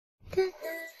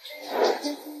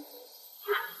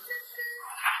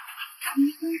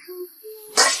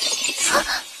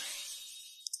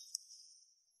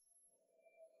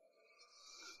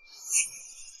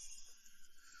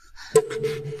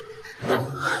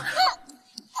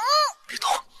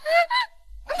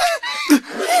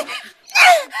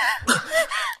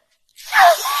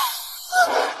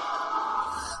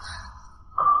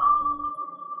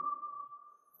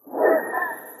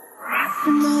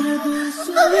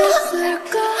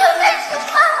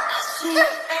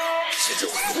现在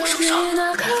我死我手上，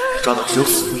抓到只有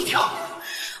死路一条。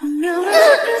对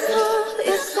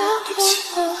不起，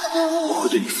我会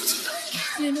对你负责的。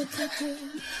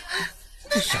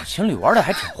这小情侣玩的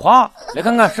还挺花，来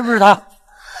看看是不是他？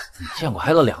你见过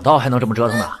挨了2刀还能这么折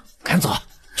腾的？赶紧走，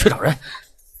去找人。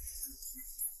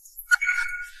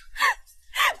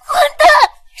混蛋！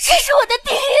这是我的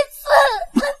第一次。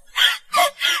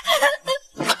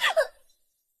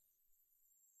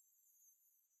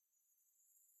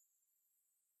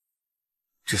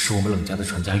这是我们冷家的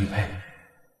传家玉佩，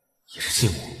也是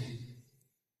信物。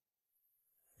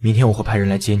明天我会派人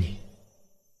来接你。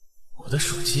我的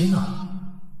手机呢？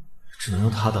只能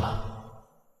用他的了。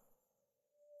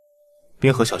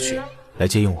边河小区来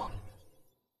接应我。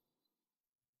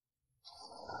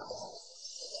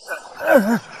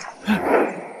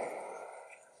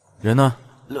人呢？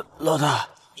老大，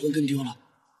人跟丢了，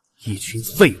一群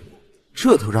废物，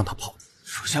这都让他跑。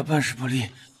属下办事不力，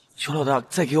求老大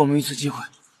再给我们一次机会。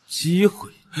机会？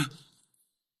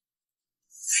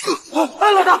老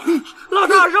大，老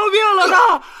大，饶命！老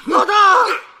大，老大，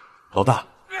老大，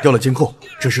调了监控，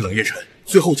这是冷夜辰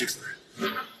最后这个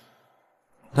人。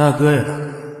大哥呀，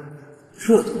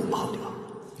这都能跑掉，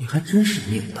你还真是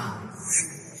命大。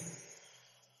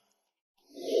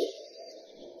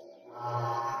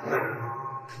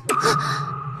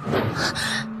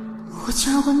我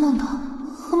竟然会梦到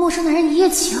和陌生男人一夜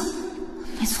情，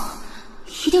没错，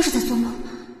一定是在做梦。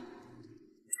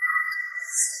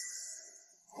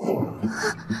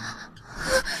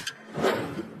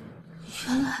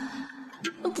原来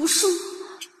那不是梦，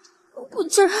我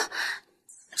竟然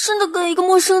真的跟一个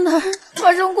陌生男人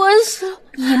发生关系了。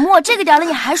以沫，这个点了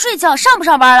你还睡觉，上不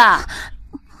上班了？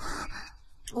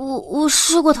我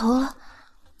睡过头了。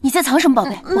你在藏什么，宝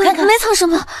贝？我看看。没藏什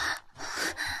么。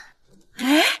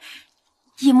哎，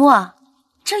以沫，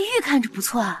这玉看着不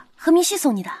错啊，何明熙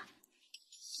送你的？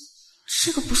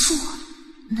这个不是我，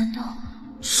难道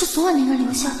是昨晚那个人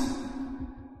留下的？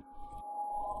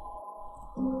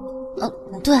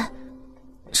对，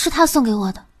是他送给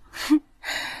我的。哼，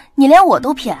你连我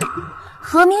都骗。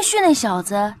何明旭那小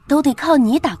子都得靠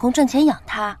你打工赚钱养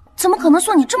他，怎么可能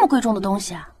送你这么贵重的东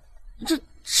西啊？这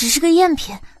只是个赝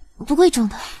品，不贵重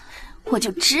的。我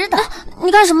就知道。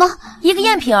你干什么？一个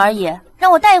赝品而已，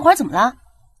让我戴一会儿怎么了？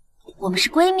我们是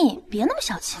闺蜜，别那么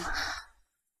小气嘛。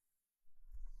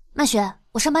曼雪，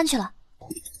我上班去了。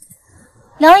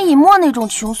梁以沫那种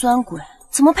穷酸鬼，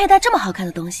怎么佩戴这么好看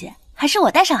的东西？还是我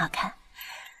戴上好看。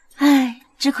哎，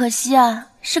只可惜啊，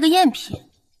是个赝品。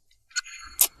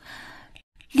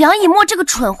梁以沫这个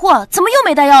蠢货，怎么又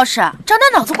没带钥匙？长点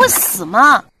脑子会死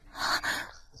吗？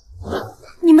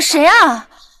你们谁啊？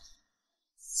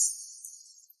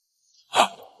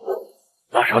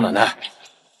大少奶奶，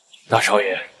大少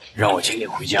爷让我请你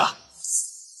回家。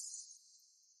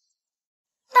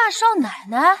大少奶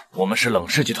奶，我们是冷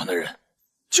氏集团的人，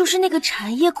就是那个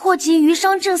产业扩及余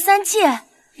商正3届，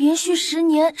连续10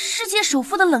年世界首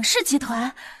富的冷氏集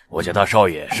团。我家大少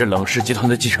爷是冷氏集团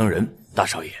的继承人，大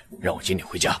少爷让我接你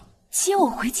回家。接我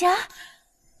回家？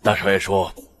大少爷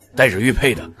说，带着玉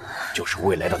佩的就是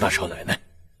未来的大少奶奶。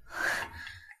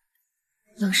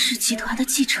冷氏集团的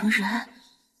继承人，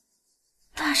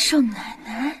大少奶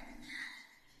奶。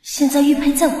现在玉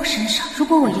佩在我身上，如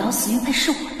果我咬死玉佩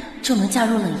是我的，就能嫁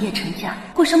入冷夜辰家，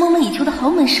过上梦寐以求的豪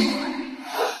门生活。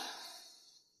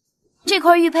这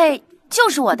块玉佩就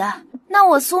是我的，那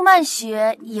我苏曼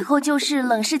雪以后就是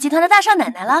冷氏集团的大少奶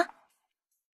奶了。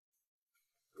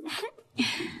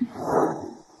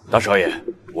大少爷，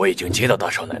我已经接到大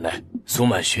少奶奶苏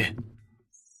曼雪。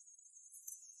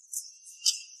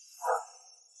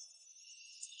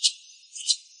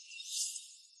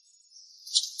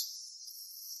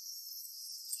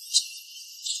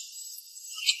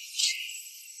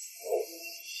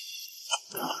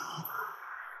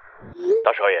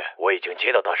大少爷，我已经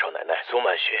接到大少奶奶苏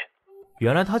曼雪。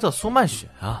原来她叫苏曼雪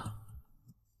啊。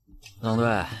冷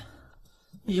队，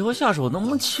以后下手能不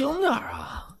能轻点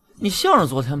啊？你像是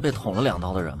昨天被捅了2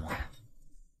刀的人吗？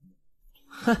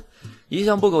哼，一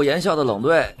向不苟言笑的冷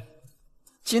队，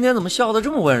今天怎么笑得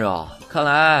这么温柔？看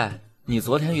来你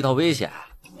昨天遇到危险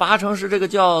，8成是这个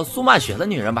叫苏曼雪的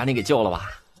女人把你给救了吧？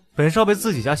本少被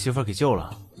自己家媳妇儿给救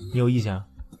了，你有意见啊？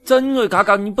真爱嘎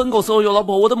嘎，你本个手有老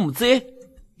婆我都唔知。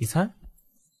你猜？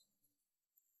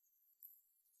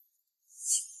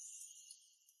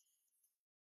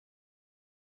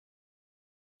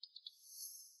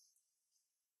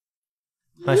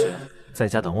曼雪，在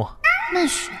家等我。曼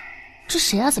雪，这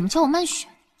谁啊？怎么叫我曼雪？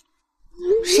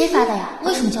谁发的呀？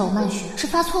为什么叫我曼雪？是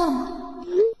发错了吗？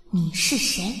你是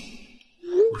谁？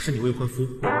我是你未婚夫。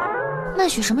曼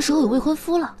雪什么时候有未婚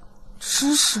夫了？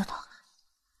真是的。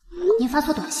您发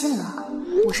错短信了，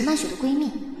我是曼雪的闺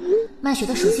蜜。曼雪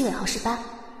的手机尾号是8，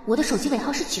我的手机尾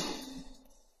号是9。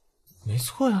没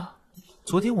错呀，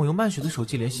昨天我用曼雪的手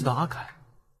机联系到阿凯，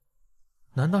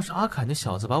难道是阿凯那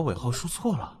小子把尾号输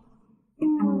错了？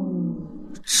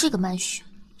这个曼雪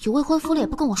有未婚夫了也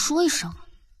不跟我说一声。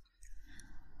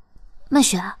曼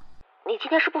雪，你今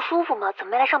天是不舒服吗？怎么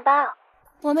没来上班啊？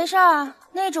我没事啊，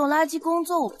那种垃圾工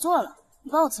作我不做了，你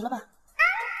帮我辞了吧。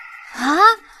啊？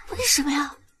为什么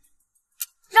呀？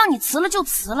让你辞了就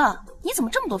辞了，你怎么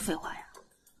这么多废话呀？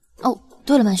哦，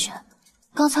对了，曼雪，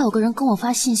刚才有个人跟我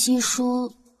发信息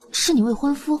说是你未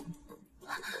婚夫。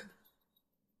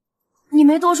你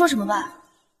没多说什么吧？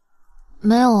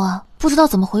没有啊，不知道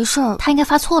怎么回事，他应该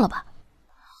发错了吧？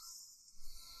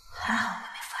还好我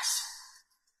没发现。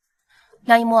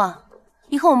梁一墨，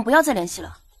以后我们不要再联系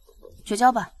了，绝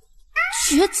交吧。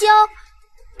绝交？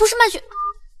不是曼雪，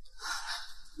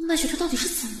曼雪这到底是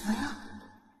怎么了呀？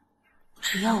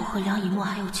只要我和梁以沫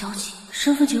还有交集，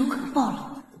身份就有可能暴露。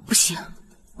不行，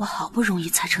我好不容易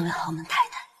才成为豪门太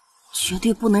太，绝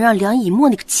对不能让梁以沫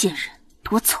那个贱人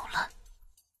夺走了。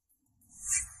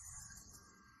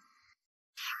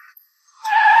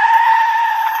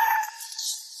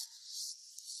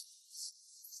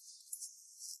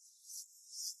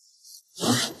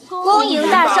恭迎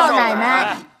大少奶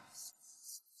奶。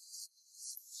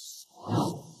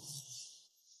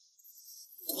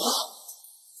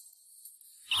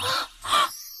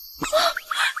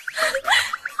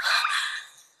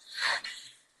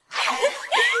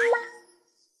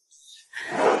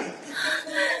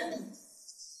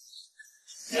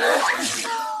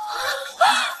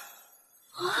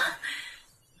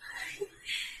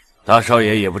大少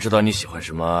爷也不知道你喜欢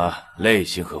什么类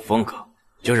型和风格，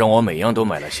就让我每样都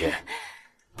买了些。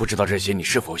不知道这些你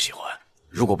是否喜欢？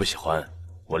如果不喜欢，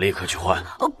我立刻去换。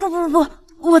哦，不，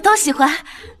我都喜欢。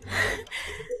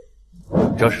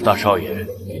这是大少爷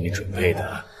给你准备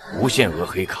的无限额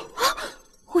黑卡。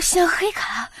无限黑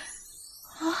卡？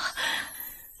啊，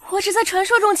我只在传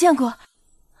说中见过。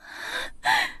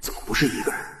怎么不是一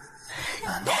个人？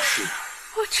难道是？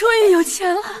我终于有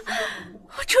钱了，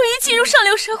我终于进入上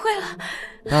流社会了。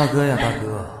大哥呀，大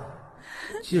哥，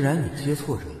既然你接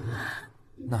错人了，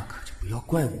那可就不要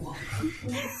怪我了。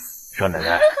少奶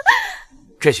奶，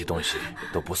这些东西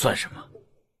都不算什么，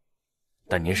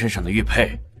但您身上的玉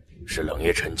佩是冷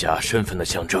夜陈家身份的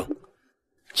象征，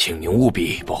请您务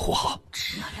必保护好。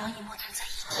只要梁以沫存在一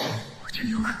天，我就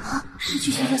有可能失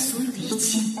去现在所有的一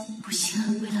切。不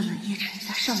行，为了冷夜陈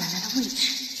家少奶奶的位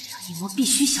置，梁以沫必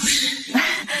须消失。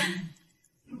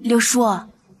刘叔，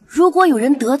如果有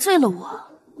人得罪了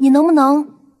我，你能不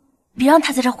能别让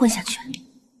他在这儿混下去？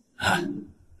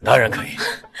当然可以。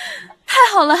太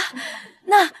好了，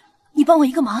那你帮我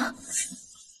一个忙。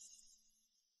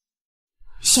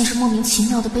先是莫名其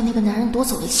妙的被那个男人夺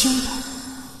走了清白，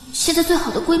现在最好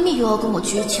的闺蜜又要跟我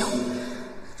绝交，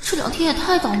这2天也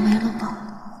太倒霉了吧。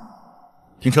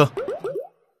停车。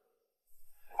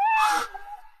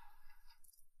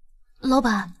老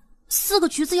板，4个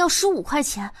橘子要15块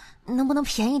钱，能不能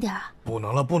便宜点啊？不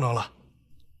能了，不能了。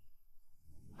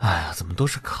哎呀，怎么都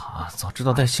是卡？早知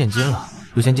道带现金了。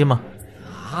有现金吗？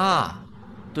啊，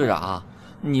队长，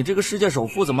你这个世界首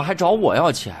富怎么还找我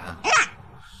要钱？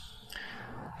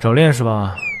找练是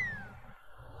吧？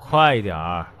快一点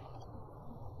儿。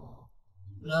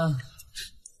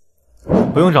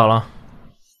不用找了。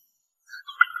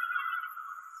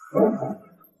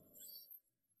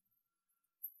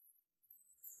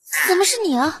怎么是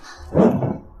你啊？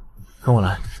跟我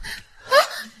来。变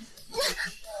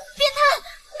态！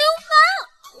流氓！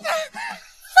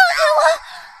放开我！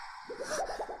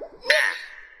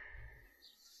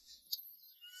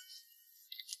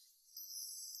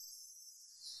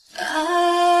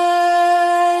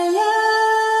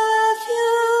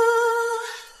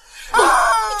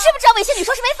你知不知道猥亵女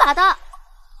生是违法的？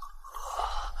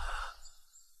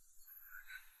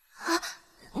啊，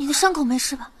你的伤口没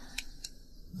事吧？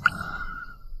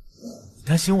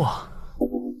担心我？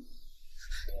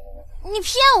你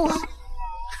骗我！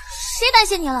谁担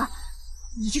心你了？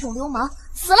你这种流氓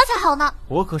死了才好呢！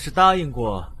我可是答应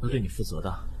过要对你负责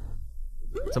的，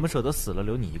怎么舍得死了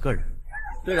留你一个人？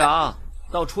队长，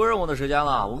到出任务的时间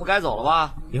了，我们该走了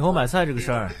吧？以后买菜这个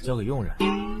事儿交给佣人，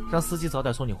让司机早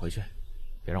点送你回去，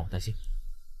别让我担心。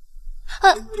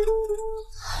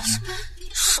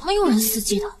什么佣人司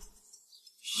机的，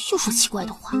又说奇怪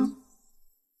的话。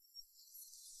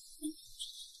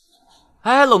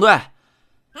哎，冷队，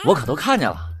我可都看见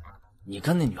了，你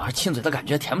跟那女孩亲嘴的感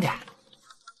觉甜不甜？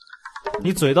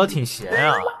你嘴倒挺咸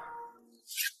啊！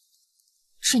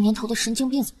这年头的神经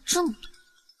病怎么这么多？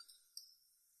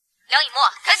梁以沫，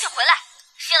赶紧回来！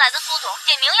新来的苏总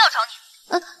点名要找你。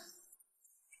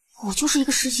我就是一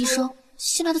个实习生，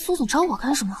新来的苏总找我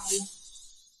干什么？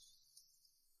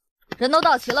人都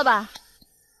到齐了吧？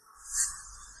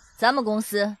咱们公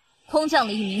司空降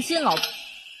了一名新老板，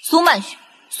苏曼雪，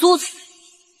苏总。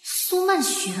苏曼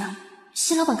雪，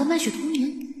新老板跟曼雪同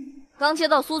名。刚接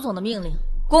到苏总的命令，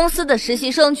公司的实习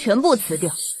生全部辞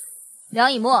掉。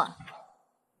梁以沫，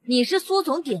你是苏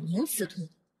总点名辞退，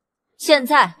现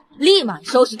在立马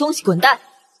收拾东西滚蛋！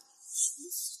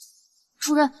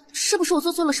主任，是不是我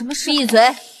做错了什么事？闭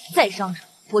嘴！再嚷嚷，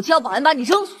我叫保安把你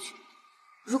扔出去。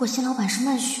如果新老板是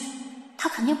曼雪，他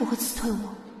肯定不会辞退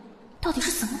我。到底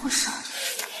是怎么回事？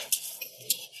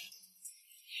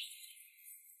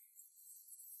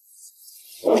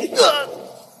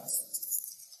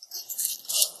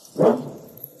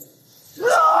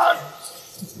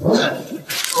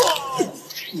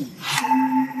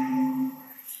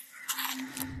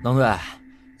冷队，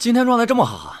今天状态这么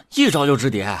好，一招就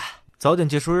制敌。早点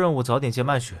结束任务，早点接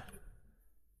曼雪。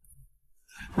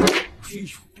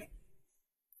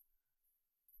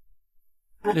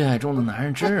恋爱中的男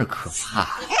人真是可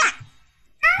怕。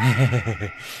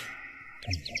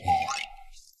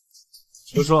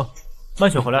叔叔，曼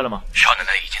雪回来了吗？少奶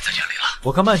奶已经在家里了。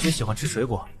我看曼雪喜欢吃水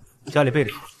果，家里备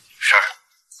着。是，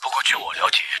不过据我了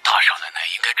解，大少奶奶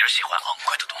应该只喜欢昂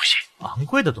贵的东西。昂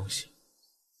贵的东西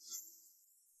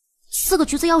？4个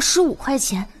橘子要15块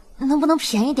钱，能不能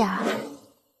便宜点啊？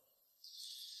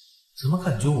怎么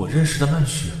感觉我认识的曼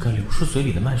雪跟刘叔嘴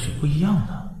里的曼雪不一样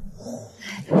呢？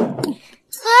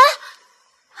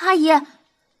阿姨，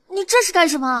你这是干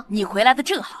什么？你回来的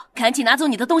正好，赶紧拿走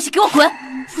你的东西，给我滚！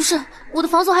不是，我的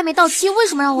房租还没到期，为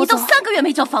什么让我走？你都3个月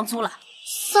没交房租了。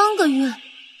3个月？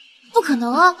不可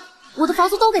能啊！我的房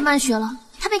租都给曼雪了，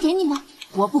她没给你吗？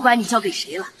我不管你交给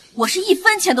谁了，我是1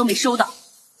分钱都没收到。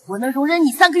我能容忍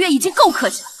你3个月已经够客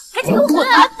气了，赶紧给我滚！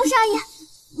不是阿姨，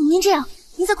您这样，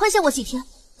您再宽限我几天，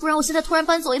不然我现在突然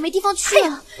搬走也没地方去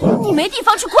啊！你没地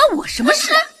方去，关我什么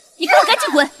事？你给我赶紧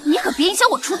滚！你可别影响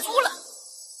我出租了。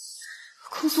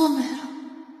工作没了，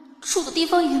住的地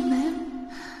方也没了，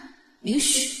明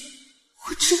雪，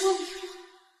我只有你了。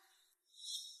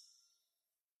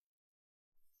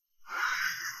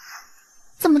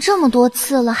怎么这么多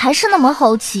次了，还是那么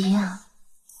好奇呀？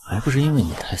还不是因为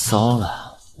你太骚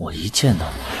了，我一见到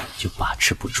你就把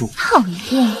持不住。讨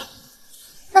厌。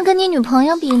那跟你女朋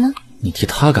友比呢？你提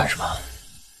她干什么？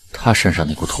她身上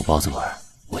那股土包子味儿，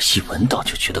我一闻到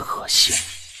就觉得恶心。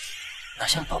哪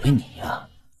像宝贝你呀，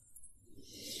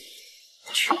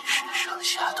全身上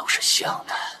下都是香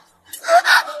的。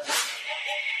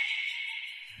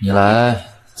你来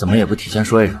怎么也不提前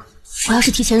说一声？我要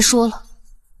是提前说了，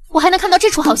我还能看到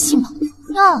这出好戏吗？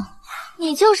哟，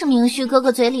你就是明旭哥哥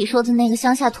嘴里说的那个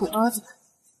乡下土包子吧？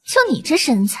就你这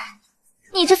身材，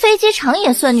你这飞机场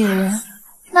也算女人，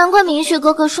难怪明旭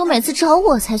哥哥说每次找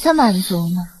我才算满足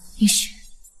呢。明旭，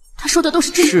他说的都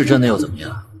是真的。是真的又怎么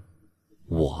样？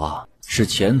我是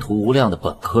前途无量的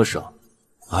本科生，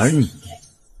而你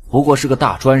不过是个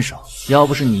大专生。要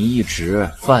不是你一直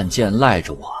犯贱赖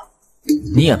着我，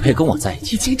你也配跟我在一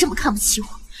起？你既然这么看不起我，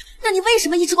那你为什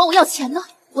么一直管我要钱呢？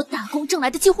我打工挣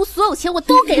来的几乎所有钱我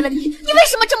都给了你，你为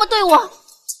什么这么对我？瞧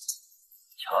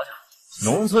瞧，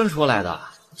农村出来的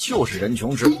就是人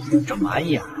穷志，这满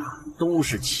眼啊都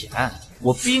是钱。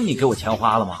我逼你给我钱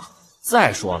花了吗？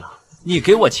再说了，你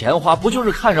给我钱花不就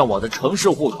是看上我的城市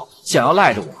户口，想要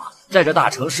赖着我在这大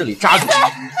城市里扎住？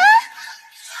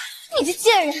你这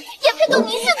贱人，也配跟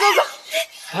明旭哥哥？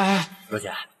哎，若姐，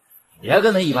别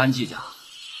跟他一般计较，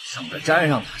省得沾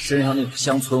上他身上那股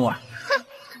乡村味。哼，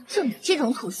就你这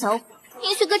种土骚货，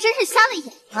明旭哥真是瞎了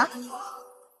眼啊！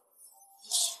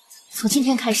从今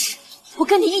天开始，我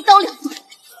跟你一刀两断，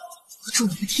我祝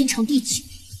你们天长地久，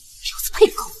老子配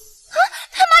狗！啊，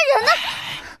他骂人呢！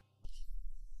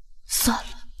算了，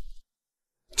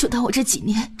就当我这几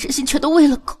年真心全都喂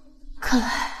了狗。看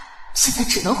来现在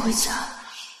只能回家了。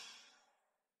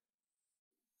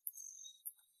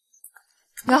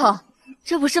哟，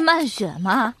这不是曼雪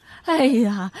吗？哎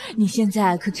呀，你现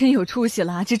在可真有出息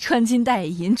了，这穿金戴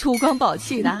银、珠光宝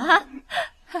气的啊！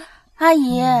阿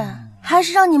姨，还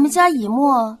是让你们家以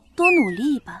沫多努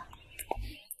力吧。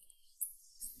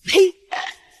呸！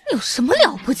你有什么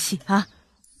了不起啊？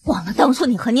忘了当初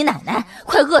你和你奶奶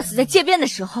快饿死在街边的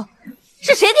时候，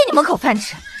是谁给你们口饭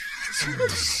吃？真的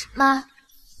是……妈，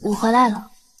我回来了。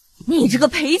你这个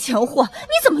赔钱货，你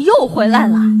怎么又回来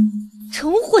了？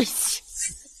真会写。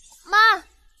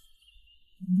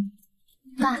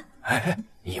妈，哎，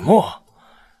以沫，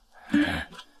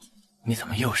你怎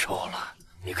么又瘦了？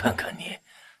你看看你，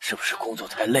是不是工作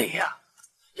太累呀？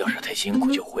要是太辛苦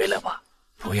就回来吧，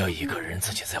不要一个人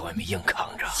自己在外面硬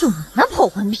扛着。就你那破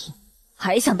文凭，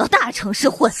还想到大城市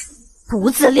混，不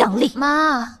自量力！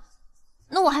妈，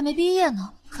那我还没毕业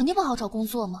呢，肯定不好找工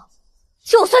作嘛。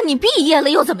就算你毕业了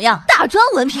又怎么样？大专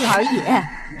文凭而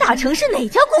已，大城市哪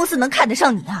家公司能看得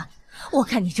上你啊？我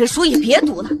看你这书也别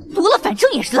读了，读了反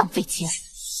正也是浪费钱。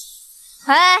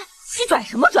哎，你拽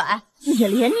什么拽？你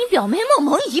连你表妹梦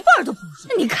萌一半都不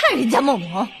如。你看人家梦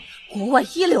萌，国外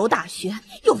一流大学，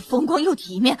又风光又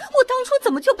体面，我当初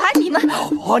怎么就把你们……老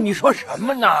婆，你说什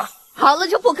么呢？好了，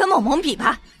就不跟梦萌比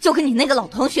吧，就跟你那个老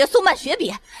同学苏曼雪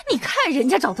比。你看人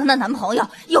家找的那男朋友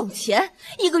有钱，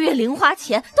一个月零花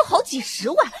钱都好几十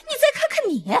万。你再看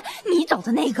看你找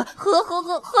的那个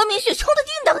何明雪穷的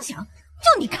叮当响，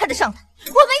就你看得上他。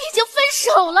我们已经分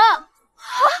手了啊！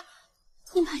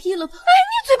你满意了吧？哎，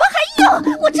你嘴巴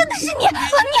还硬，我真的是你还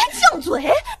犟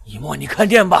嘴！一墨，你看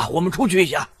店吧，我们出去一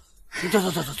下。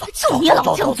走，就你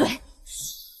老犟嘴。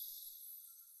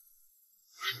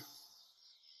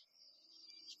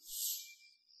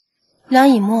梁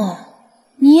以沫，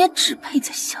你也只配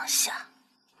在乡下。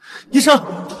医生，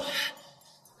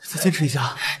再坚持一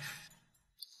下。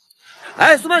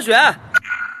哎，苏曼雪，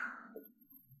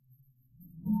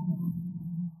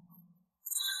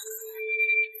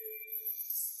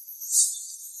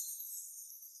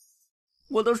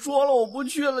我都说了我不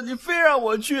去了，你非让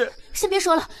我去。先别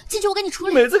说了，进去我给你处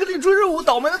理。每次跟你出任务，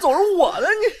倒霉的总是我的。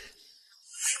你，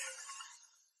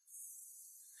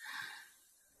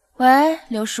喂，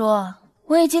刘叔，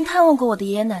我已经探望过我的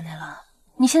爷爷奶奶了，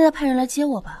你现在派人来接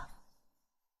我吧。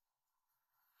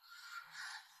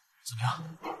怎么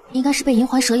样？应该是被银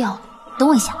环蛇咬，等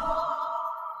我一下。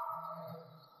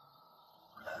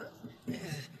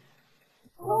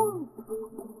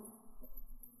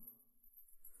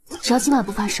只要今晚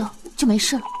不发烧，就没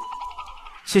事了。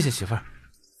谢谢媳妇儿，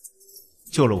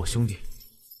救了我兄弟。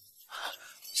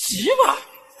媳妇儿。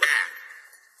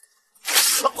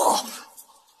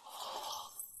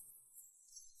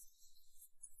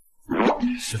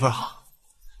媳妇儿好。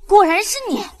果然是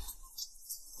你。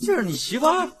这是你媳妇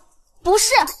儿？不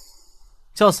是，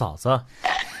叫嫂子。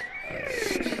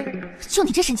就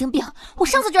你这神经病，我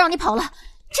上次就让你跑了，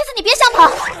这次你别想跑。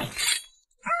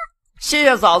谢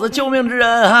谢嫂子救命之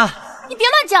恩啊！你别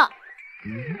乱叫。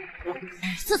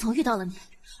自从遇到了你，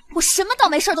我什么倒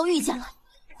霉事都遇见了，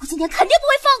我今天肯定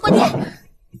不会放过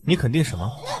你。你肯定什么？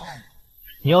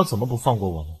你要怎么不放过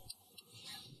我呢？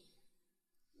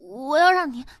我要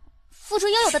让你付出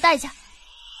应有的代价。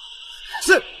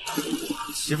是，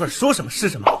媳妇儿说什么是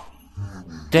什么。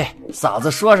对，嫂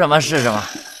子说什么是什么。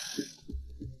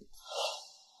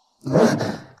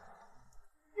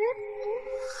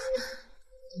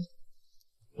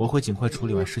我会尽快处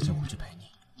理完事情回去陪你。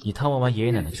你探望完爷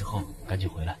爷奶奶之后，赶紧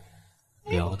回来，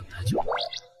别要我等太久。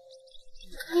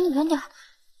离你远点。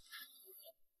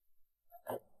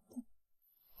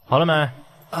好了没？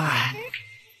哎，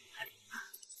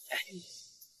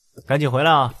赶紧回来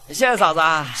啊！谢谢嫂子。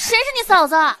谁是你嫂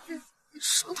子？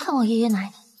说探望爷爷奶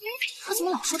奶，他怎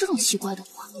么老说这种奇怪的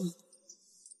话？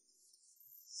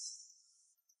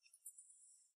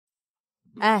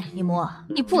哎，一墨，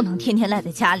你不能天天赖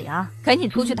在家里啊，赶紧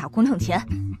出去打工挣钱。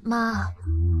妈，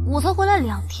我才回来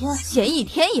2天，闲一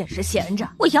天也是闲着。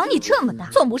我养你这么大，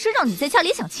总不是让你在家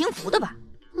里享清福的吧？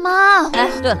妈，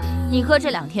哎，对了，你哥这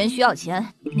2天需要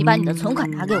钱，你把你的存款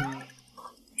拿给我。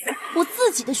我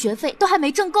自己的学费都还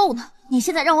没挣够呢，你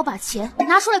现在让我把钱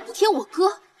拿出来补贴我哥，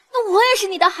那我也是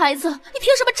你的孩子，你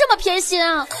凭什么这么偏心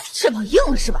啊？翅膀硬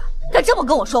了是吧？敢这么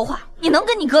跟我说话，你能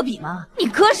跟你哥比吗？你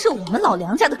哥是我们老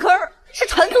梁家的根儿，是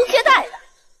传宗接代的。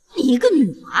你一个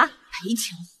女娃赔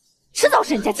情，迟早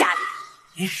是人家家里。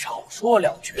你少说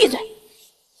2句。闭嘴！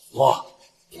我，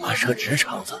你妈是个直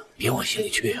肠子，别往心里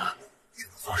去啊。这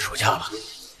个放暑假了，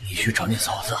你去找你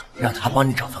嫂子，让她帮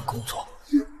你找份工作。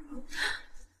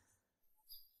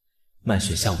曼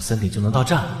雪下午3点就能到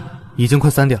站，已经快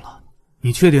3点了。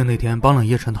你确定那天帮冷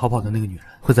夜辰逃跑的那个女人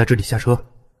会在这里下车？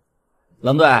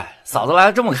冷队，嫂子来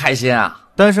的这么开心啊！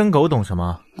单身狗懂什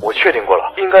么？我确定过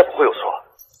了，应该不会有错。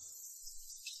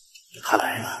她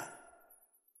来了。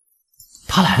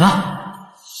他来了。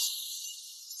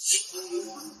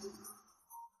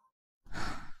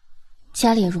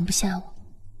家里也容不下我。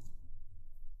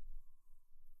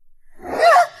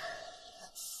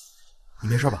你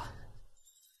没事吧？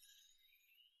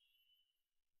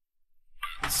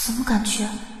怎么感觉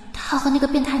他和那个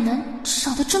变态男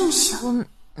长得这么像？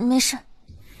我没事。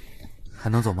还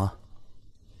能走吗？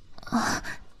啊，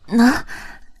能。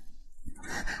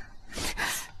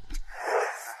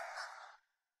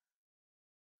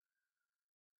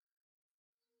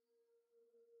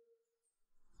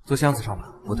坐箱子上吧，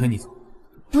我推你走。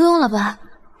不用了吧，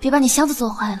别把你箱子做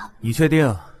坏了。你确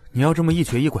定你要这么一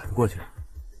瘸一拐的过去？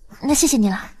那谢谢你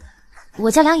了，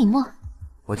我叫梁以沫。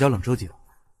我叫冷周景。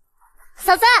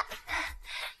嫂子，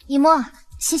以沫，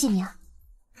谢谢你啊。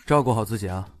照顾好自己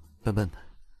啊，笨笨的。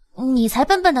你才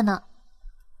笨笨的呢。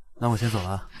那我先走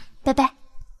了，拜拜。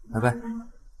拜拜。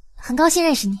很高兴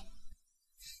认识你。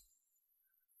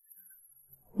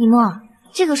以沫，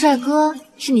这个帅哥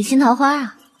是你新桃花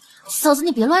啊？嫂子，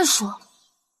你别乱说，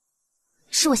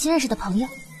是我新认识的朋友。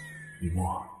以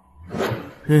沫，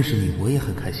认识你我也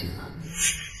很开心啊。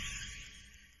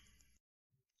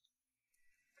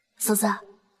嫂子，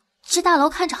这大楼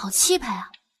看着好气派啊。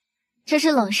这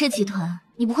是冷氏集团，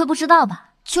你不会不知道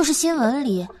吧？就是新闻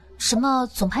里什么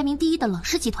总排名第1的冷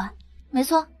氏集团。没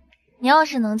错，你要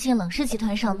是能进冷氏集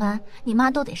团上班，你妈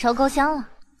都得烧高香了。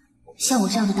像我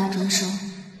这样的大专生，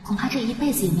恐怕这一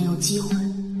辈子也没有机会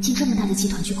进这么大的集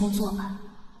团去工作吧。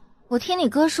我听你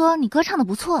哥说你歌唱的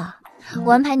不错啊，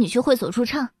我安排你去会所驻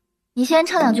唱，你先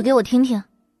唱2句给我听听，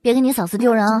别给你嫂子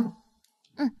丢人啊。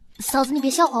嫂子你别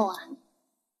笑话我啊。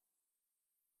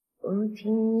我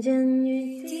听见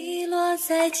雨滴落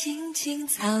在青青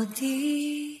草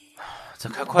地。再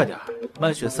开快点，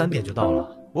漫雪3点就到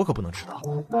了，我可不能迟到。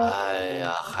哎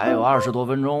呀，还有20多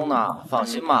分钟呢，放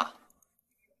心吧。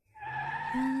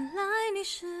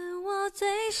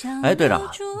哎，队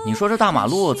长，你说这大马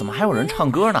路怎么还有人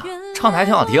唱歌呢？唱的还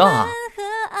挺好听啊。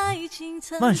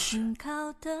漫雪，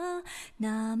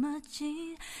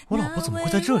我老婆怎么会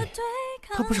在这里？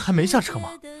她不是还没下车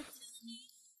吗？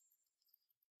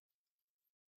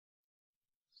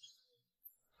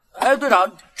哎，队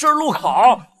长，这是路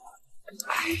口。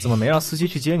怎么没让司机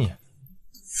去接你？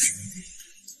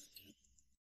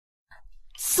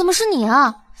怎么是你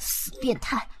啊，死变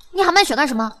态！你喊漫雪干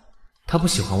什么？他不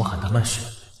喜欢我喊他漫雪，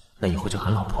那以后就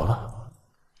喊老婆了。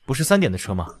不是3点的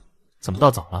车吗？怎么到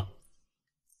早了？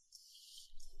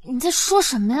你在说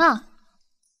什么呀？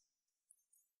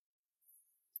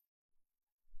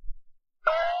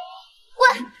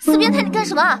喂，死变态，你干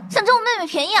什么？想占我妹妹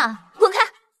便宜啊？滚开！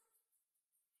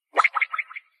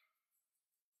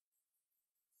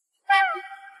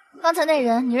刚才那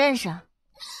人你认识啊？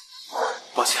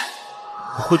抱歉，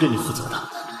我会对你负责的。放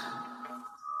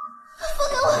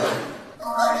开我！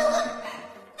放开我！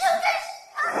你要干什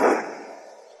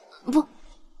么？不，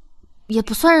也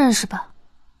不算认识吧。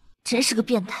真是个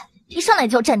变态，一上来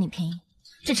就要占你便宜。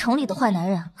这城里的坏男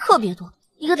人特别多，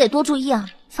一个得多注意啊。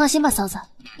放心吧，嫂子，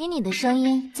以你的声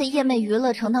音在夜魅娱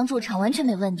乐城当驻场完全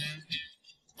没问题。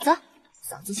走，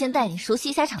嫂子先带你熟悉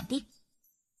一下场地。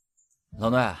老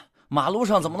队，马路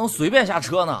上怎么能随便下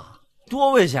车呢？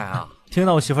多危险啊！听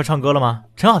到我媳妇唱歌了吗？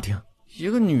真好听。一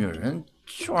个女人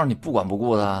就让你不管不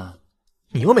顾的。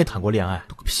你又没谈过恋爱，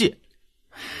赌个屁！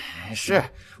是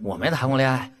我没谈过恋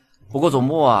爱，不过总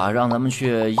部啊让咱们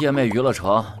去夜魅娱乐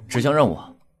城执行任务。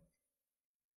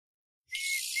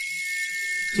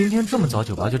今天这么早，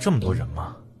酒吧就这么多人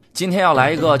吗？今天要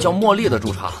来一个叫茉莉的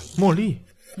驻场。茉莉？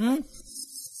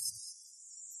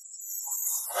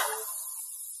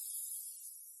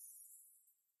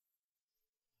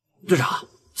队长，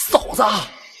嫂子！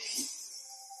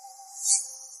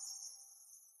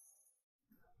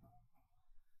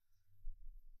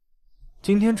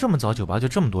今天这么早，酒吧就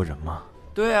这么多人吗？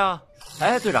对啊。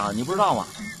哎，队长，你不知道吗？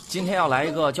今天要来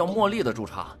一个叫茉莉的驻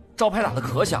场，招牌打得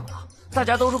可响了，大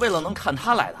家都是为了能看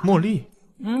她来的。茉莉？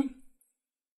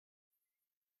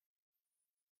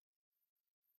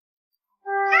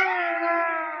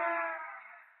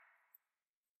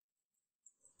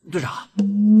队长，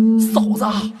嫂子！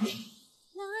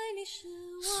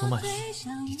苏曼雪，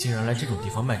你竟然来这种地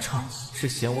方卖唱，是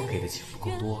嫌我给的钱不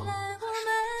够多？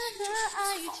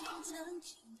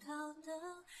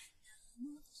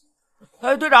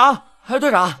哎，队长！哎，队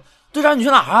长！队长，你去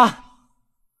哪儿啊？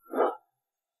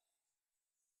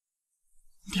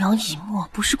梁以沫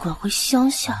不是滚回乡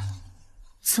下了，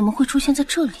怎么会出现在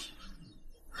这里？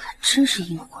还真是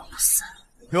阴魂不散。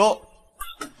哟，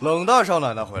冷大少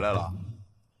奶奶回来了，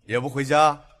也不回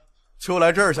家，就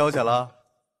来这儿消遣了。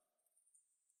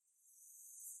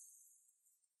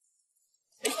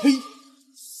嘿，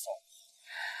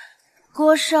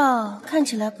郭少看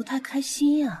起来不太开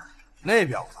心呀。那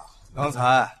婊子，刚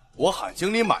才我喊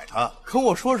经理买它，跟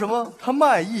我说什么他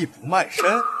卖艺不卖身，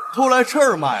都来这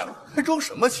儿卖了，还装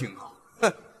什么清高？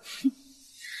哼！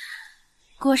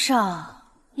郭少，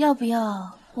要不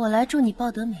要我来助你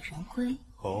抱得美人归？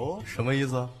哦，什么意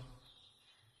思？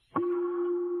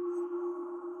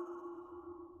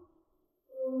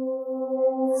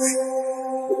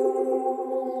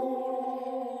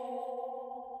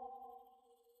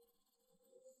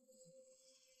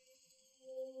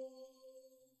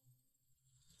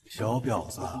小婊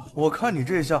子，我看你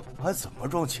这下还怎么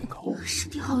装清高？身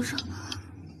体好热，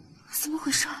怎么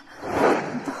回事？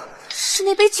难道是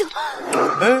那杯酒？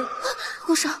哎，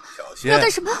顾少，小心！要干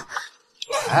什么？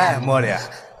哎，茉莉，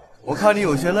我看你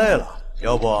有些累了，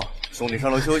要不送你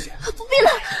上楼休息？不必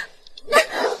了。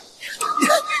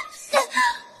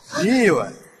你以为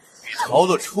你逃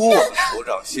得出我的手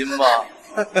掌心吗？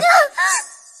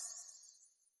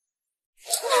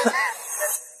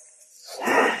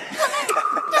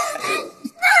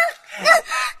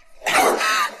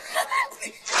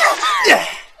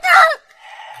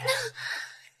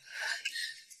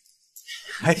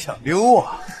还想溜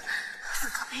啊？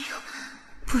可没有，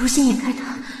不如先掩盖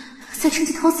他，再趁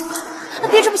机逃走。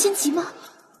别这么心急嘛，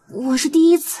我是第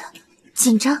一次，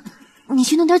紧张。你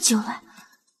去弄点酒来。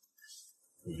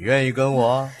你愿意跟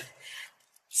我？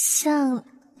像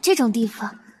这种地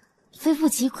方，非富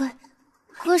即贵，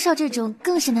郭少这种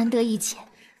更是难得一见，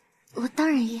我当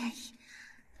然愿意。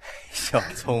小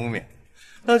聪明，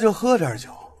那就喝点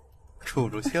酒，助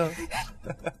助兴。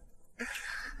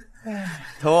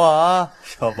疼我啊，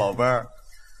小宝贝儿。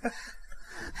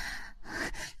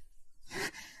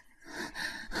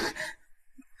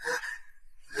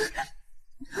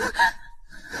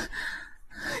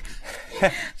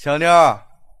小妞儿，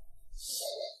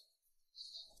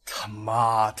他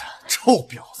妈的臭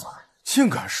婊子，竟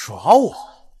敢耍我！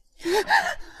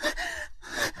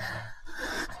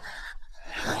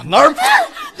往哪儿跑？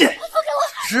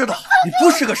知道你不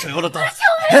是个省油的灯。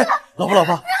哎，老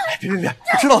婆，别，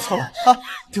我知道错了啊，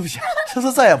对不起，下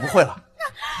次再也不会了。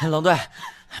冷队，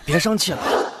别生气了。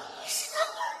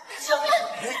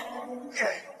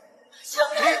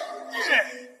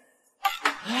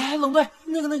哎，冷队，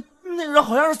那个人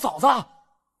好像是嫂子，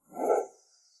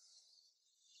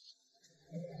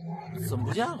怎么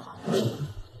不见了？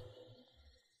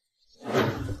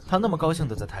他那么高兴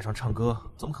的在台上唱歌，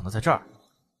怎么可能在这儿？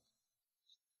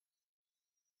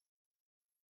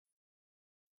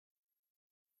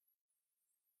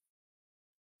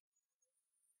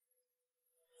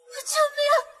救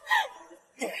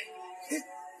命！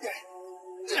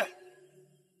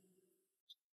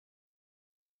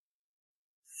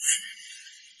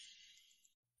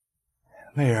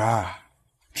美人儿，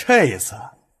这一次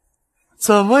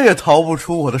怎么也逃不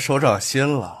出我的手掌心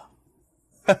了。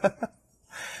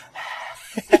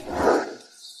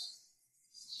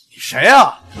你谁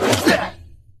呀？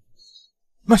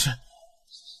曼雪，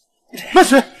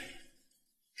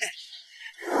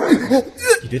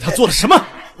你对他做了什么？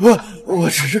我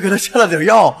只是给他下了点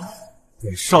药。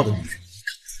对少的女人，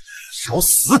找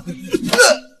死！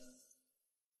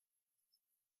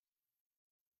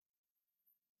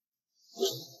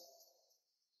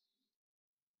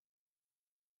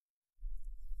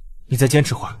你再坚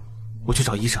持会儿，我去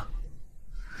找医生。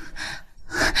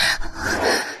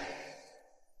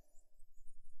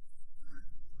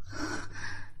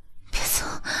别走，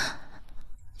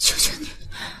求求你，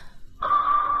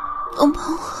帮帮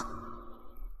我！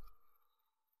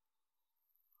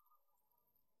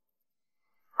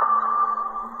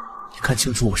你看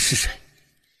清楚我是谁。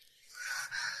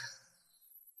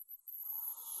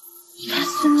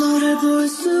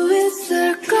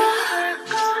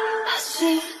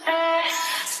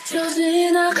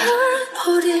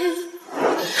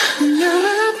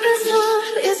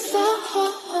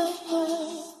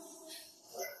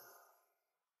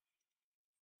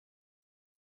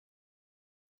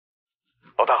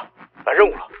老大，来任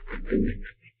务了。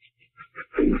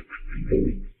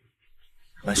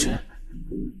曼雪，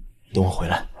等我回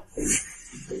来。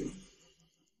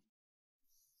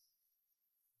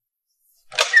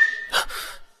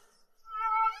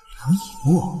梁以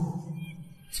沫，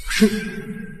怎么是你？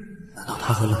难道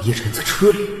他和冷夜辰在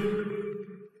车里？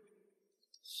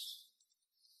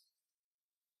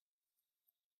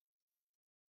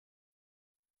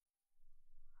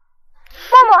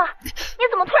默默，你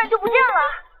怎么突然就不见了？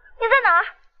你在哪儿？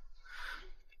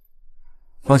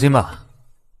放心吧，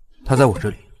他在我这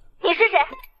里。你是谁？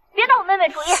别打我妹妹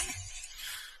主意！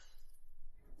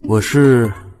我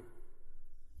是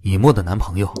以沫的男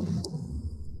朋友。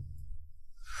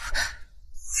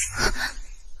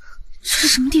这是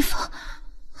什么地方？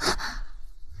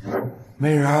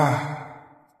美人儿，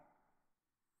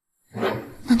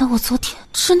难道我昨天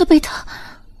真的被他？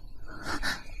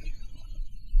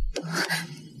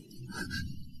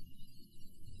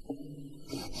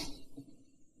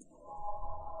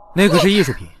那可是艺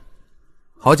术品，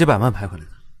好几百万拍回来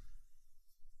的。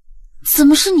怎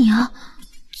么是你啊？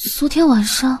昨天晚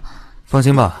上……放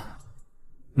心吧，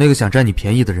那个想占你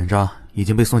便宜的人渣已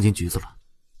经被送进局子了。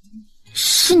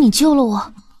是你救了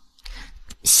我，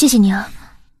谢谢你啊。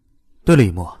对了，以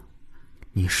沫，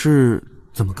你是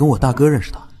怎么跟我大哥认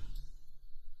识的？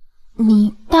你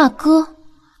大哥？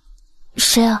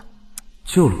谁啊？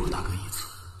救了我大哥一次，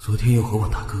昨天又和我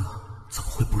大哥，怎么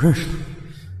会不认识他？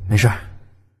没事，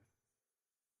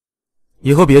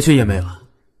以后别去夜魅了，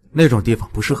那种地方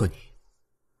不适合你。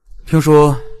听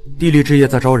说地利之夜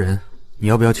在招人，你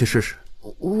要不要去试试？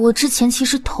我之前其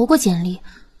实投过简历，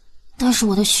但是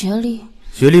我的学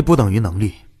历不等于能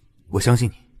力，我相信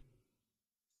你。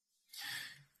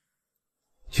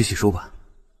去洗漱吧。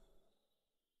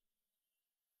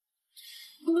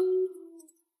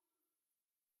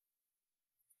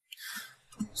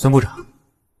孙部长，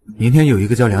明天有一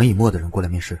个叫梁以沫的人过来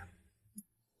面试，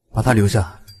把他留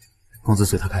下，工资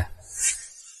随他开。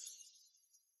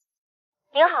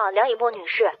您好，梁以沫女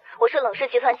士，我是冷氏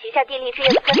集团旗下地利之夜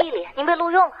的孙丽丽，您被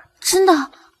录用了。真的？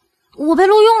我被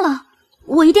录用了，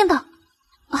我一定的。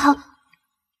好。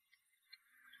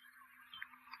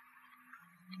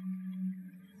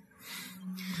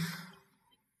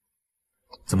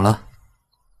怎么了？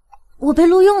我被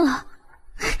录用了，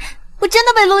我真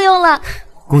的被录用了。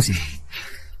恭喜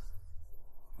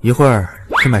你！一会儿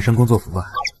去买身工作服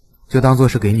吧，就当做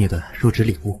是给你的入职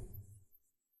礼物。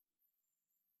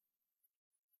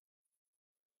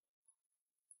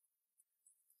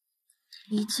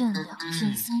1件、2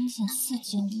件、3件、4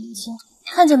件、5件，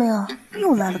看见没有？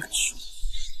又来了个群。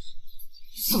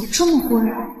手这么过来，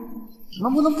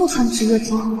能不能不穿职业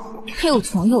装？又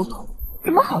穷又土，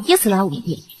怎么好意思来我们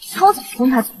店？超早封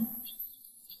他钱。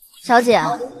小姐，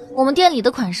我们店里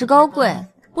的款式高贵，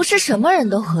不是什么人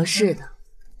都合适的。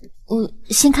我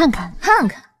先看看。看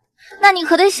看？那你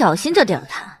可得小心着点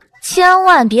它，千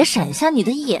万别闪瞎你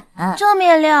的眼。这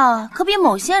面料可比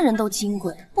某些人都金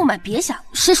贵，不买别想。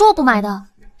谁说我不买的？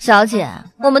小姐，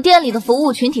我们店里的服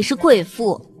务群体是贵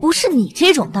妇，不是你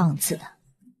这种档次的。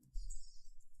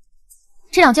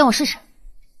这2件我试试。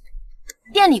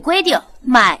店里规定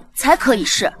买才可以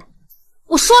试。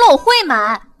我说了我会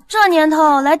买。这年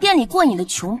头来店里过瘾的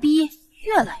穷逼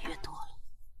越来越多了。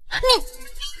你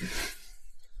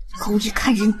狗眼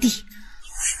看人低。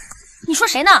你说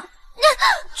谁呢？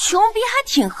穷逼还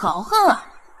挺豪横啊！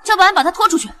叫保安把他拖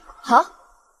出去。好。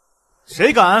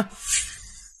谁敢？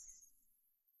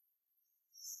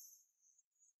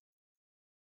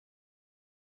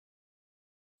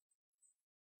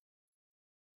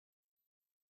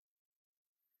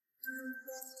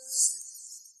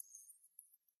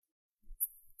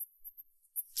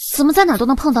怎么在哪都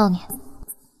能碰到你？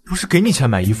不是给你钱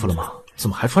买衣服了吗？怎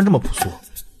么还穿这么朴素？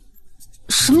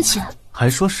什么钱？还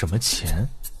说什么钱？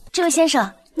这位先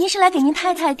生，您是来给您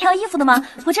太太挑衣服的吗？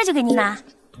我这就给您拿。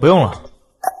不用了。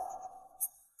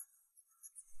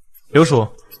刘叔，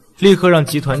立刻让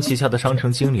集团旗下的商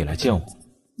城经理来见我。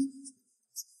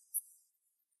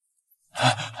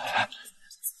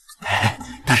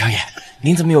大少爷，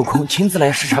您怎么有空亲自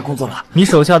来视察工作了？你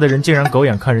手下的人竟然狗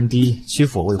眼看人低，欺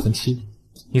负我未婚妻，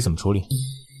你怎么处理？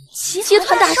集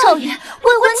团大少爷，未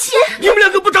婚妻！你们两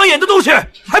个不长眼的东西，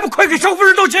还不快给少夫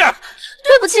人道歉！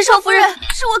对不起，少夫人，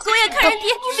是我狗眼看人低，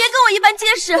你别跟我一般见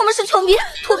识。我们是穷逼、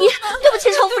土逼，对不起，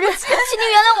少夫人，请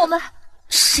您原谅我们。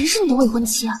谁是你的未婚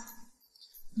妻啊？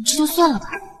这就算了吧。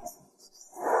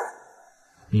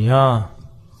你呀，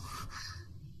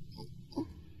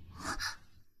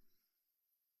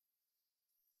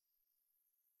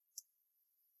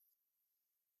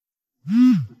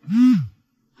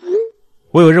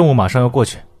我有任务马上要过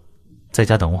去，在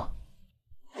家等我。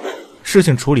事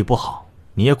情处理不好，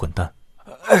你也滚蛋。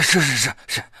是，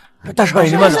大少爷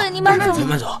您慢走，您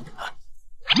慢走。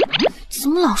怎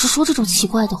么老是说这种奇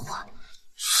怪的话？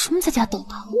什么在家等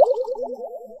他？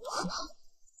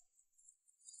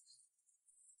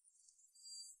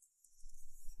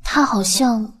他好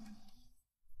像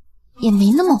也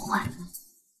没那么坏。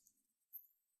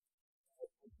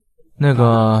那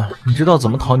个，你知道怎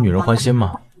么讨女人欢心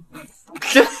吗？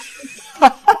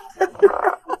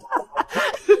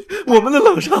我们的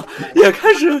冷少也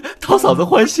开始讨嫂子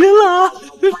欢心了。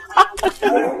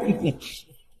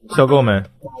小购们，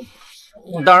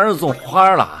当然是送花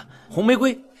了，红玫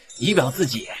瑰，以表自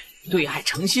己对爱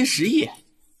诚心实意。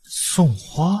送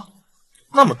花？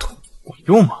那么土，管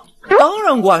用吗？当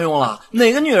然管用了，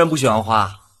哪个女人不喜欢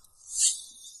花？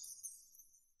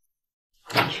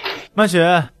曼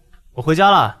雪，我回家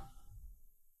了。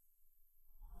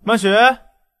曼雪，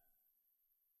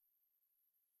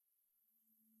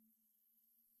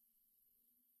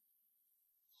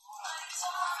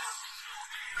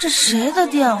这谁的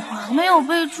电话？没有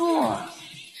备注。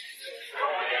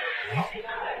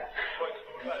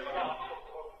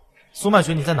苏曼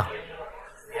雪，你在哪？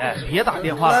哎，别打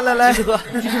电话了，来，继续喝。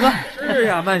是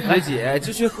呀，曼学姐，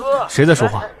继续喝。谁在说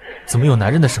话？怎么有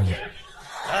男人的声音？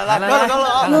来，不要了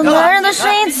啊！有男人的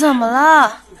声音怎么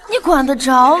了？你管得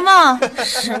着吗？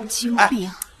神经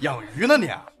病！养鱼呢你？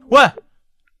喂，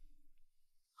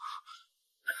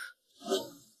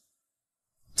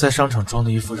在商场装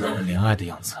的一副惹人怜爱的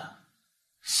样子，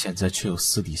现在却又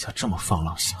私底下这么放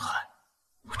浪形骸，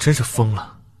我真是疯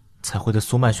了，才会对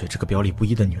苏曼雪这个表里不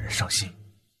一的女人上心。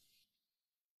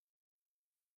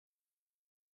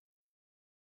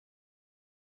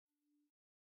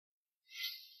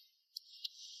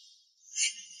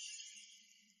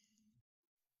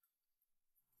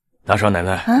大少奶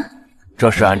奶，这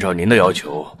是按照您的要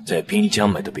求在滨江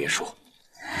买的别墅。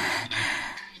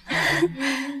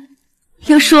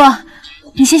刘叔，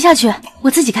你先下去，我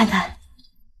自己看看。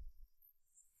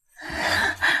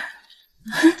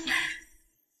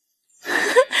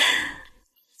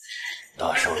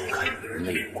大少爷看女人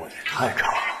的眼光也太差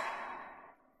了。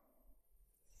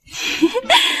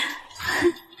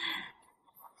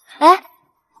哎，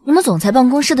你们总裁办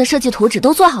公室的设计图纸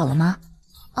都做好了吗？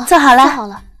做好了，做好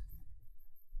了。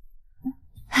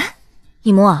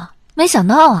一墨，没想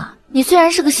到啊，你虽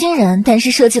然是个新人，但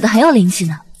是设计的很有灵气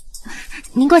呢。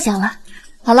您过奖了。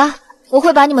好了，我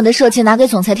会把你们的设计拿给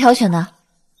总裁挑选的。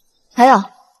还有，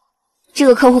这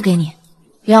个客户给你，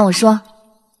别让我说。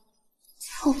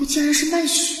客户竟然是曼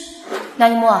雪。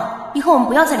梁一墨，以后我们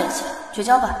不要再联系了，绝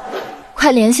交吧。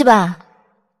快联系吧。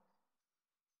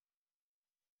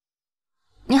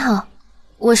你好，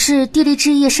我是地利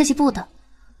置业设计部的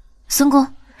孙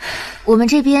工。我们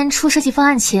这边出设计方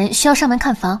案前需要上门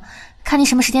看房，看你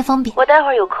什么时间方便。我待会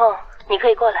儿有空，你可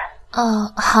以过来。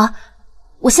好，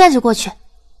我现在就过去。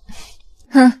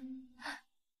哼，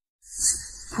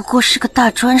不过是个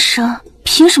大专生，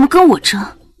凭什么跟我争？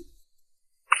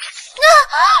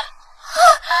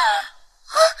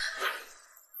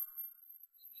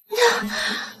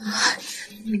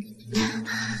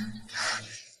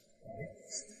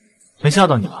没吓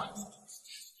到你吧？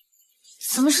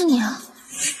怎么是你啊？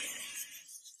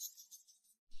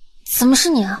怎么是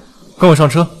你啊？跟我上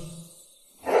车。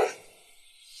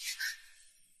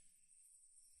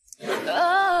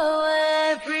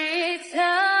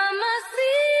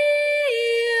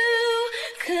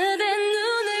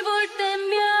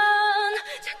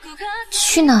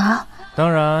去哪儿？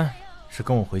当然是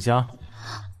跟我回家。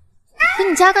回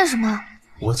你家干什么？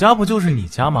我家不就是你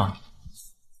家吗？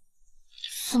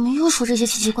怎么又说这些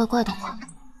奇奇怪怪的话？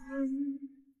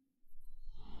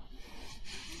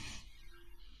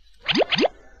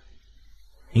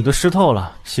你都湿透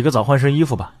了，洗个澡换身衣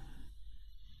服吧。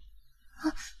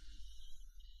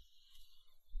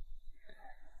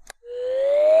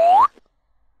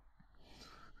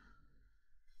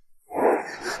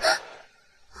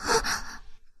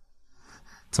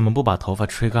怎么不把头发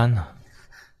吹干呢？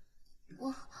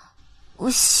我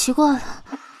习惯了。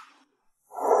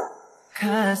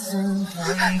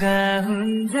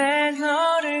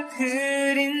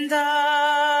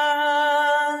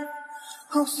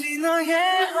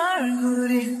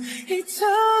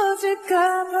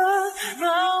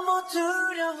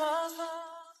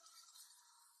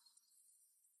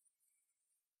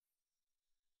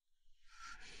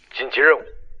紧急任务，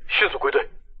迅速归队。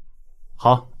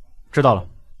好，知道了，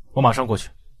我马上过去。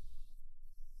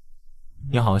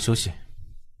你好好休息，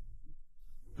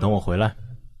等我回来。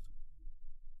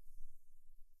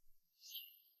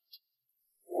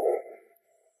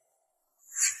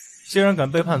既然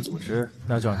敢背叛组织，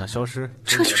那就让他消失。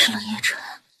这就是冷夜晨，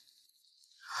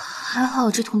还好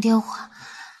有这通电话，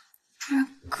不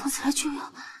然刚才就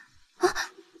要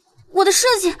我的设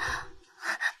计。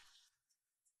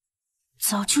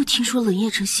早就听说冷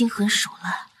夜晨心狠手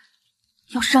辣，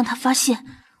要是让他发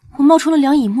现我冒充了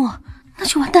梁以沫，那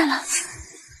就完蛋了。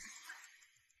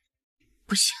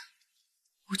不行，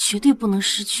我绝对不能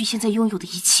失去现在拥有的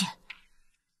一切。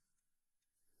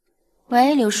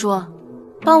喂，刘叔，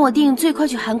帮我订最快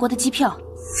去韩国的机票。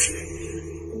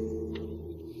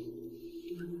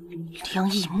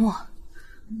梁以沫，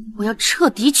我要彻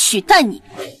底取代你！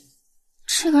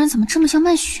这个人怎么这么像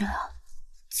曼雪啊？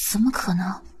怎么可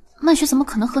能？曼雪怎么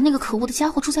可能和那个可恶的家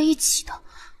伙住在一起的？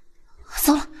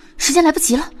糟了，时间来不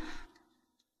及了。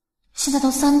现在都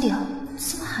3点，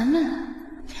怎么还没来？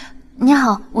你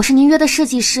好，我是您约的设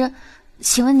计师，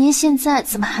请问您现在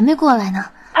怎么还没过来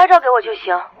呢？拍照给我就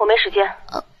行，我没时间。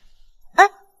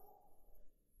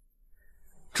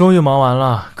终于忙完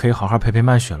了，可以好好陪陪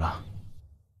曼雪了。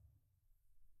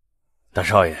大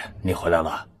少爷，你回来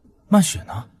了。曼雪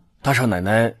呢？大少奶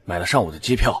奶买了上午的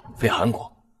机票飞韩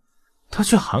国。她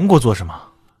去韩国做什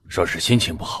么？说是心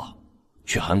情不好，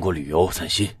去韩国旅游散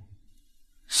心。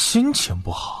心情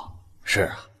不好？是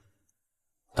啊，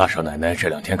大少奶奶这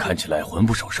2天看起来魂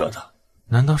不守舍的，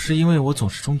难道是因为我总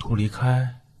是中途离开，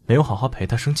没有好好陪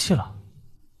他生气了？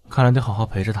看来得好好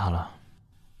陪着他了。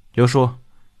刘叔，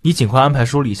你尽快安排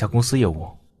梳理一下公司业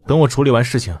务，等我处理完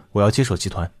事情，我要接手集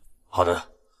团。好的，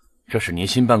这是您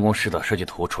新办公室的设计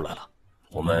图出来了，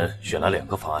我们选了2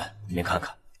个方案，您看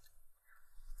看。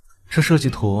这设计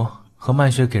图和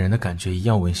漫雪给人的感觉一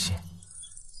样温馨，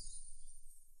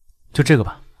就这个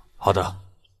吧。好的。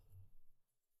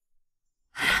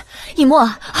以沫，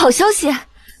好消息！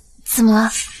怎么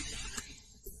了？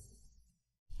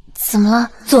怎么了？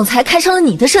总裁看上了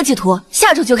你的设计图，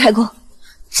下周就开工。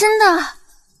真的？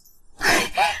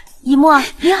以沫，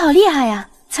你好厉害呀！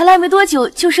才来没多久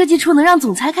就设计出能让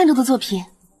总裁看中的作品。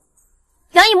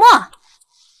梁以沫，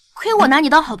亏我拿你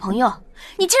当好朋友，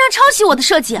你竟然抄袭我的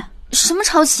设计！什么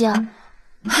抄袭啊？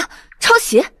抄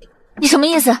袭？你什么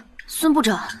意思？孙部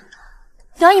长，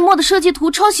梁以沫的设计图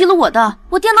抄袭了我的，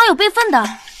我电脑有备份的。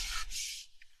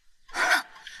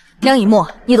梁以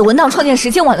沫，你的文档创建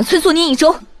时间晚了催促你1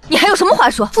周，你还有什么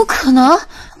话说？不可能！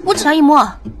梁以沫，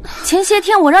前些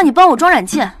天我让你帮我装软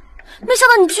件，没想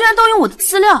到你居然盗用我的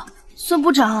资料。孙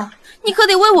部长，你可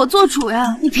得为我做主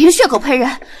呀！你别血口喷人，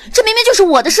这明明就是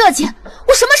我的设计，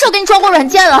我什么时候给你装过软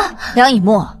件了？梁以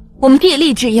沫，我们毕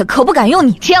立志也可不敢用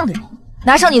你这样的人，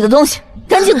拿上你的东西，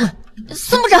赶紧滚！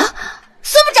孙部长，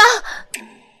孙部长！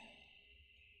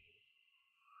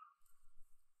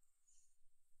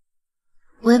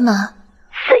维玛，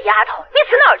死丫头，你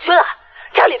死哪儿去了？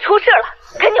家里出事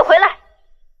了，赶紧回来！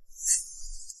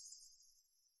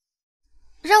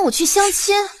让我去相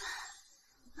亲？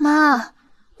妈，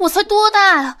我才多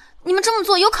大呀？你们这么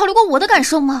做有考虑过我的感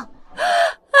受吗？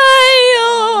哎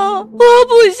呦，我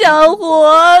不想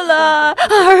活了！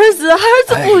儿子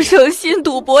不省心，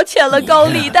赌博欠了高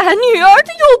利贷，女儿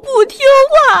她又不听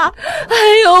话，哎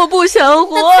呦，不想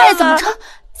活了！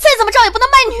再怎么着也不能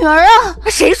卖女儿啊！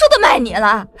谁说的卖你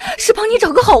了？是帮你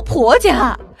找个好婆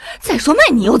家。再说卖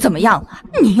你又怎么样了？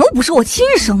你又不是我亲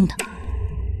生的。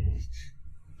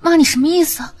妈，你什么意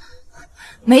思？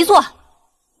没错，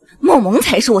梦萌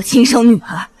才是我亲生女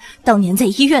儿。当年在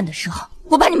医院的时候，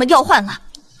我把你们调换了。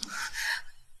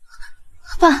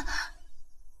爸，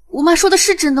我妈说的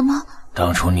是真的吗？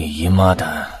当初你姨妈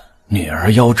的女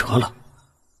儿夭折了，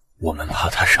我们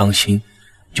怕她伤心，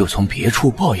就从别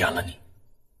处抱养了你。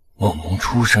梦萌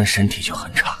出生身体就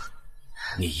很差，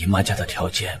你姨妈家的条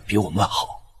件比我们好，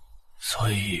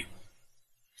所以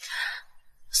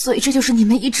这就是你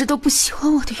们一直都不喜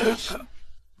欢我的原因。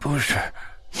不是，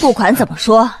不管怎么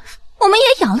说，我们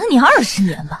也养了你20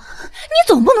年吧，你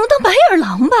总不能当白眼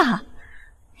狼吧？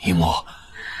姨母，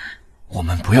我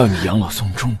们不要你养老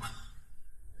送终，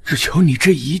只求你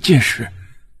这一件事，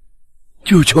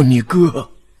救救你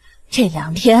哥。这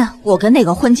2天我跟那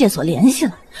个婚介所联系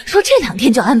了，说这2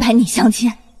天就安排你相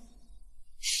亲。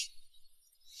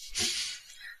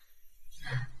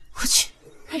我去，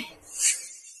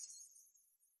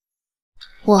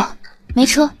我没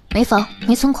车没房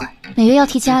没存款，每月要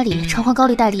替家里偿还高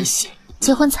利贷利息，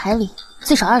结婚彩礼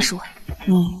最少20万。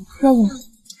你愿意吗？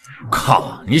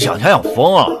靠，你想想疯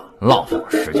了，浪费我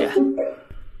时间。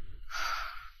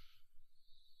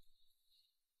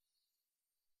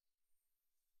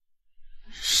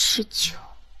19，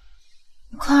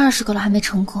快20个了还没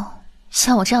成功，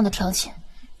像我这样的条件，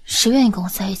谁愿意跟我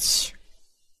在一起？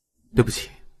对不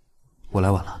起，我来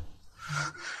晚了。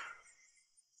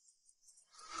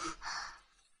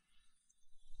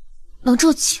冷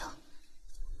住气。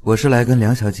我是来跟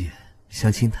梁小姐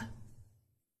相亲的。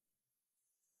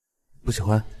不喜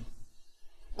欢？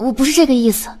我不是这个意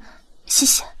思，谢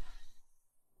谢。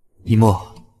一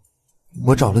墨，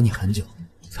我找了你很久，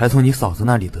才从你嫂子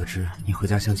那里得知你回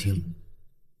家相亲了。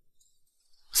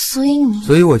所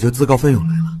以我就自告奋勇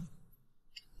来了。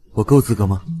我够资格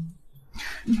吗？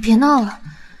你别闹了，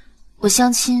我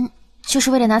相亲就是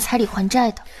为了拿彩礼还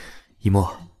债的。一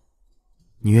墨，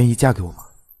你愿意嫁给我吗？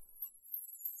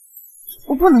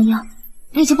我不能要，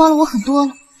你已经帮了我很多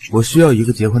了。我需要一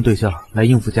个结婚对象来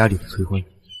应付家里的催婚，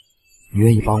你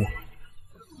愿意帮我吗？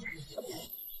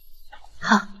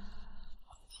好，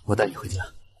我带你回家。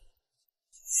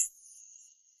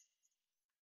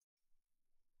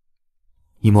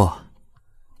一墨，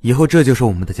以后这就是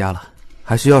我们的家了，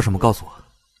还需要什么告诉我。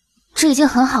这已经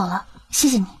很好了，谢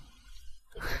谢你。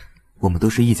我们都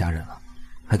是一家人了，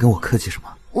还跟我客气什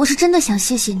么？我是真的想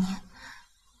谢谢你，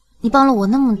你帮了我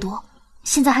那么多，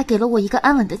现在还给了我一个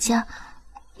安稳的家，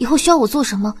以后需要我做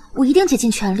什么，我一定竭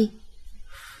尽全力。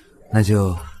那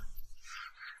就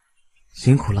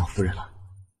辛苦冷夫人了。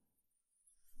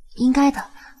应该的，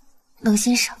冷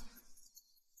先生。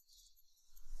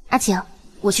阿景，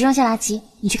我去扔下垃圾，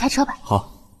你去开车吧。好。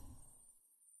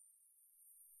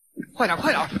快点，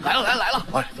来了！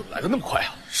哎，怎么来的那么快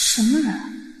啊？什么人？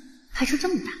排场这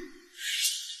么大？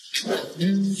是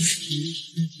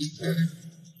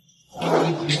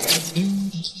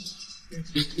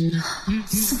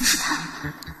不是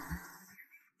他？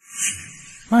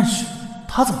曼雪，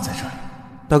他怎么在这里？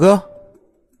大哥，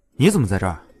你怎么在这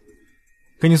儿？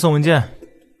给你送文件。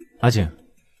阿景，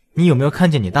你有没有看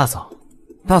见你大嫂？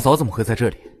大嫂怎么会在这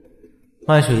里？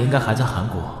曼雪应该还在韩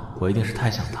国，我一定是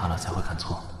太想她了才会看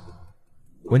错。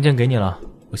文件给你了，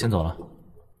我先走了。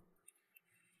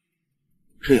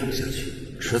这样下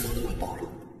去，迟早都会暴露。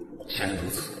既然如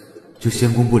此，就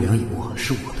先公布梁以沫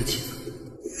是我的妻子。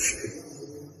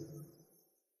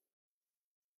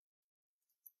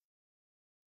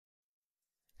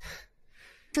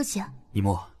周姐，以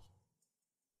沫，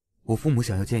我父母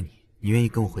想要见你，你愿意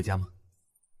跟我回家吗？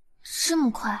这么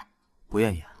快？不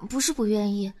愿意啊？不是不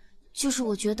愿意，就是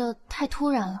我觉得太突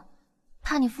然了，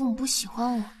怕你父母不喜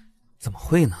欢我。怎么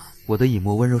会呢？我的以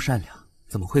沫温柔善良，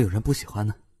怎么会有人不喜欢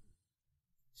呢？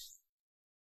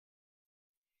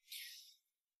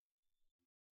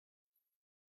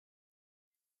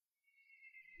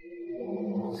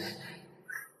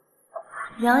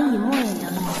梁以沫呀，梁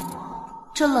以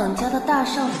沫，这冷家的大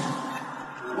少爷，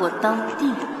我当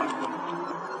弟。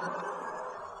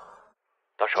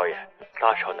大少爷，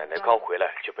大少奶奶刚回来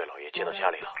就被老爷接到家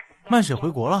里了。曼雪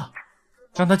回国了，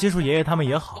让她接触爷爷他们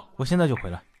也好，我现在就回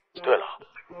来。对了，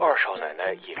二少奶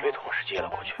奶也被同事接了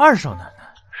过去。二少奶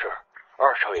奶？是，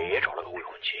二少爷也找了个未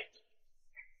婚妻。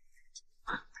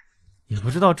也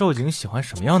不知道周景喜欢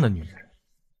什么样的女人。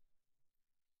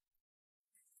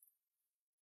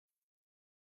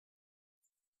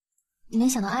没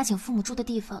想到阿景父母住的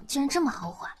地方竟然这么豪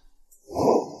华。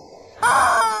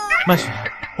曼雪，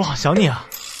我好想你啊！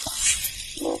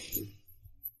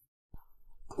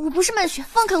我不是曼雪，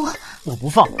放开我！我不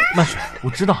放，曼雪，我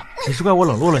知道你是怪我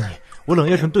冷落了你，我冷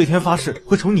夜辰对天发誓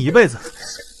会宠你一辈子。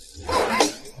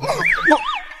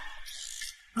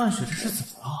曼雪，这是怎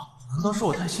么了？难道是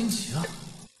我太心急了？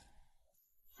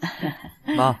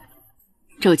妈，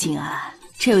周景啊，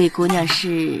这位姑娘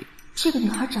是……这个女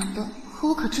孩长得和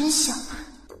我可真像。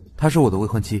她是我的未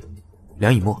婚妻，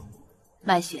梁以沫。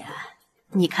曼雪啊，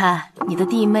你看你的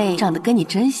弟妹长得跟你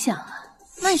真像啊。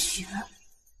曼雪，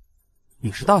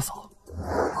你是大嫂。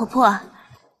婆婆，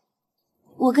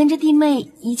我跟着弟妹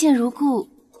一见如故，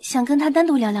想跟她单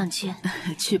独聊两句。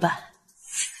去吧。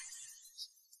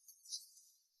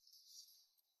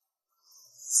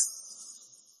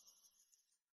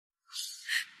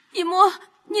以沫，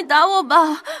你打我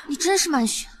吧！你真是曼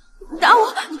雪！打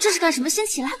我！你这是干什么？先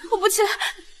起来！我不起来，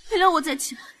原谅我再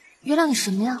起来。原谅你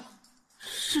什么呀？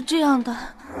是这样的。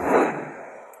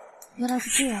原来是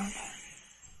这样的，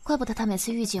怪不得他每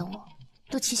次遇见我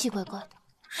都奇奇怪怪的。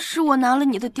是我拿了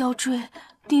你的吊坠，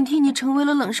顶替你成为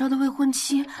了冷少的未婚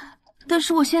妻，但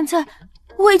是我现在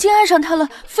已经爱上他了，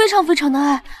非常非常的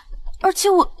爱，而且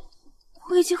我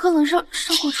已经和冷少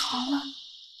上过床了。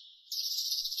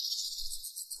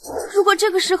如果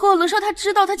这个时候冷少他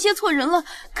知道他接错人了，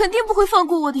肯定不会放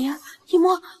过我的呀！以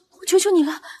沫，我求求你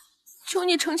了，求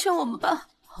你成全我们吧，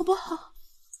好不好？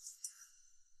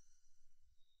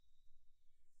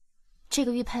这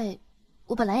个玉佩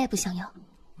我本来也不想要，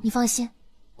你放心，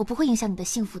我不会影响你的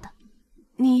幸福的。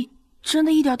你真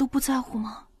的一点都不在乎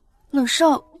吗？冷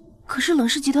少可是冷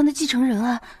氏集团的继承人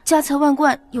啊，家财万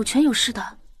贯，有权有势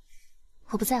的。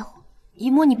我不在乎。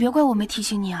以沫，你别怪我没提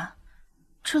醒你啊，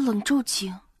这冷昼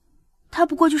景他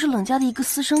不过就是冷家的一个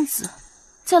私生子，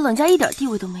在冷家一点地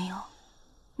位都没有。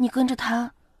你跟着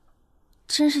他，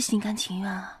真是心甘情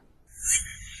愿啊！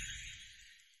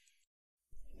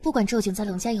不管周景在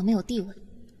冷家有没有地位，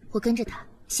我跟着他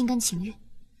心甘情愿。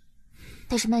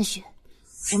但是曼雪，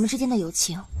我们之间的友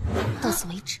情到此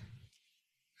为止。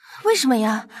为什么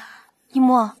呀？一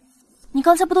沫，你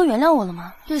刚才不都原谅我了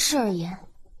吗？对事而言，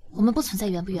我们不存在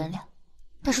原不原谅，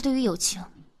但是对于友情，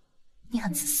你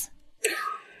很自私。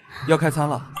要开餐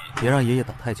了，别让爷爷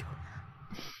等太久。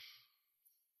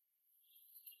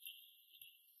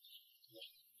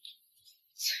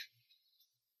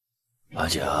阿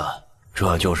景，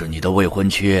这就是你的未婚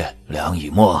妻梁以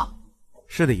沫？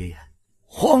是的，爷爷。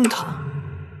荒唐！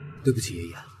对不起，爷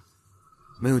爷，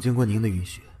没有经过您的允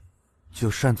许，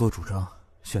就擅作主张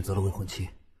选择了未婚妻。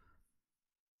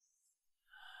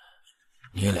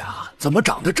你俩怎么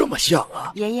长得这么像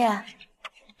啊？爷爷，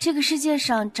这个世界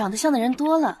上长得像的人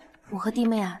多了，我和弟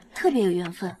妹啊特别有缘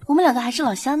分，我们两个还是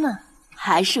老乡呢。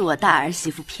还是我大儿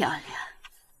媳妇漂亮。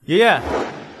爷爷，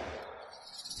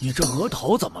你这额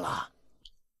头怎么了？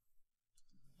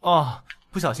哦，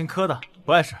不小心磕的，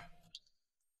不碍事。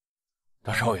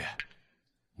大少爷，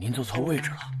您坐错位置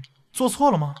了。坐错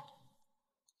了吗？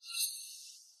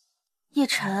叶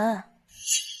晨，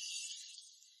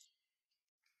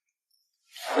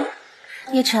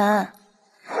叶晨，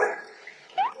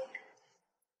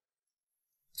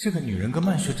这个女人跟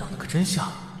曼雪长得可真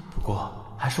像，不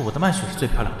过还是我的曼雪是最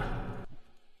漂亮的。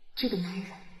这个男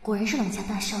人果然是冷家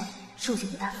大少爷，寿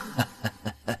星的大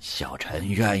哥。小陈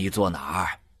愿意坐哪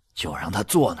儿，就让他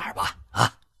坐哪儿吧。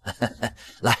啊，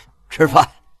来吃饭。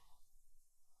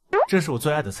这是我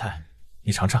最爱的菜，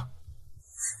你尝尝。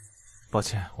抱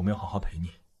歉，我没有好好陪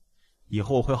你，以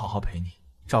后我会好好陪你，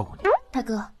照顾你。大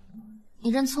哥，你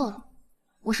认错了，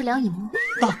我是梁以沫。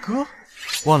大哥，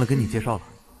忘了跟你介绍了，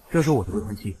这是我的未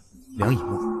婚妻梁以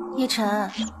沫。叶晨，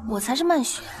我才是曼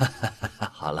雪。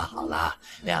好了好了，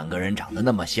两个人长得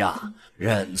那么像，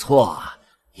认错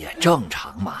也正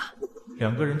常嘛。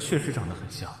两个人确实长得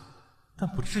很像，但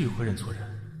不至于会认错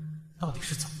人。到底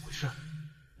是怎么回事？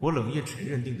我冷夜晨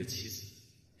认定的妻子，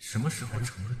什么时候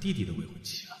成了弟弟的未婚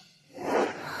妻了？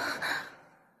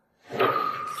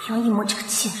梁以沫这个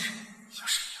贱人，要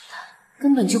是没有他，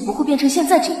根本就不会变成现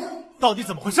在这样。到底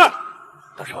怎么回事？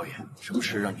大少爷，什么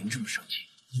事让您这么生气？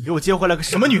你给我接回来个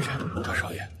什么女人？大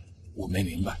少爷，我没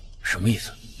明白什么意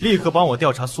思。立刻帮我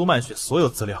调查苏曼雪所有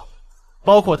资料，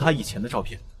包括她以前的照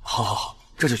片。好好好，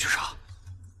这就去查。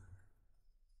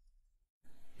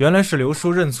原来是刘叔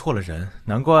认错了人，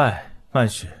难怪曼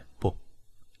雪不，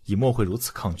以沫会如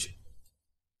此抗拒。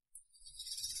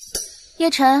叶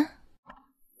晨，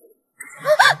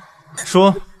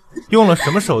说用了什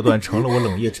么手段成了我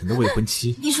冷夜晨的未婚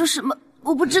妻？你说什么？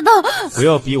我不知道。不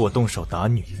要逼我动手打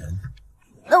女人。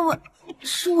那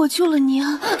是我救了你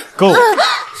啊！够，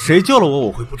谁救了我，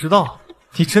我会不知道？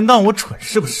你真当我蠢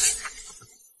是不是？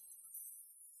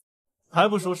还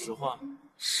不说实话？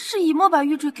是以沫把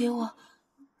玉坠给我，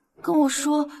跟我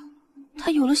说他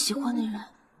有了喜欢的人，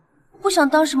不想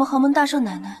当什么豪门大少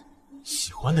奶奶。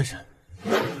喜欢的人？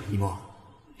以沫，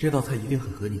这道菜一定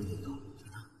很合你的味道。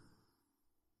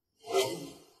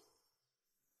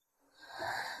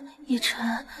叶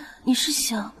晨，你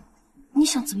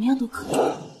想怎么样都可以。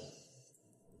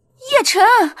叶晨，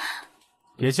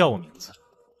别叫我名字。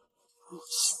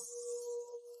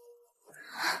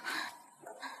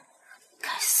该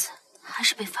死，还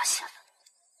是被发现了。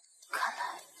看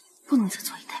来不能再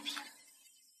坐以待毙了。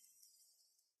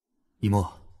以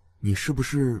沫，你是不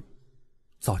是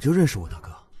早就认识我大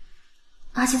哥？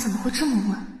阿锦怎么会这么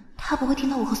问？他不会听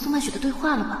到我和苏曼雪的对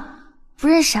话了吧？不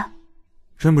认识啊。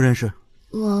真不认识？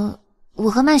我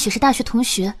和曼雪是大学同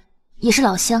学，也是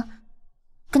老乡，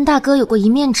跟大哥有过一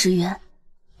面之缘，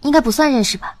应该不算认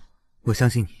识吧？我相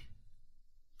信你。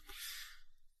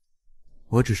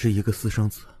我只是一个私生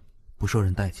子，不受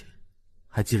人待见，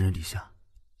还寄人篱下。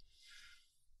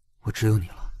我只有你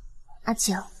了。阿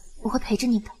锦，我会陪着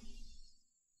你的。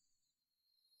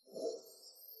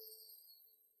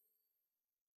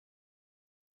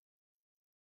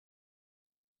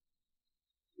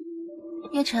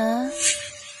叶晨，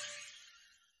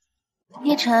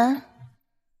叶晨，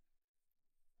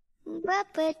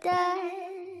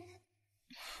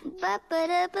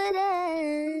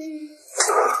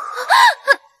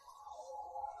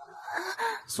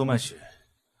苏曼雪，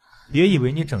别以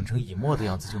为你整成以沫的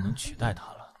样子就能取代他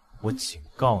了。我警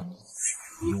告你，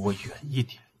离我远一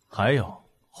点。还有，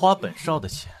花本少的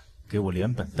钱，给我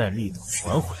连本带利的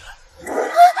还回来。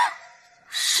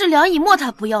是梁以沫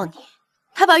他不要你，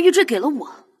他把玉坠给了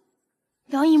我。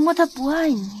梁以沫他不爱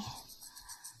你，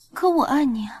可我爱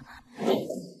你啊。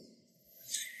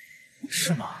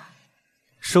是吗？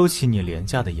收起你廉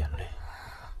价的眼泪，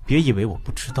别以为我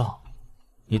不知道，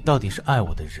你到底是爱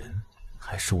我的人，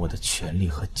还是我的权利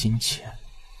和金钱？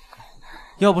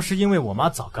要不是因为我妈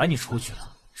早赶你出去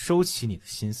了，收起你的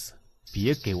心思，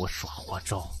别给我耍花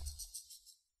招。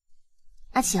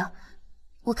阿晴，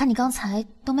我看你刚才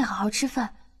都没好好吃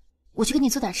饭，我去给你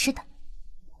做点吃的。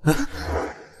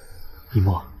以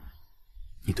沫，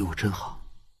你对我真好，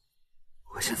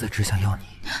我现在只想要你。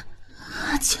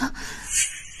阿晴，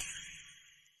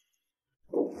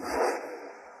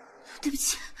对不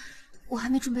起，我还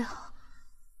没准备好。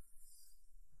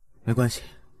没关系，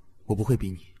我不会逼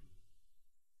你。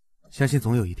相信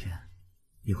总有一天，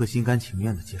你会心甘情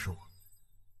愿地接受我。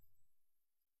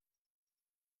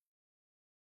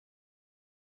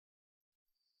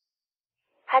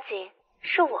阿锦，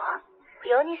是我，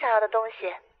有你想要的东西，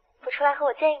不出来和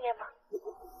我见一面吗？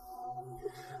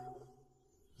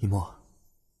以沫，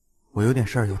我有点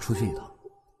事儿要出去一趟，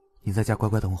你在家乖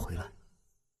乖等我回来。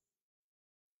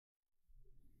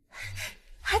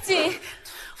阿锦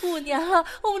，5年了，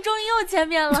我们终于又见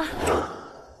面了。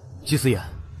季思言，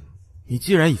你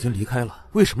既然已经离开了，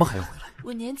为什么还要回来？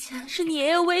 5年前是你爷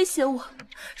爷威胁我，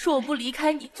说我不离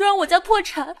开你就让我家破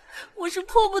产，我是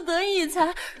迫不得已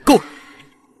才……够了，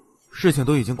事情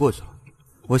都已经过去了，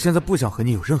我现在不想和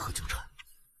你有任何纠缠。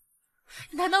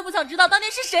你难道不想知道当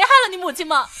年是谁害了你母亲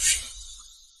吗？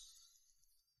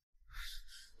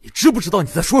你知不知道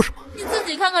你在说什么？你自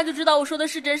己看看就知道我说的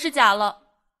是真是假了。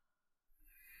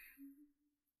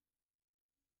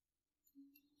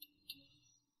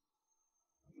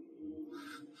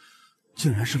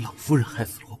竟然是老夫人害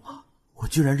死了我爸，我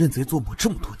居然认贼作母这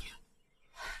么多年。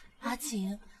阿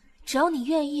锦，只要你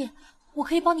愿意，我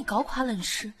可以帮你搞垮冷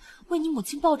氏，为你母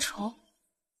亲报仇。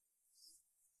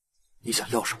你想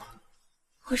要什么？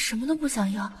我什么都不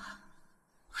想要，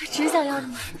我只想要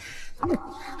你。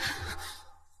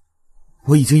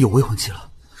我已经有未婚妻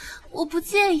了。我不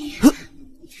介意。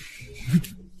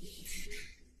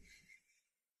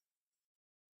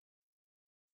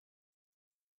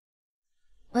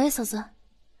喂，嫂子。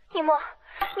一墨，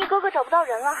你哥哥找不到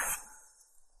人了。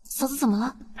嫂子怎么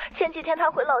了？前几天他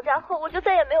回老家后，我就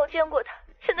再也没有见过他，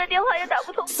现在电话也打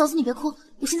不通。嫂子你别哭，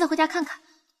我现在回家看看。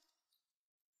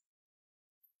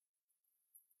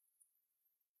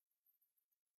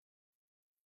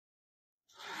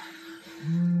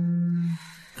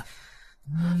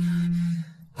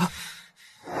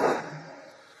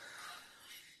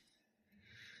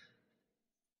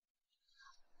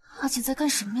阿锦在干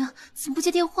什么呀？怎么不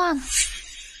接电话呢？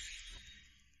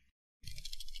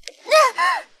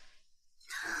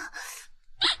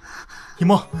一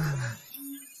墨，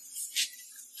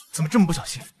怎么这么不小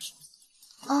心？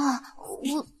啊，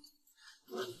我……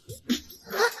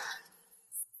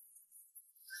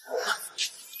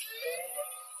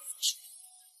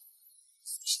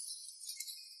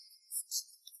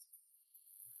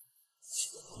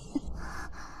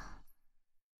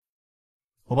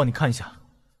我帮你看一下，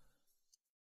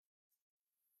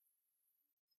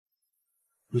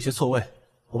有些错位，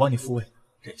我帮你复位，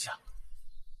忍一下。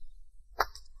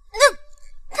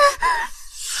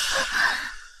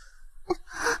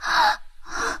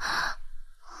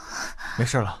没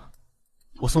事了，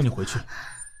我送你回去。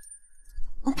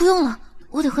不用了，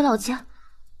我得回老家。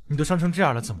你都伤成这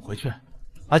样了，怎么回去？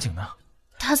阿景呢？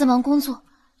他在忙工作。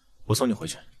我送你回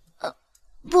去。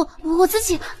不，我自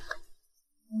己。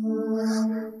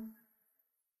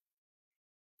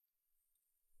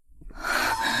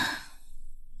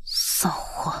骚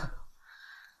货，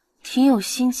挺有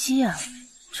心机啊，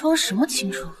装什么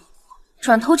青春，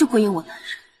转头就归因我男人。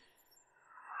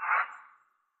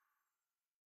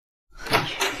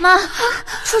妈，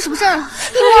出什么事儿了？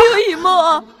哎呦，一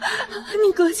墨，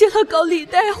你哥借了高利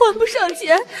贷还不上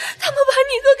钱，他们把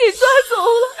你哥给抓走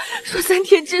了，说3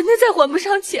天之内再还不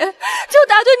上钱就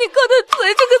打断你哥的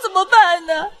腿，这可怎么办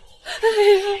呢？哎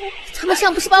呀，他们这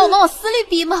样不是把我往死里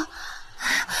逼吗？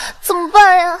怎么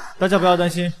办呀？大家不要担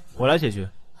心，我来解决。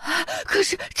可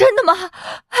是真的吗？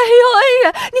哎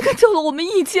呦，恩人，你可救了我们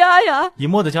一家呀！以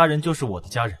沫的家人就是我的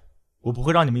家人，我不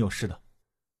会让你们有事的。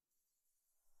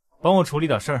帮我处理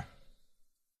点事儿。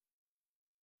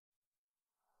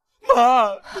妈！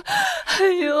哎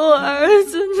呦，儿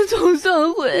子，你总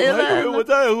算回来了。我以为我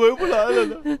再也回不来了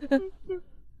呢。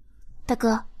大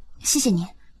哥，谢谢你，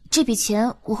这笔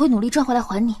钱我会努力赚回来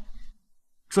还你。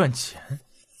赚钱？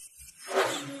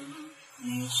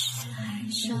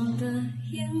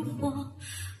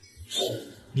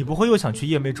你不会又想去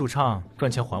夜魅驻唱赚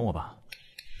钱还我吧？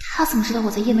他怎么知道我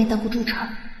在夜魅当过驻唱？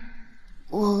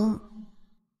我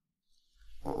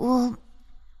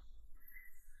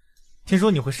听说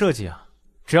你会设计啊，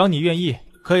只要你愿意，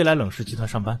可以来冷氏集团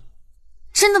上班。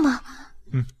真的吗？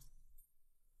嗯，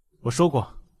我说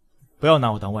过，不要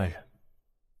拿我当外人。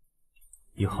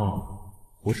以后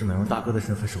我只能用大哥的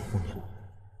身份守护你了。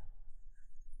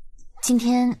今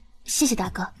天谢谢大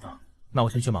哥。那我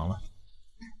先去忙了。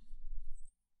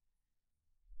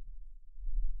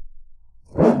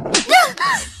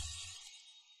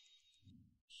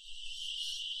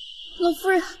老夫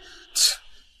人，切，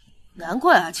难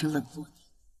怪阿青冷落你。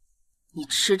你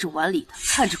吃着碗里的，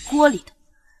看着锅里的，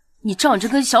你仗着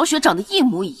跟小雪长得一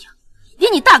模一样，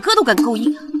连你大哥都敢勾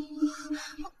引啊！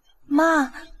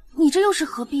妈，你这又是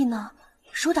何必呢？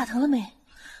手打疼了没？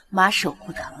妈手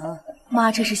不疼，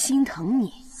妈这是心疼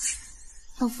你。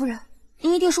老夫人，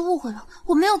您一定是误会了，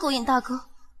我没有勾引大哥。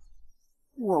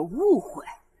我误会？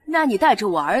那你带着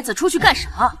我儿子出去干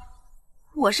啥？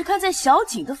我是看在小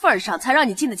景的份上才让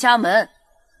你进的家门，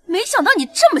没想到你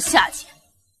这么下贱。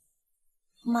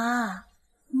妈，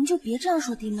您就别这样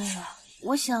说弟妹了，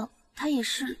我想她也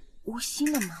是无心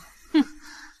的嘛。哼，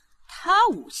她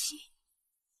无心。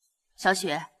小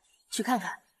雪，去看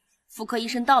看妇科医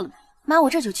生到了没？妈，我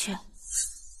这就去。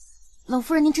老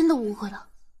夫人，您真的误会了。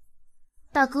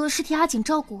大哥是替阿景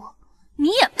照顾我。你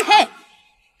也配？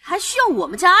还需要我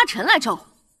们家阿晨来照顾？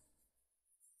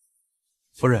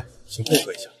夫人，请配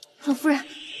合一下。老夫人，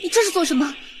你这是做什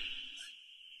么？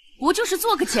不就是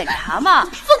做个检查吗？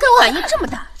放开我！反应这么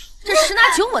大，这10拿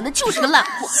9稳的就是个烂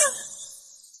货。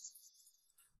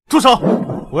住手！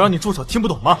我让你住手，听不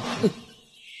懂吗？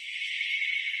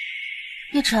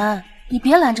叶晨，你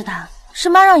别拦着他，是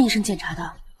妈让医生检查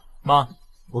的。妈，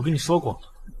我跟你说过，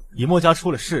以沫家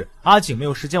出了事，阿景没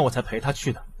有时间，我才陪他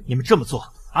去的。你们这么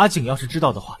做，阿景要是知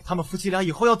道的话，他们夫妻俩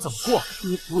以后要怎么过？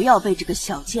你不要被这个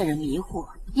小贱人迷惑。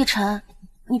叶晨，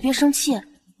你别生气，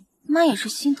妈也是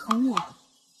心疼我。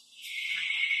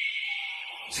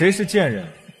谁是贱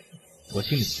人，我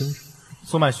心里清楚。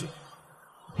苏曼雪，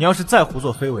你要是再胡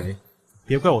作非为，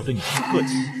别怪我对你不客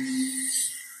气。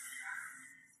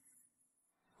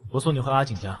我送你回阿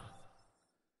景家。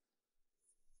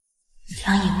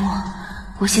梁以沫，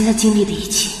我现在经历的一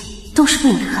切都是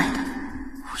被你害的，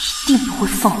我一定不会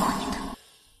放过你的。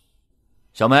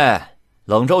小妹，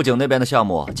冷皱井那边的项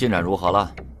目进展如何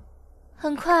了？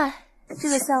很快，这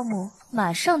个项目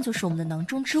马上就是我们的囊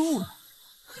中之物了。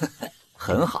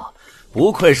很好，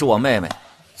不愧是我妹妹，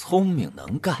聪明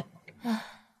能干。哎，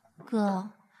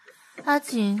哥，阿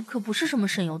景可不是什么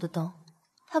省油的灯，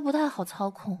他不太好操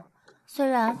控。虽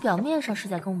然表面上是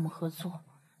在跟我们合作，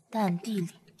但暗地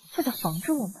里却在防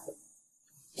着我们。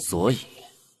所以，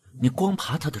你光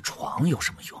爬他的床有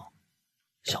什么用？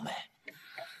小妹，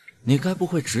你该不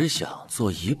会只想做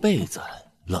一辈子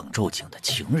冷皱井的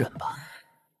情人吧？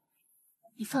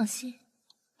你放心，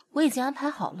我已经安排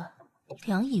好了，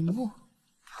梁以沫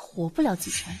活不了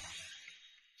几天。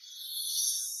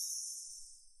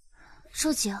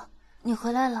周景，你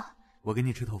回来了。我给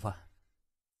你吃头饭。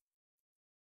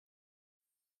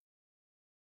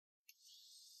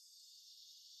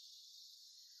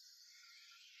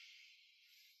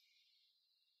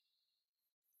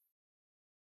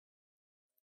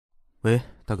喂，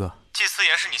大哥。季思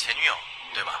妍是你前女友，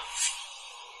对吧？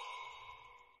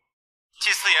季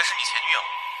思妍是你前女友，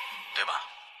对吧？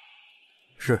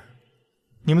是。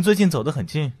你们最近走得很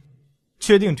近，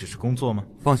确定只是工作吗？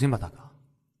放心吧，大哥，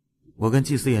我跟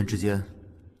季思妍之间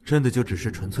真的就只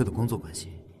是纯粹的工作关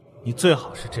系。你最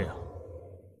好是这样。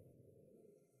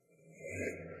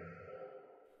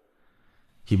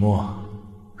以沫，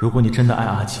如果你真的爱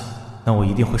阿景，那我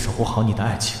一定会守护好你的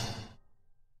爱情。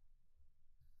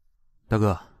大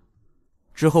哥，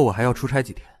之后我还要出差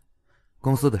几天，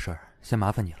公司的事儿先麻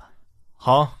烦你了。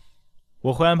好，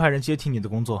我会安排人接替你的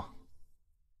工作。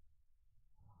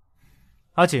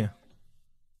阿景，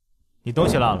你东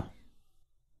西落了。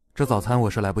这早餐我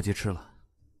是来不及吃了，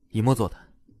以沫做的，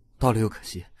倒了又可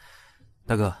惜。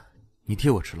大哥，你替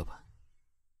我吃了吧。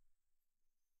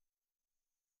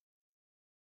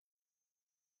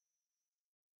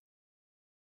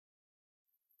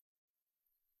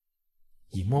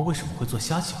以沫为什么会做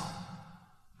虾饺？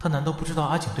他难道不知道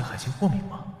阿景对海鲜过敏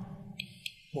吗？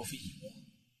莫非以沫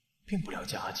并不了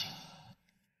解阿景？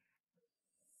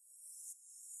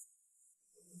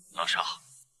老少，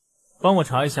帮我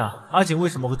查一下阿景为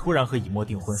什么会突然和以沫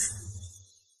订婚。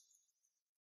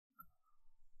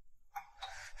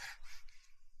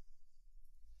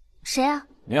谁啊？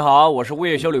你好，我是物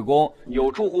业修理工，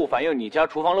有住户反映你家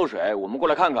厨房漏水，我们过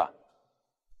来看看。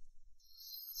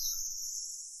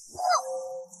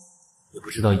也不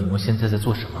知道以沫现在在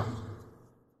做什么。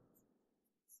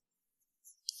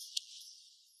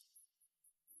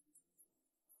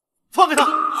放开他！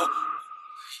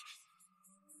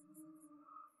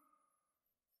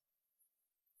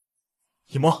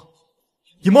以沫，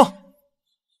以沫，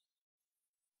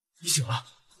你醒了。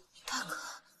大哥，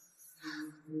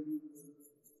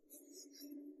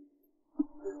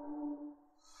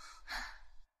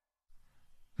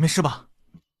没事吧？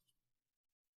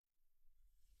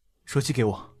手机给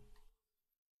我。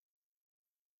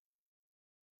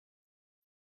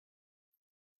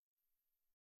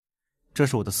这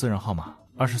是我的私人号码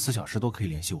，24小时都可以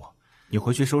联系我。你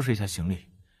回去收拾一下行李。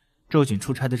周瑾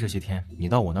出差的这些天，你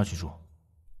到我那儿去住。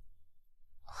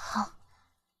好。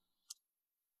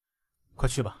快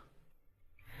去吧。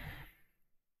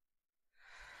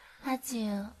阿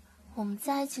景，我们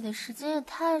在一起的时间也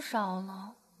太少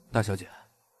了。大小姐，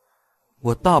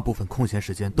我大部分空闲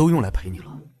时间都用来陪你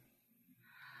了。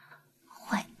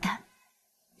坏蛋，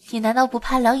你难道不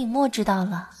怕梁以沫知道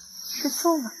了吃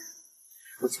醋了？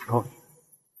我警告你，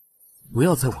不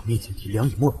要在我面前提梁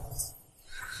以沫的名字。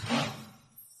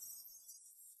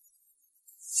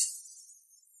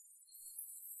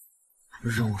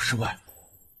任务失败。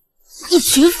一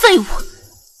群废物！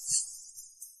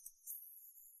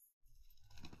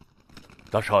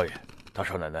大少爷，大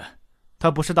少奶奶，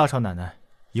她不是大少奶奶，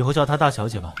以后叫她大小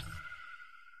姐吧。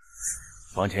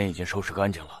房间已经收拾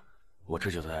干净了，我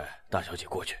这就带大小姐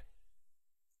过去。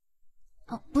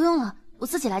哦，不用了，我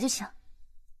自己来就行。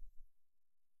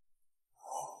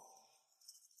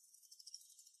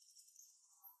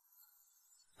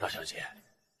大小姐，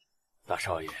大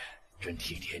少爷真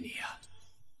体贴你呀。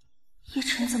叶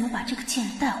晨怎么把这个贱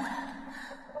人带回来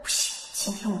了？不行，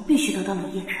今天我必须得到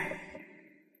冷叶晨。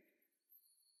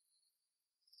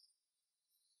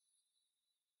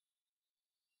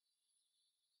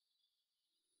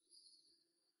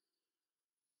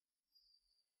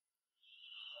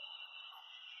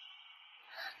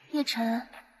叶晨，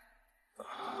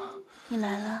你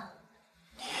来了。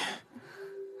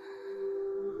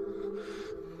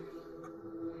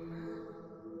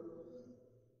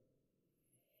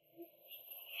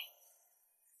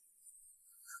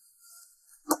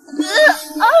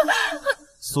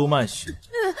苏曼雪，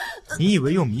你以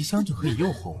为用迷香就可以诱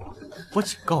惑我？我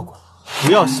警告过你，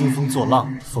不要兴风作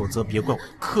浪，否则别怪我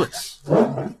不客气。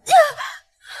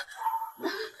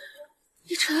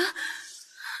叶晨，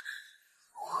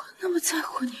我那么在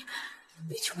乎你，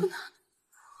你就不能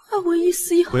爱我一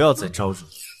丝一毫？不要再招惹，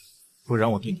不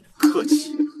然我对你不客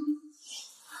气。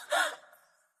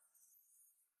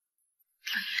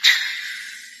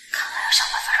看来要想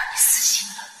办法让你死心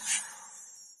了。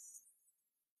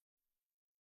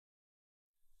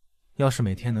要是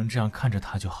每天能这样看着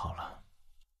他就好了。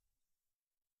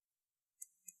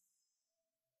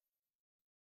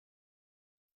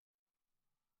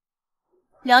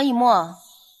梁以沫，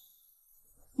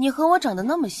你和我长得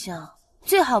那么像，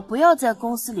最好不要在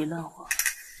公司里乱晃，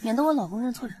免得我老公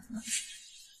认错人了。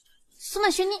苏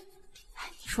曼雪，你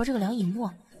说这个梁以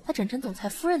沫，她整成总裁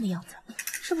夫人的样子，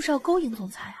是不是要勾引总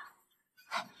裁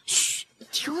啊？嘘，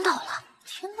听到了，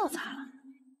听到咋了？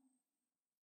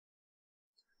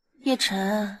叶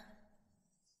晨，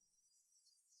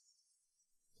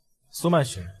苏曼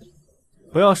雪，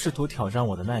不要试图挑战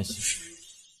我的耐心。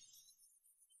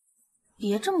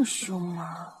别这么凶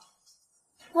嘛，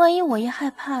万一我一害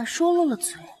怕说漏了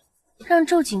嘴，让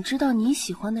周瑾知道你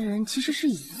喜欢的人其实是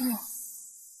以沫。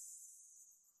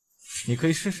你可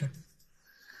以试试。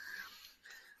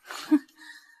哼，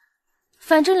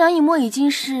反正梁以沫已经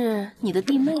是你的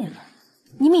弟妹了，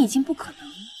你们已经不可能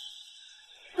了。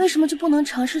为什么就不能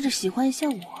尝试着喜欢一下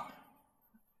我？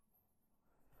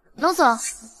龙总，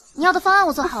你要的方案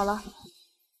我做好了。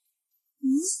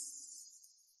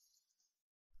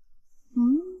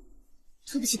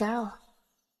对不起，打扰了。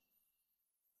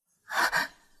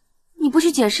你不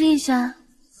去解释一下？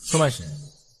苏曼雪，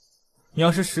你要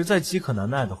是实在饥渴难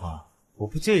耐的话，我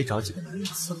不介意找几个男人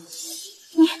伺候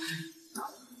你，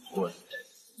滚！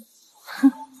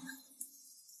哼，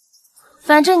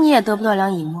反正你也得不到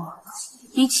梁以沫，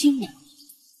比起我，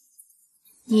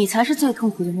你才是最痛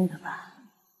苦的那个吧？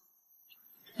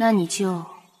那你就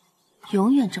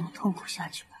永远这么痛苦下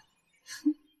去吧。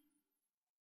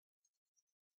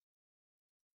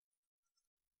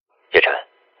叶晨，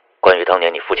关于当年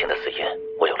你父亲的死因，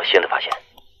我有了新的发现。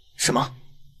什么？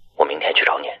我明天去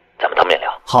找你，咱们当面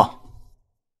聊。好。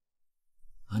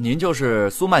您就是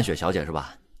苏曼雪小姐是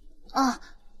吧？啊，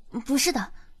不是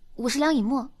的，我是梁以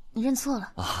沫，你认错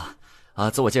了。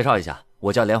自我介绍一下，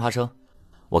我叫莲花生，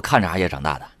我看着阿叶长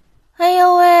大的。哎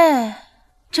呦喂，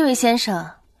这位先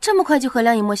生，这么快就和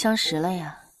梁以沫相识了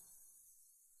呀？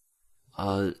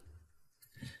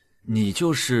你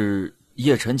就是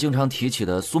叶晨经常提起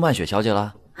的苏曼雪小姐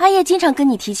了？阿叶经常跟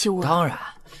你提起我。当然，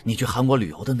你去韩国旅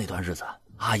游的那段日子，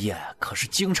阿叶可是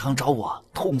经常找我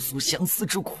痛诉相思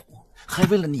之苦，还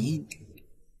为了你。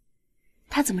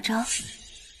他怎么着？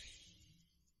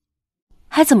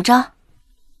还怎么着？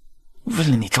为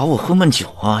了你找我喝闷酒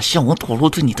啊，向我吐露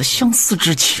对你的相思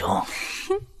之情。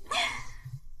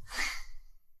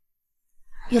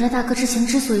原来大哥之前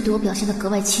之所以对我表现得格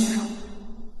外亲柔，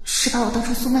是把我当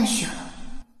成苏曼雪了。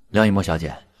梁以沫小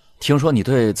姐，听说你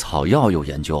对草药有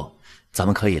研究，咱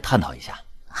们可以探讨一下。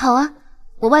好啊，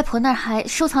我外婆那儿还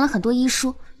收藏了很多医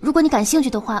书，如果你感兴趣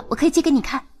的话，我可以借给你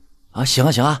看。行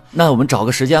啊，那我们找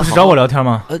个时间。不是找我聊天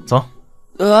吗？走。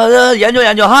研究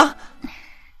研究哈。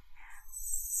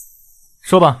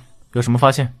说吧，有什么发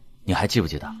现？你还记不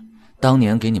记得，当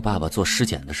年给你爸爸做尸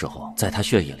检的时候，在他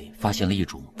血液里发现了一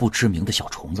种不知名的小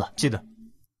虫子？记得。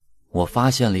我发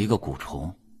现了一个蛊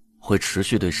虫，会持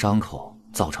续对伤口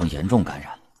造成严重感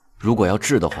染，如果要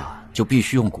治的话，就必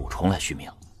须用蛊虫来续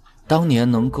命。当年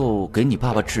能够给你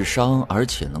爸爸治伤，而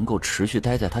且能够持续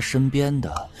待在他身边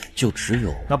的，就只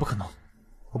有……那不可能，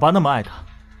我爸那么爱他，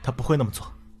他不会那么做。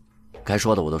该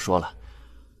说的我都说了，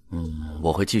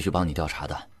我会继续帮你调查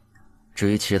的。至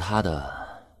于其他的，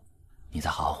你再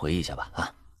好好回忆一下吧。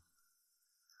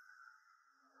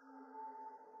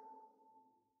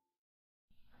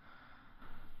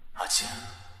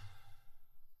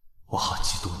我好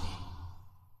嫉妒你。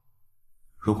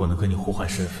如果能跟你互换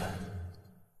身份，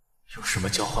有什么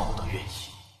交换我都愿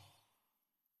意。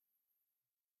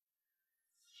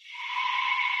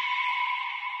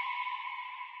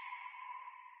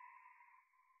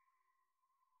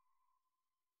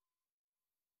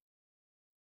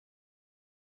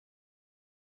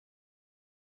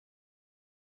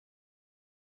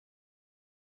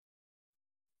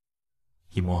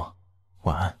一墨，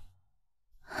晚安。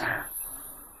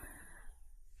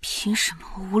凭什么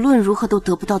我无论如何都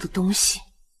得不到的东西，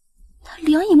他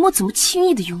梁以沫怎么轻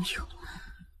易的拥有？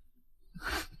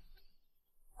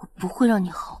我不会让你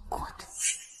好过的。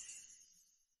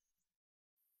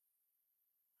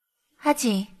阿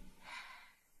锦，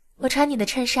我穿你的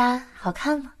衬衫好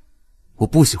看吗？我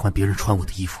不喜欢别人穿我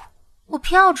的衣服。我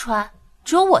偏要穿，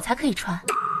只有我才可以穿。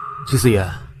季思言，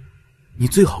你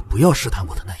最好不要试探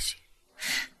我的耐心。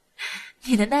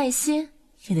你的耐心？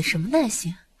你的什么耐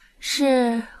心？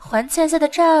是还欠下的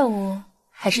债务，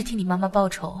还是替你妈妈报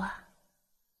仇啊？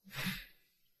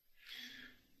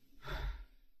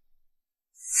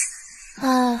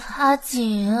哎，阿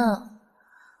锦，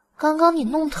刚刚你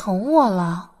弄疼我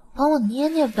了，帮我捏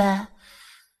捏呗。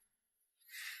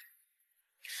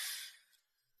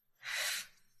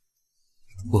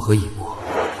我和以沫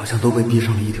好像都被逼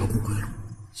上了一条不归路，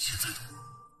现在的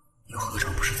我又何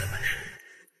尝不是在半生？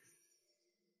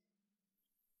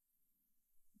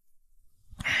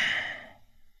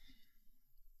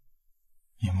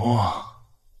以沫，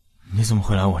你怎么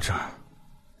会来我这儿？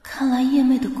看来叶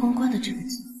妹的公关的这个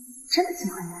计真的喜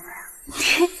欢你了。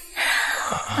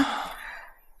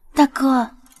大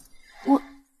哥，我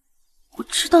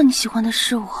知道你喜欢的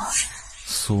是我。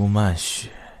苏曼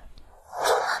雪，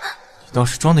你倒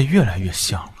是装得越来越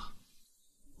像了。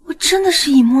我真的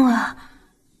是以沫啊，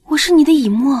我是你的以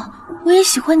沫，我也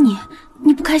喜欢你，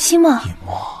你不开心吗？以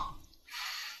沫，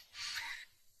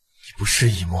你不是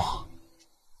以沫，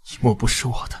以沫不是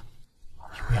我的，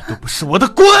永远都不是我的，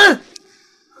滚！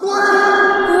滚！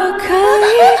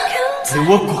给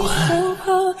我滚！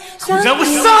不然我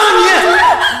杀了你！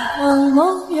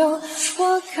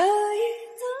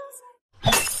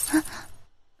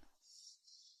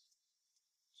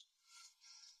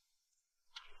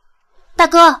大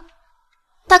哥，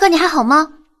大哥你还好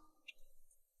吗？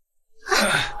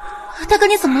大哥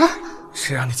你怎么了？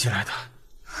谁让你进来的？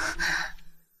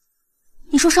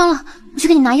你受伤了，我去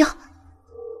给你拿药。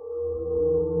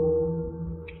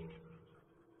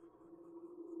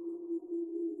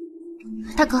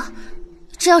大哥，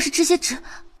这药是止血脂。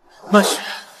曼雪，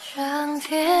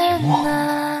以沫，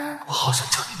我好想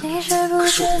叫你的名字，可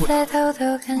是我不能。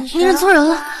你认错人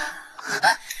了。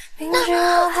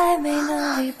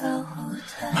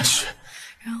曼雪，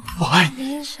我爱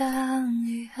你。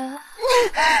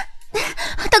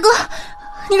大哥，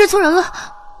你认错人了，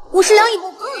我是梁以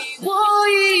沫。我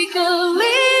一个理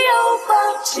由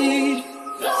放弃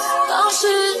当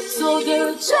时做的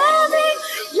决定，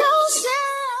有些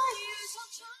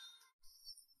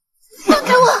放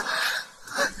开我！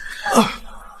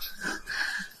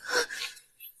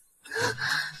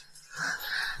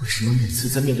为什么每次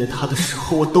在面对他的时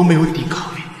候，我都没有抵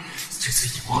抗力？这次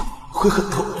以沫会很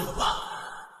痛苦的吧？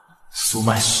苏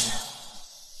曼雪，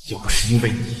要不是因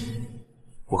为你，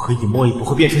我和以沫也不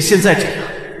会变成现在这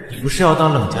样。你不是要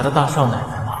当冷家的大少奶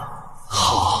奶吗？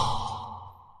好，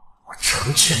我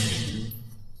成全你。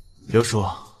刘叔，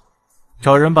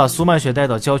找人把苏曼雪带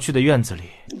到郊区的院子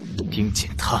里，盯紧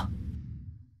她。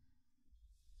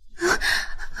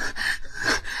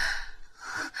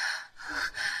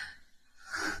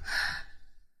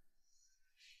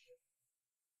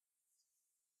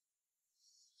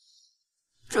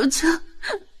周青，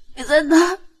你在哪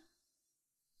儿？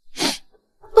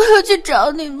我要去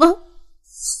找你吗？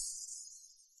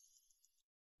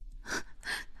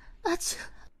阿青，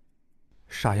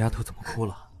傻丫头怎么哭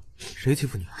了？谁欺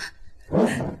负你了？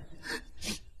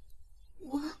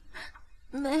我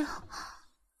没有，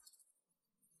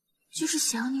就是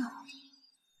想你了。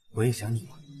我也想你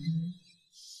了。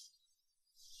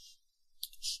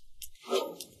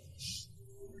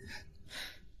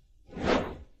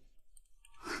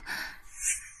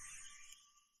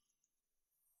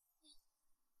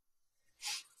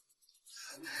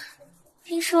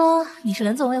听说你是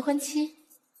冷总未婚妻，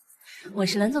我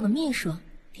是冷总的秘书。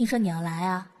听说你要来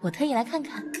啊，我特意来看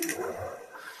看。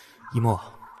一沫，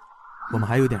我们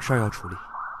还有点事儿要处理，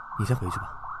你先回去吧。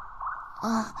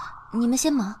哦，你们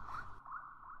先忙。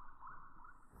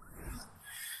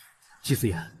季思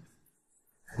言，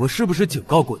我是不是警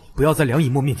告过你不要在梁以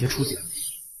沫面前出现？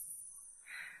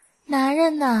男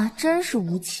人呐，真是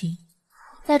无情，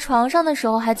在床上的时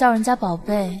候还叫人家宝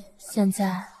贝，现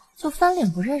在就翻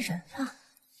脸不认人了。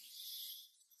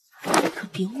可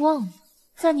别忘了，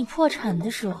在你破产的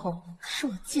时候，是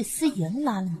我季思言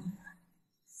拉了你来。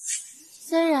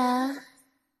虽然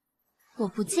我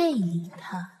不介意你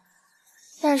他，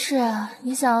但是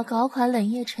你想要搞垮冷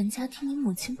夜陈家，替你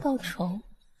母亲报仇，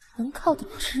能靠的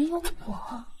只有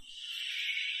我。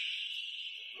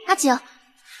阿景，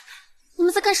你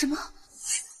们在干什么？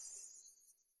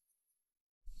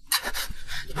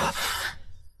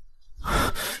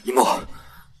一墨，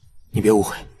你别误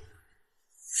会。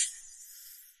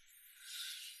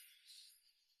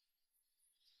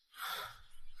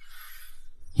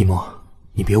一墨，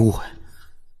你别误会。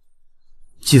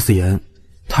季思言，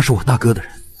他是我大哥的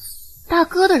人。大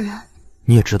哥的人？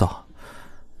你也知道，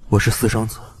我是私生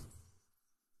子，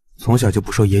从小就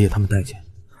不受爷爷他们待见。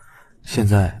现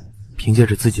在凭借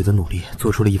着自己的努力，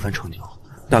做出了一番成就，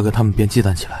大哥他们便忌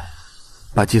惮起来，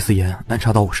把季思言安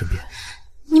插到我身边。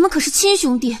你们可是亲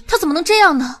兄弟，他怎么能这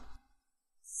样呢？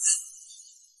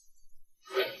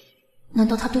难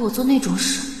道他对我做那种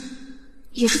事，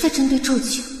也是在针对周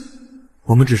景？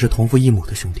我们只是同父异母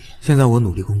的兄弟，现在我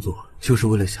努力工作，就是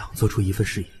为了想做出一份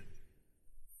事业，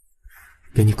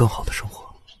给你更好的生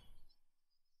活。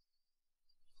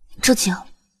周景，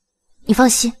你放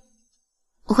心，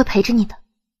我会陪着你的。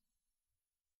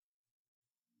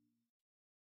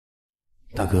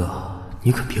大哥，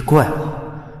你可别怪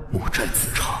我，母债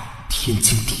子偿，天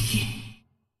经地义。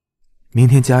明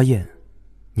天家宴，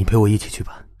你陪我一起去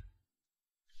吧。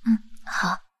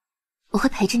好，我会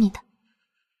陪着你的。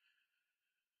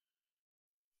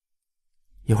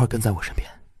一会儿跟在我身边。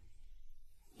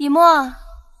以沫，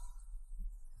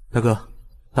大哥，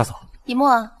大嫂。以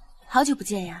沫，好久不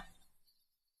见呀！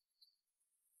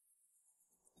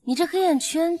你这黑眼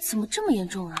圈怎么这么严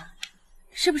重啊？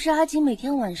是不是阿锦每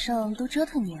天晚上都折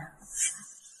腾你啊？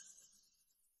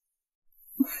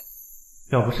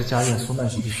要不是家宴苏曼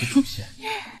玉必须出现，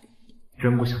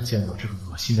真不想见到这个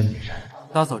恶心的女人。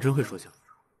大嫂真会说笑，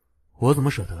我怎么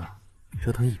舍得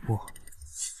折腾以沫？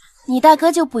你大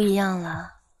哥就不一样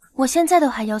了，我现在都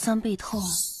还腰酸背痛。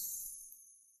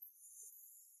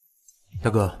大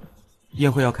哥，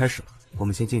宴会要开始了，我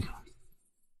们先进去了。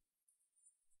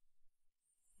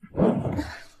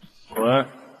喂，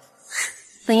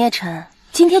冷夜晨，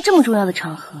今天这么重要的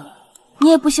场合，你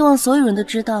也不希望所有人都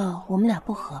知道我们俩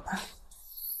不和吧？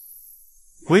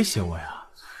威胁我呀？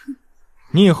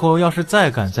你以后要是再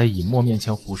敢在以沫面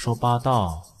前胡说八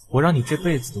道，我让你这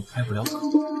辈子都开不了口。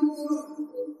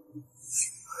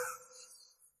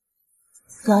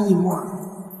杨以沫，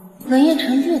冷夜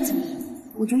晨越怎么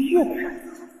我就越不让你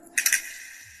走。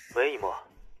喂，以沫，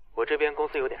我这边公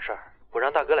司有点事儿，我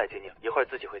让大哥来接你，一会儿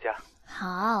自己回家。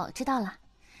好，知道了，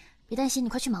别担心，你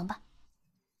快去忙吧。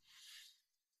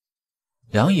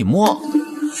梁以沫，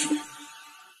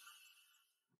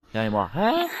梁以沫，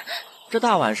哎，这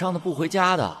大晚上的不回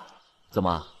家的，怎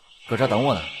么搁这等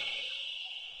我呢？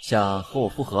想和我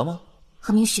复合吗？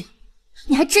何明旭，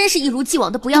你还真是一如既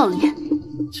往的不要脸。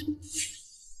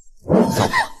糟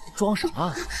糕，装啥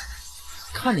啊？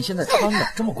看你现在穿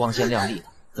的这么光鲜亮丽的，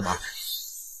怎么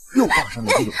又傍上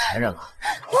那个有钱人了？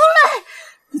无赖！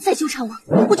你再纠缠我，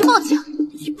我就报警！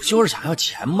你不就是想要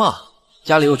钱吗？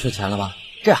家里又缺钱了吧？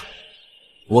这样，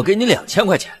我给你2000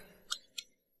块钱，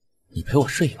你陪我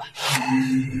睡一晚。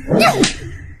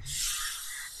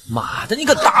妈的，你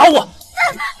敢打我！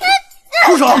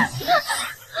住手！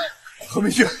何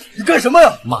明旭，你干什么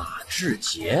呀？马志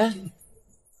杰，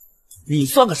你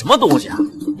算个什么东西啊？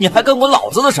你还跟我老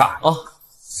子的事儿啊？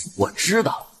我知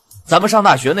道，咱们上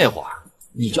大学那会儿，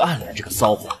你就暗恋这个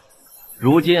骚货。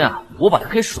如今啊，我把他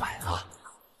给甩了，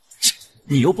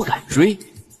你又不敢追，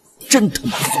真他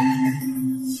妈怂！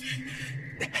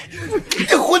你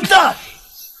这混蛋！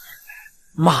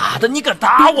妈的，你敢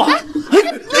打我！你不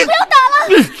要打了！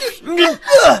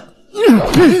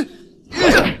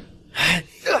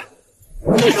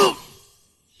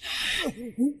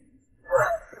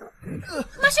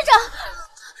马学长，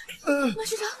马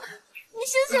学长，你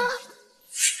醒醒！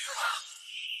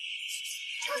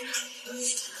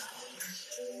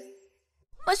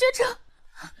马学长，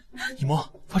以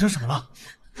沫，发生什么了？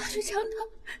马学长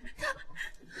他……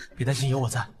别担心，有我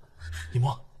在。以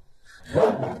沫，别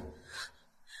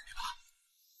怕。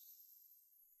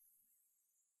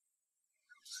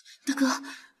大哥，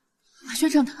马学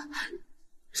长他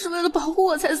是为了保护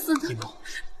我才死的。以沫，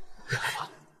别害怕，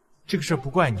这个事儿不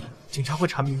怪你，警察会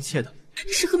查明一切的。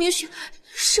是何明旭，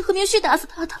是何明旭打死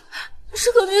他的，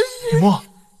是何明旭。以沫，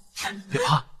别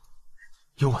怕，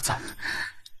有我在。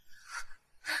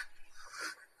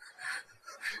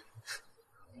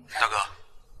大哥，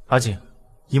阿锦，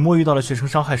以沫遇到了学生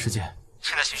伤害事件，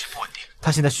现在情绪不稳定，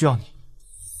他现在需要你。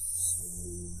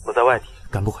在外地，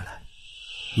赶不回来。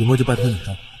以沫就拜托你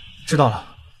了。知道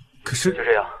了，可是就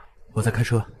这样，我在开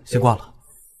车，先挂了。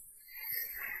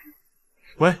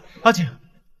喂，阿景，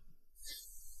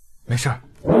没事儿。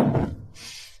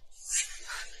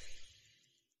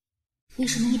为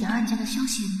什么一点案件的消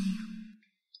息也没有？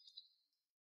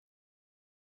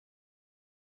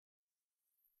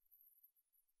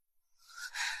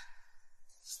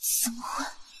怎么会？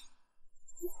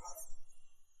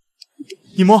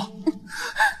一沫，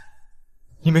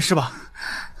你没事吧？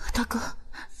大哥，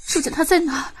周景他在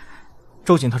哪儿？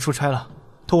周景他出差了，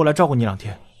托我来照顾你2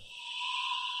天。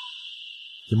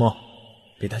一沫，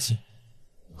别担心，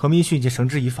何明旭已经绳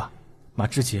之以法，马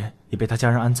志杰也被他家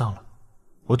人安葬了，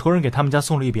我托人给他们家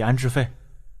送了一笔安置费。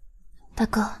大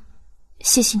哥，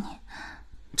谢谢你，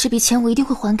这笔钱我一定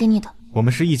会还给你的。我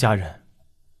们是一家人，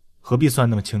何必算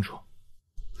那么清楚？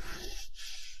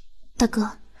大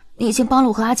哥，你已经帮了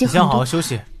我和阿杰很多。你先好好休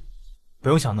息，不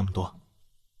用想那么多。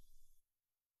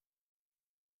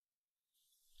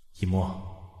一沫，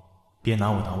别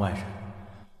拿我当外人，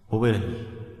我为了你，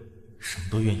什么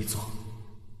都愿意做。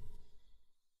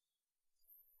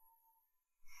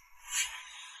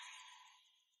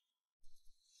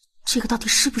这个到底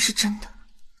是不是真的？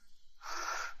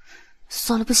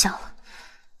算了，不想了。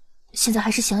现在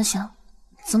还是想想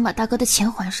怎么把大哥的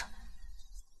钱还上。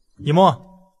一沫，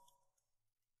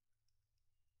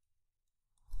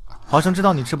华生知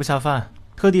道你吃不下饭，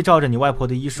特地照着你外婆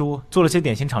的遗书做了些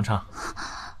点心尝尝。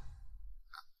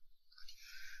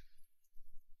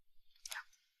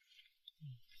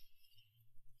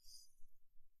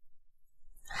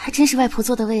还真是外婆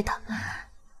做的味道，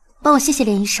帮我谢谢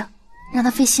连医生，让他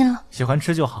费心了。喜欢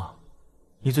吃就好。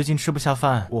你最近吃不下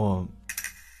饭，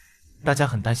大家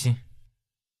很担心。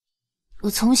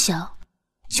我从小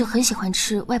就很喜欢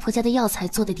吃外婆家的药材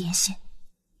做的点心。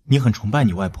你很崇拜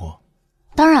你外婆？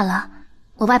当然了，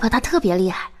我外婆她特别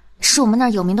厉害，是我们那儿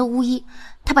有名的巫医，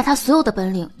她把她所有的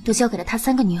本领都交给了她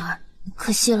3个女儿，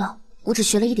可惜了，我只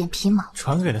学了一点皮毛。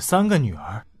传给了3个女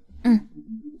儿？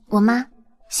我妈、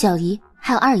小姨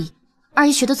还有二姨，二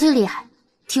姨学的最厉害，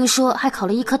听说还考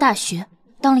了医科大学，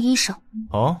当了医生。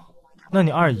哦，那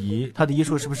你二姨她的医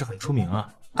术是不是很出名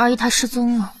啊？二姨她失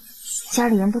踪了，家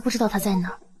里人都不知道她在哪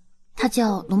儿。她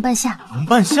叫龙半夏。龙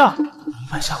半夏？龙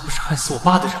半夏不是害死我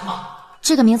爸的人吗？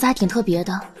这个名字还挺特别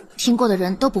的，听过的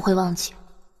人都不会忘记。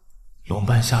龙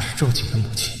半夏是周瑾的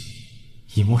母亲，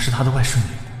以沫是她的外甥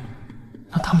女，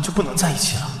那他们就不能在一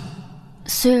起了？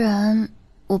虽然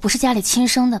我不是家里亲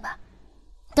生的吧，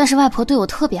但是外婆对我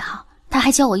特别好，她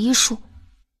还教我医术。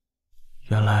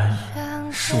原来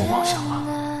是我妄想了。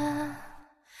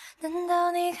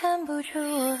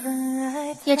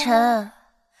叶晨，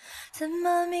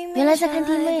原来在看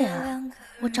弟妹啊，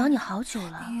我找你好久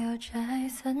了。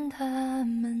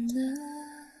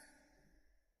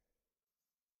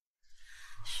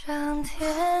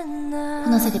不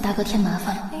能再给大哥添麻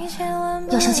烦了，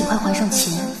要想尽快还上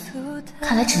钱，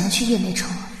看来只能去叶梅城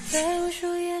了。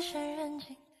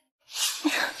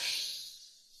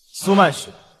苏曼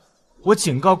雪，我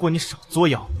警告过你少作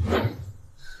妖。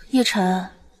叶晨，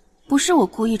不是我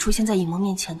故意出现在以沫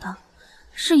面前的，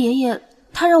是爷爷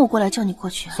他让我过来叫你过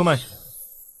去。苏曼雪，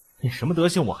你什么德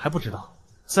行我还不知道，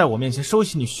在我面前收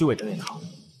起你虚伪的那套。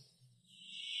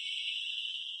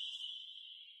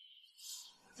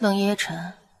冷爷爷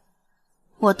晨，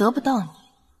我得不到你，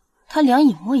他梁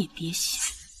以沫也别想。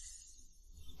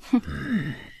哼！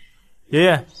爷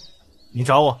爷，你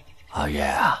找我？阿爷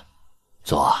啊，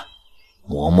坐，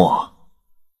嬷嬷。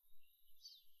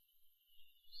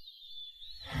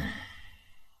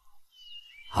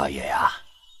阿爷呀，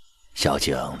小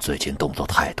景最近动作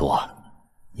太多，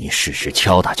你试试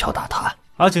敲打敲打他。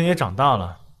阿景也长大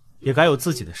了，也该有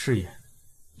自己的事业，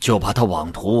就怕他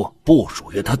妄图不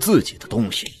属于他自己的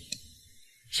东西。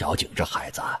小景这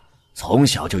孩子从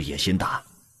小就野心大，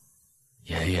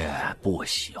爷爷不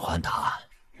喜欢他，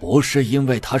不是因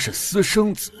为他是私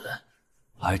生子，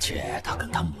而且他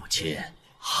跟他母亲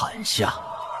很像，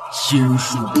心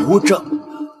术不正。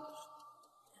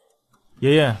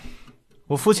爷爷，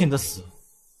我父亲的死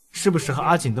是不是和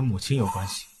阿锦的母亲有关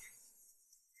系？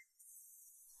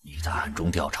你在暗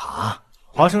中调查？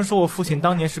华生说我父亲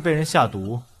当年是被人下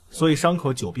毒，所以伤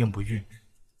口久病不愈，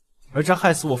而这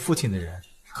害死我父亲的人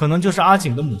可能就是阿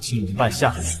锦的母亲龙半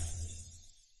夏，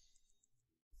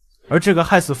而这个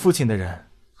害死父亲的人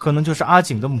可能就是阿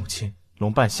锦的母亲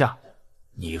龙半夏。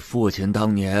你父亲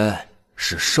当年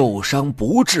是受伤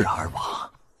不治而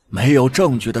亡，没有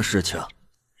证据的事情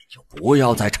就不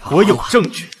要再查了。我有证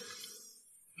据，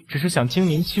只是想听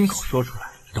您亲口说出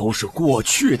来。都是过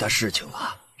去的事情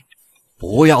了，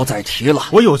不要再提了。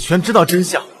我有权知道真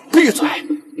相。闭嘴！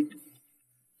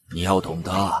你要懂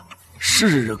得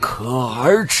适可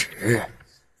而止，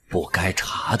不该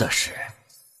查的事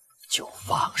就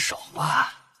放手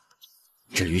吧。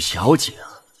至于小景，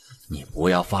你不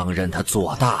要放任他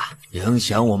做大，影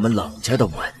响我们冷家的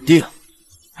稳定。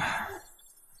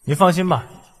您放心吧，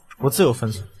我自有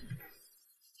分寸。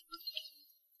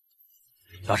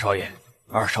大少爷，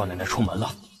二少奶奶出门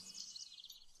了。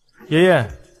爷爷，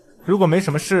如果没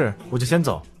什么事，我就先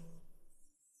走。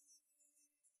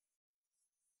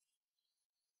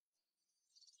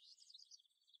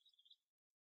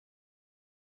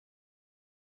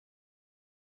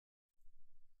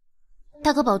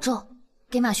大哥保重，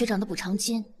给马学长的补偿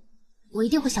金，我一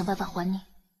定会想办法还你。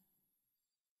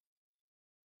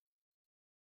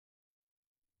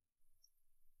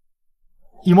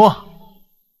一墨，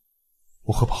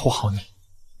我会保护好你，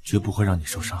绝不会让你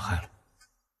受伤害了。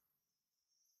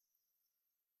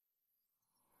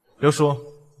刘叔，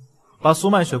把苏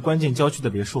曼雪关进郊区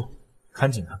的别墅，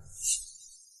看紧她。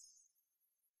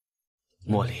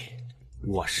茉莉，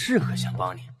我是很想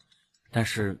帮你，但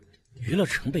是娱乐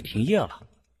城被停业了，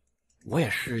我也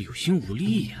是有心无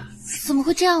力呀。怎么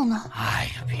会这样呢？哎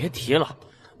呀，别提了，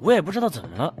我也不知道怎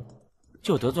么了，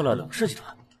就得罪了冷氏集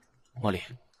团。茉莉，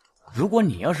如果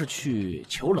你要是去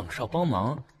求冷少帮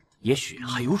忙，也许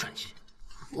还有转机。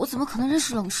我怎么可能认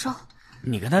识冷少？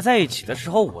你跟他在一起的时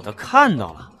候，我都看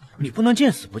到了，你不能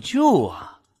见死不救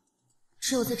啊！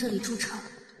只有在这里驻场，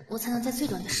我才能在最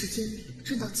短的时间里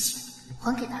挣到钱，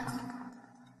还给大哥。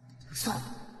算了，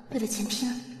为了钱拼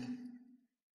了。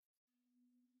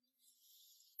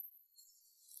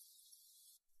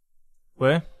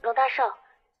喂，冷大少，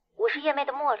我是叶妹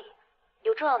的茉莉，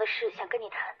有重要的事想跟你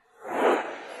谈。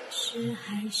是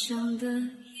海上的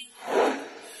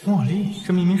茉莉，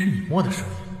这明明是以沫的声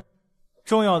音。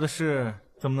重要的事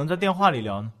怎么能在电话里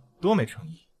聊呢？多没诚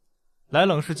意！来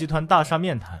冷氏集团大厦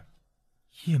面谈，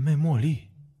叶妹茉莉，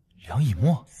梁以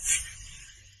沫。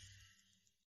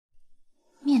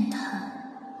面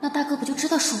谈？那大哥不就知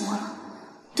道是我了？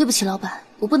对不起，老板，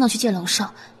我不能去见冷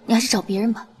少，你还是找别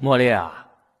人吧。茉莉啊，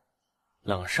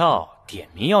冷少点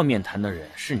名要面谈的人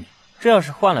是你，这要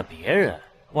是换了别人，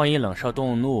万一冷少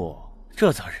动怒，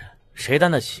这责任谁担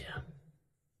得起啊？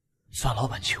算老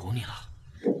板求你了。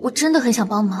我真的很想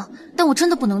帮忙，但我真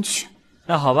的不能去。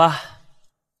那好吧，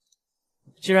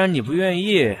既然你不愿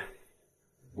意，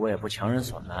我也不强人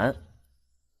所难。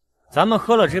咱们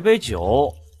喝了这杯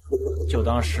酒，就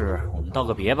当是我们道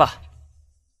个别吧。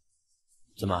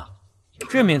怎么，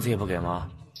这面子也不给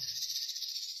吗？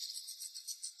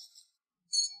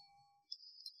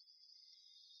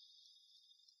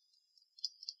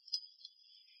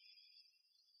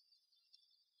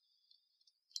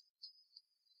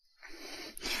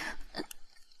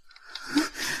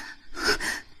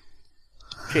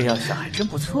这样想还真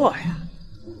不错呀，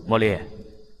茉莉，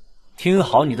听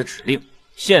好你的指令，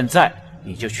现在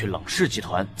你就去冷氏集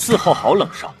团伺候好冷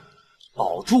少，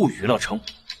保住娱乐城，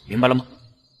明白了吗？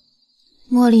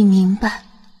茉莉明白。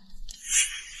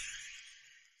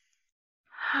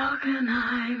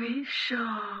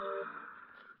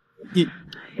你，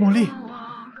茉莉，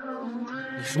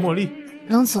你是茉莉？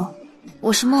冷总，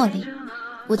我是茉莉，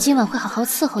我今晚会好好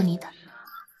伺候你的。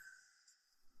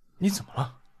你怎么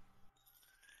了？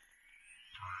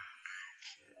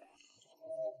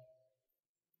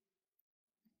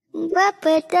吧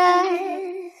吧哒，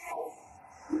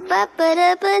吧吧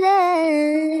哒吧哒。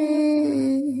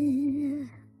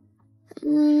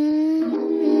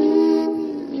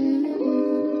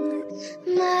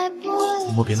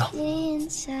以沫别闹。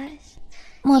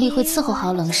茉莉会伺候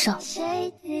好冷少。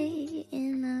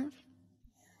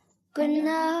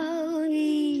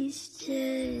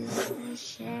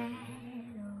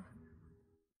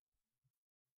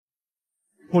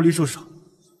茉莉住手！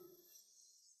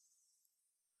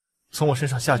从我身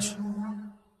上下去！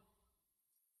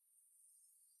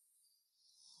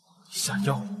你想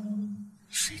要我？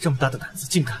谁这么大的胆子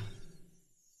竟敢！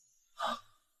啊！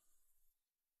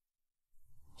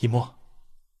以沫，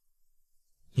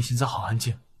你现在好安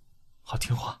静，好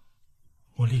听话。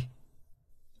茉莉，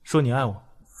说你爱我。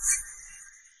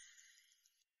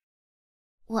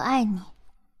我爱你。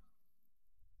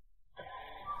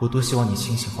我多希望你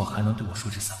清醒后还能对我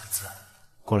说这3个字。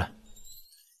过来。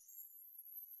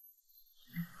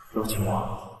陆景墨，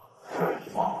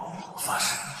我发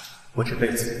誓，我这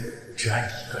辈子只爱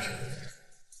你一个人。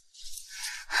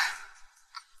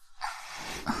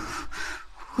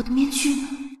我的面具呢？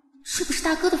是不是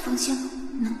大哥的房间了？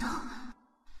难道……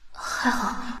还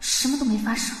好，什么都没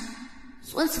发生。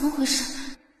昨晚怎么回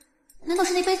事？难道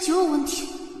是那杯酒有问题？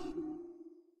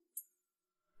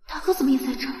大哥怎么也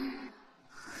在这儿？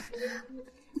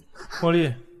茉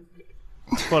莉，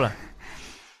过来，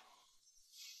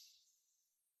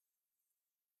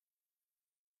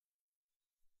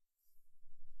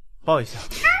抱一下。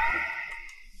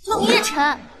冷夜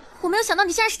晨，我没有想到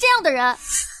你竟然是这样的人。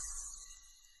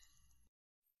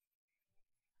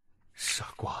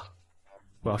傻瓜，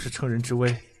我要是乘人之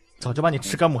危，早就把你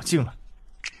吃干抹净了。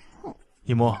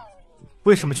一墨，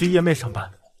为什么去夜魅上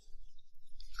班？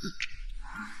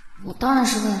我当然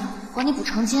是为了还你补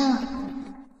偿金啊。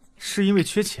是因为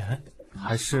缺钱，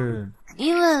还是？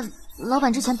因为老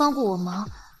板之前帮过我忙，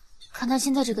看他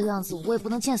现在这个样子，我也不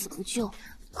能见死不救。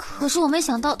可是我没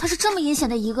想到他是这么阴险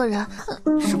的一个人。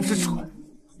是不是蠢？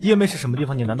夜魅是什么地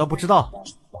方？你难道不知道？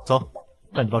走，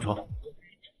带你报仇。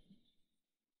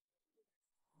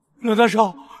冷大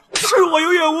少，是我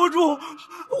有眼无珠，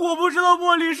我不知道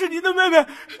茉莉是您的妹妹，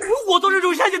我做这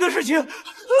种下贱的事情，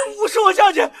不是我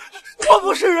下贱，我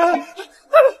不是人。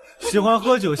喜欢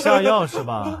喝酒下药是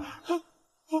吧？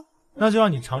那就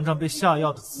让你尝尝被下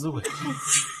药的滋味。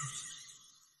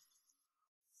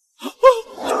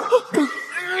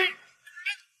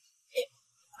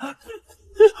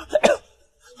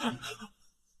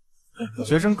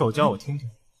学声狗叫我听听。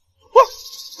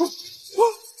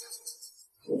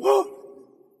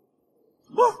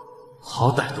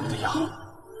好歹毒的药，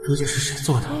究竟是谁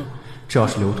做的？这要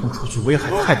是流通出去，危害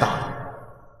太大了。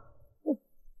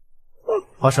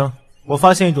华生，我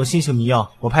发现一种新型迷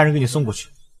药，我派人给你送过去，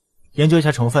研究一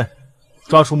下成分，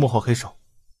抓出幕后黑手。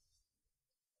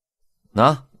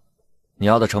那，你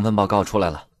要的成分报告出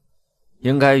来了，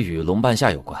应该与龙半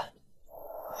夏有关。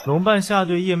龙半夏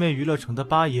对夜魅娱乐城的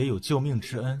八爷有救命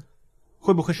之恩，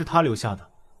会不会是他留下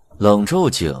的？冷昼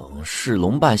景是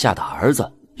龙半夏的儿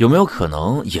子，有没有可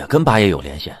能也跟八爷有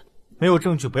联系？没有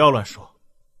证据不要乱说。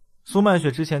苏曼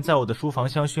雪之前在我的书房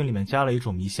香薰里面加了一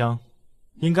种迷香，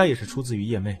应该也是出自于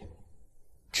夜魅。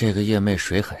这个夜魅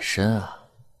水很深啊，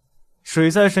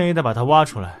水再深也得把它挖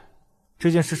出来。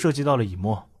这件事涉及到了以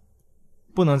沫，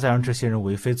不能再让这些人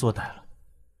为非作歹了。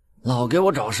老给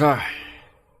我找事儿！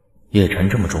叶晨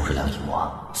这么重视梁以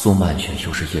沫，苏曼雪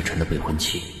又是叶晨的未婚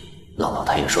妻，冷老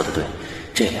太爷说的对，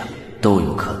这两个都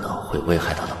有可能会危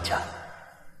害到冷家，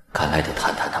看来得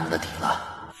探探他们的底了。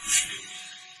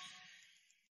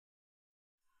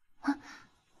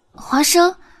华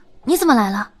生，你怎么来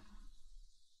了？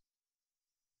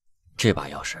这把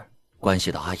钥匙关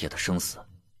系到阿叶的生死，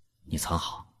你藏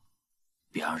好，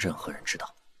别让任何人知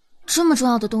道。这么重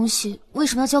要的东西，为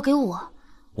什么要交给我？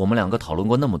我们两个讨论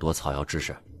过那么多草药知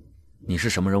识，你是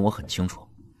什么人我很清楚。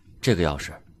这个钥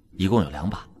匙一共有2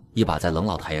把，一把在冷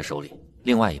老太爷手里，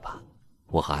另外一把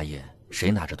我和阿叶谁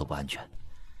拿着都不安全，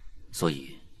所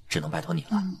以只能拜托你了。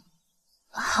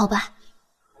好吧，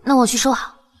那我去收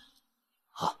好。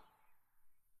好。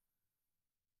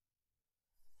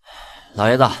老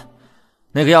爷子，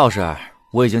那个钥匙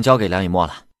我已经交给梁以沫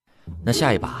了，那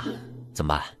下一把怎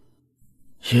么办？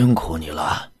辛苦你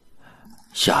了，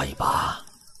下一把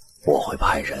我会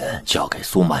派人交给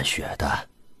苏曼雪的。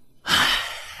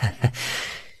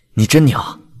你真牛。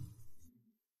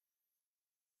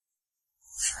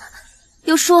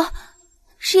刘叔，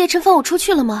是叶晨放我出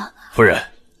去了吗？夫人，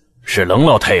是冷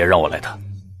老太爷让我来的。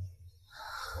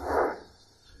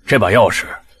这把钥匙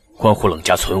关乎冷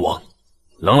家存亡，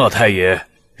冷老太爷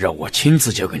让我亲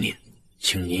自交给您，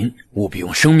请您务必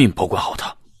用生命保管好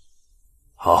它。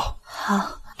好，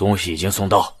东西已经送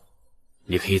到，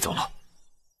你可以走了。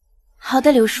好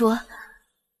的，刘叔。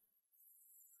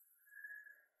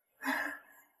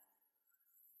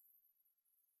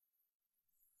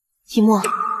以沫，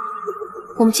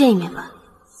我们见一面吧。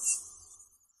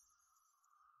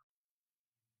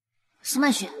苏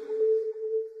曼雪，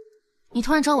你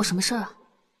突然找我什么事儿啊？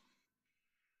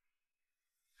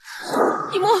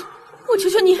以沫，我求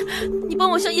求你，你帮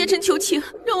我向叶晨求情，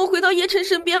让我回到叶晨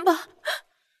身边吧。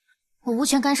我无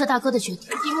权干涉大哥的决定。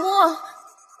以沫，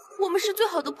我们是最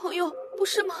好的朋友，不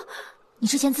是吗？你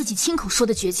之前自己亲口说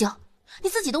的绝交，你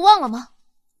自己都忘了吗？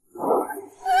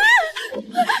你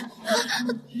们干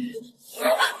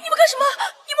什么？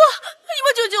以沫，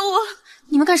救救我！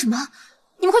你们干什么？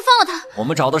你们快放了他！我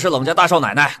们找的是冷家大少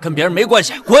奶奶，跟别人没关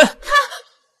系，滚！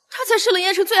他才是冷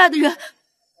夜城最爱的人，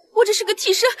我只是个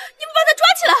替身，你们把他抓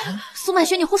起来！苏曼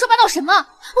雪，你胡说八道什么？我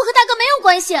和大哥没有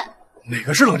关系。哪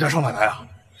个是冷家少奶奶啊？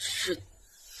是，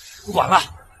不管了，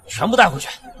全部带回去，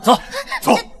走。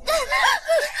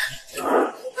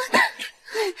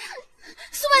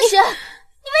苏曼雪，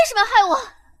你为什么要害我？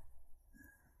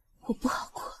我不好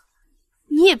过，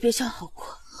你也别想好过。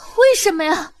为什么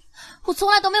呀？我从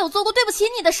来都没有做过对不起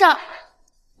你的事儿。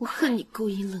我恨你勾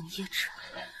引冷夜晨，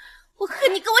我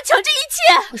恨你跟我抢这一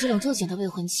切。我是冷昼景的未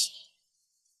婚妻，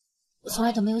我从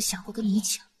来都没有想过跟你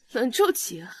抢。冷昼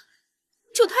景，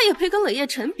就他也配跟冷夜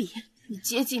晨比？你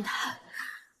接近他，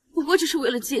不过就是为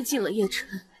了接近冷夜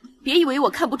晨。别以为我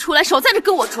看不出来，少在这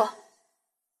跟我装。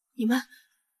你们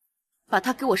把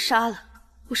他给我杀了，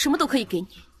我什么都可以给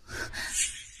你。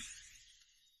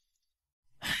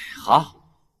好，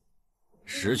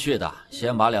识趣的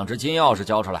先把2只金钥匙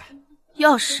交出来。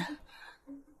钥匙，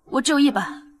我只有1把，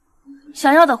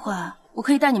想要的话，我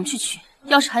可以带你们去取。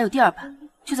钥匙还有第2把，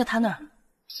就在他那儿。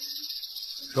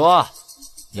说，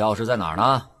钥匙在哪儿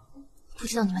呢？不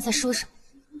知道你们在说什么。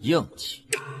硬气，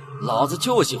老子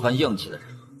就喜欢硬气的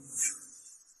人。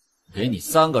给你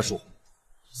3个数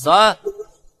，3、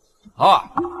2、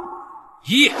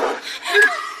1。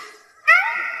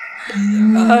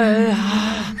哎呀，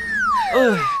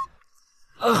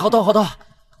好痛，好痛，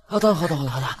好痛，好痛，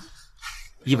好痛！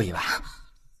一把。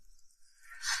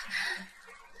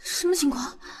什么情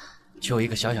况？就一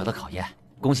个小小的考验，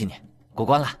恭喜你过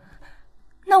关了。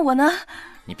那我呢？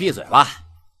你闭嘴吧。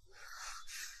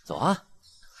走啊！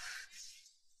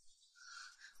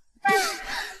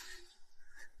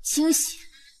惊喜，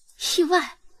意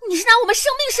外！你是拿我们生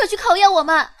命社去考验我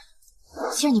们？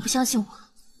既然你不相信我，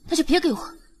那就别给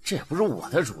我。这也不是我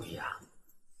的主意啊。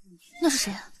那是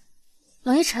谁啊？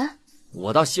冷夜晨？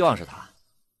我倒希望是他。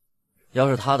要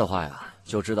是他的话呀，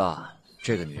就知道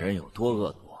这个女人有多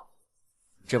恶毒。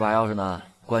这把钥匙呢，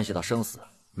关系到生死，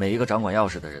每一个掌管钥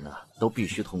匙的人呢，都必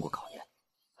须通过考验。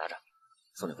拿着，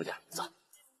送你回家，走。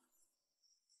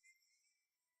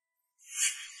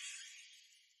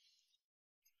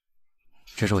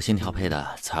这是我新调配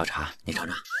的草药茶，你尝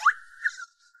尝。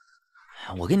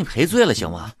我给你赔罪了，行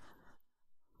吗？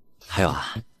还有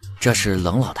啊，这是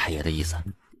冷老太爷的意思，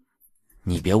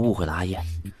你别误会了阿燕。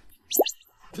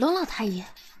冷老太爷？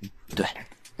对。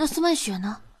那苏曼雪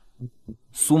呢？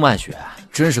苏曼雪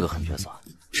真是个狠角色，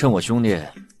趁我兄弟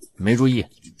没注意，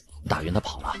打晕他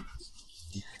跑了。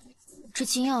这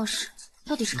金钥匙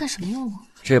到底是干什么用的？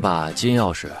这把金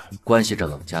钥匙关系着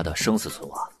冷家的生死存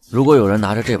亡。如果有人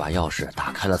拿着这把钥匙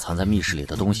打开了藏在密室里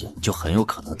的东西，就很有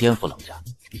可能颠覆冷家。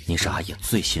你是阿野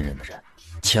最信任的人，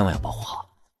千万要保护好。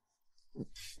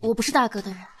我不是大哥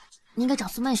的人，你应该找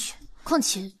苏曼雪。况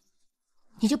且，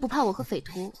你就不怕我和匪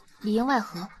徒里应外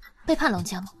合背叛冷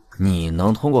家吗？你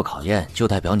能通过考验，就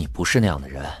代表你不是那样的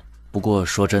人。不过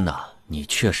说真的，你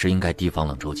确实应该提防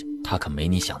冷周瑾，他可没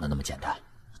你想的那么简单。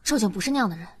周瑾不是那样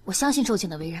的人，我相信周瑾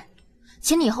的为人，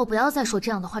请你以后不要再说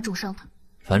这样的话重伤他。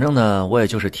反正呢，我也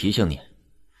就是提醒你，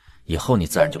以后你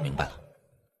自然就明白了。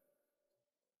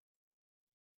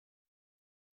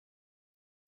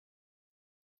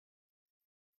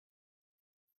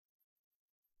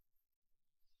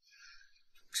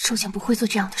周瑾不会做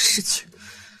这样的事情。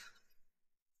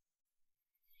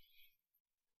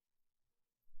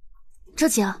周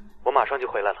瑾，我马上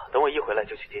就回来了，等我一回来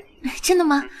就去接你。真的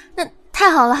吗？那太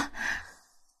好了。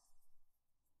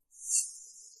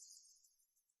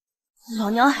老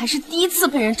娘还是第一次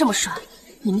被人这么耍。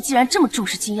你们既然这么重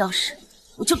视金钥匙，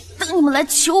我就等你们来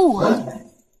求我。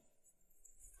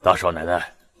大少奶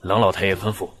奶，冷老太爷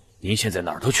吩咐，您现在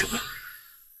哪儿都去不了。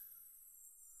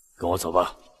跟我走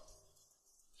吧。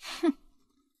哼。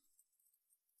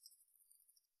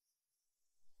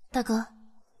大哥，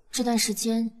这段时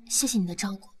间谢谢你的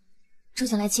照顾，周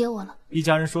瑾来接我了。一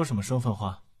家人说什么生分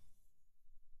话？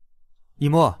一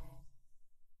墨，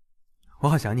我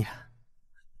好想你。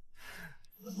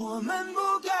我们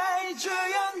不该这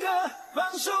样的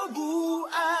放手不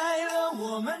爱了，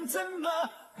我们怎么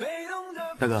被动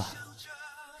的。大哥，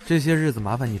这些日子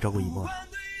麻烦你照顾一墨，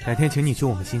改天请你去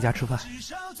我们新家吃饭。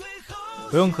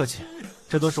不用客气，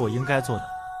这都是我应该做的。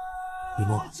一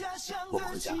墨，我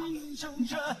回家了。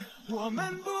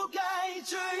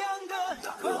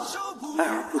大哥，爱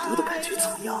而不得的感觉怎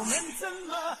么样？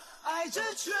爱着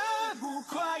却不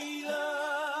快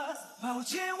乐，抱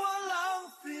歉我浪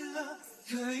费了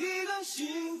可以更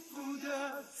幸福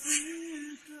的资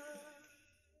格。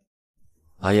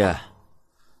阿叶，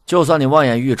就算你望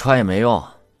眼欲穿也没用，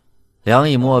梁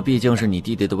以沫毕竟是你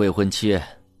弟弟的未婚妻，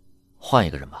换一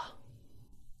个人吧。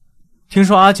听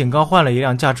说阿景刚换了一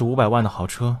辆价值500万的豪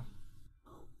车。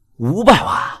500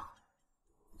万？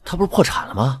他不是破产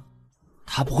了吗？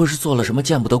他不会是做了什么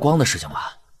见不得光的事情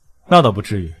吧？那倒不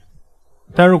至于。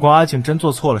但如果阿景真做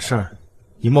错了事儿，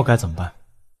以沫该怎么办？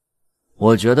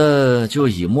我觉得就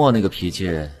以沫那个脾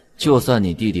气，就算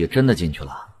你弟弟真的进去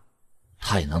了，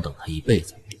他也能等他一辈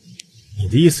子。你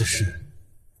的意思是，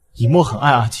以沫很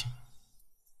爱阿景？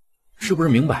是不是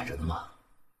明摆着的吗？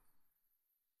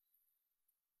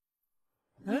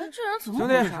哎，这人怎么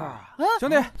回事啊？兄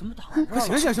弟，怎么打？快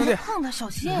醒醒，兄弟！碰他小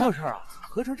心！怎么回事啊？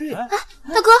喝成这样！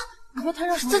大哥，你别摊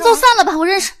上什么？走散了吧，我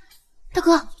认识。大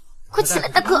哥，快起来，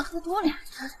大哥！喝多了呀！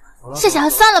谢谢啊，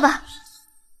算了吧。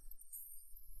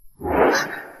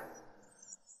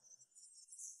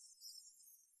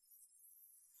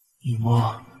雨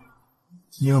墨，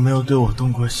你有没有对我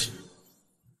动过心？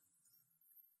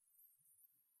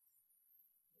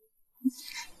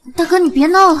大哥，你别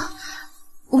闹了，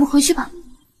我们回去吧。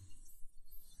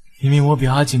明明我比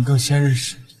阿锦更先认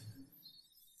识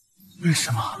你，为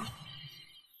什么？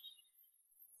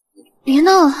别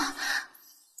闹了，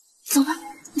走吧，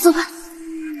走吧。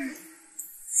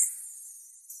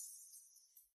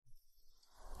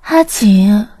阿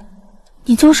锦，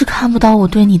你就是看不到我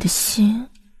对你的心。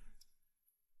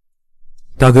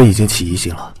大哥已经起疑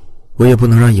心了，我也不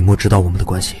能让以沫知道我们的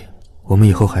关系，我们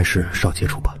以后还是少接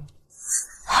触吧。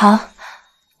好，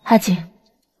阿锦，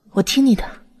我听你的。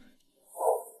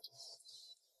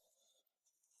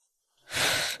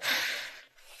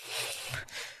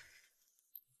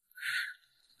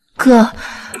哥，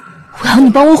我要你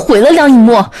帮我毁了梁以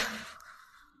沫。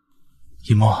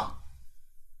以沫，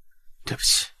对不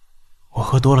起，我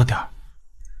喝多了点儿。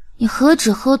你何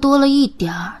止喝多了一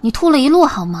点儿，你吐了一路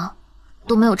好吗？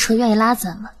都没有车愿意拉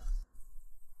咱们。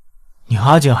你和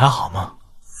阿锦还好吗？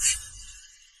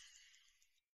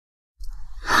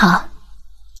好。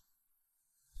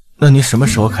那你什么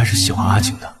时候开始喜欢阿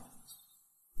锦的？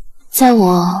在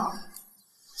我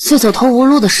最走投无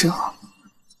路的时候。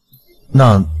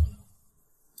那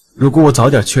如果我早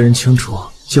点确认清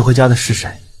楚接回家的是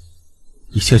谁，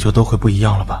一切就都会不一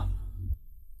样了吧？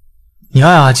你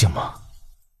爱阿锦吗？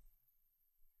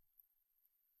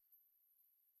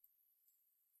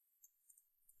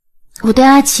我对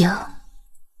阿锦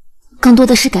更多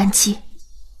的是感激，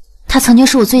他曾经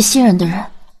是我最信任的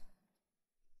人。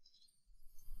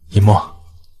以沫，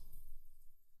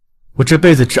我这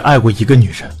辈子只爱过一个女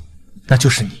人，那就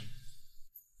是你。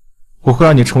我会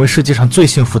让你成为世界上最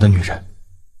幸福的女人，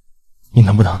你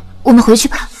能不能？我们回去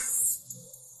吧。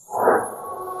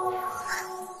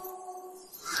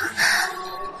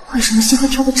为什么心会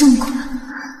跳得这么快？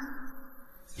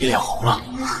你脸红了，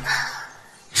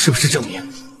是不是证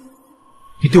明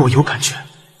你对我有感觉？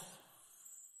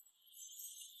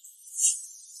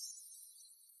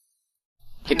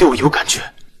你对我有感觉？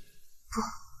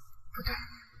不对，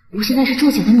我现在是周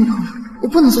姐的女朋友，我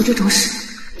不能做这种事。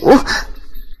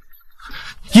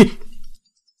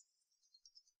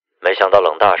没想到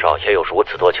冷大少也有如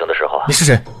此多情的时候啊！你是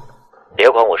谁？别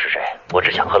管我是谁，我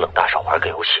只想和冷大少玩个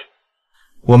游戏。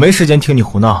我没时间听你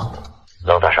胡闹。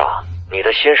冷大少，你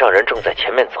的心上人正在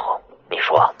前面走，你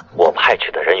说我派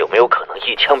去的人有没有可能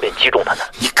一枪便击中他呢？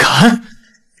你敢？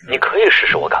你可以试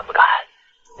试我敢不敢，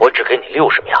我只给你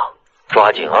60秒，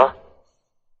抓紧啊！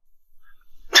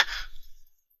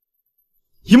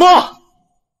一沫，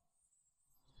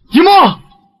一沫，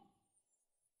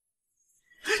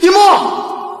一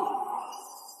沫！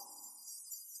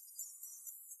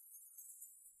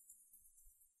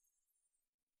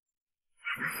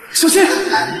小心！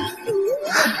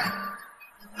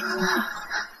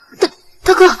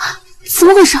大哥，怎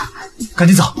么回事？赶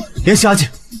紧走，联系阿锦。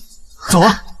走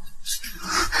啊！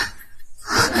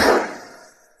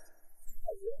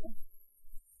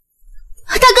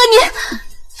大哥，你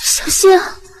小心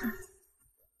啊！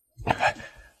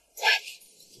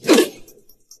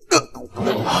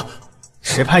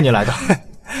谁派你来的？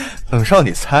冷少，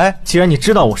你猜？既然你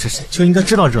知道我是谁，就应该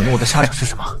知道惹怒我的下场是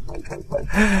什么。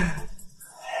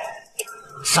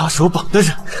杀手榜的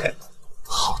人，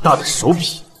好大的手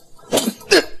笔！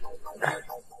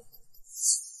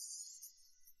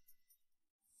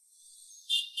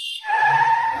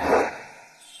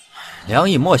梁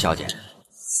以沫小姐，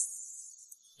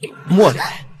莫脸，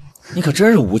你可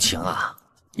真是无情啊，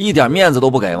一点面子都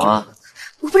不给吗？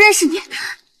我不认识你。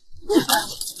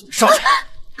上去，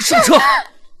上车！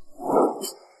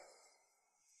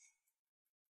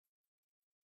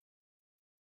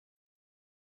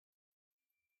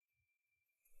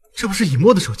这不是以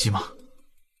沫的手机吗？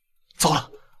糟了！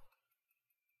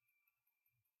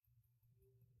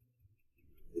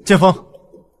剑锋，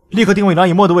立刻定位梁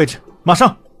以沫的位置，马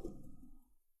上！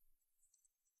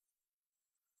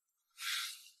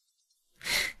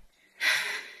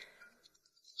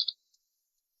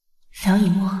梁以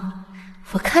沫，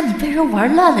我看你被人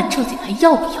玩烂了，究竟还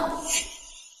要不要你？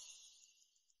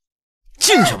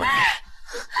进去吧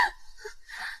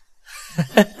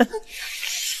你！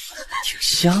挺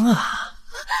香啊！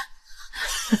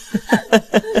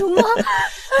流氓，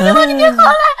流氓，你别跑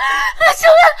来！求求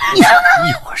你！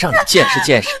一会儿让你见识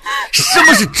见识什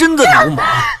么是真的流氓！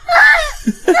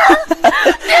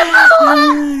别碰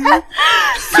我！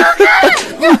放开！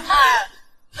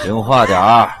听话点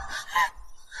儿！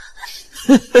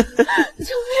救命！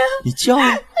你叫，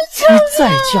你再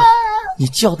叫，你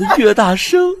叫的越大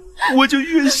声，我就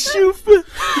越兴奋。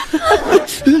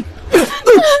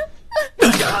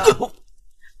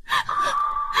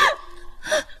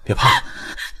别怕，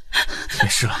没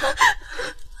事了。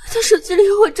他手机里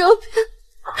有我照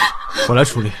片，我来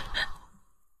处理。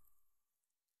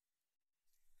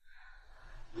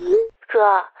哥，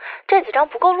这几张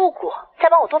不够露骨，再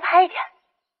帮我多拍一点。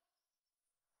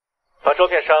把照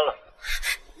片删了。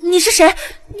你是谁？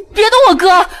别动我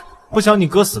哥！不想你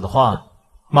哥死的话，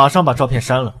马上把照片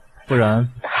删了，不然……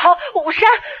好，我删。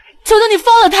求求你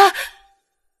放了他！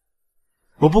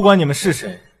我不管你们是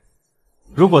谁，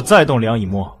如果再动梁以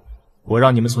沫，我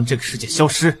让你们从这个世界消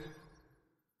失。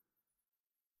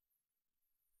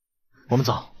我们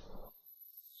走。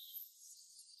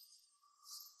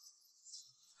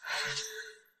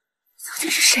究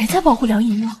竟是谁在保护梁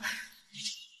以沫？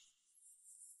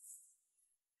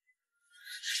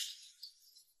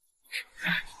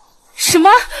什么？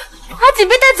阿锦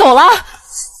被带走了？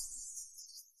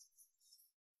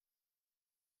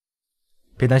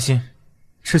别担心，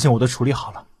事情我都处理好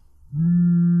了。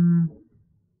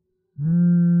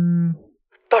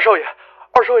大少爷，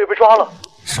二少爷被抓了。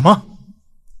什么？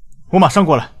我马上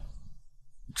过来。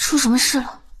出什么事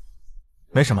了？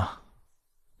没什么，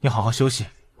你好好休息，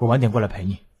我晚点过来陪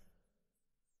你。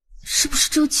是不是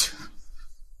周瑾？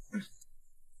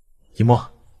以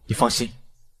沫，你放心，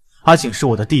阿景是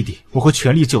我的弟弟，我会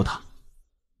全力救他。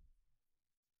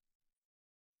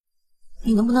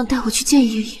你能不能带我去见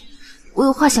爷爷？我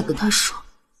有话想跟他说。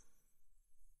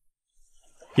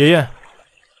爷爷，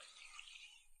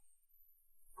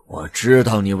我知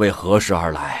道你为何事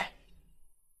而来。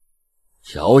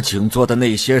小景做的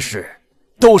那些事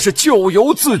都是咎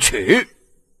由自取，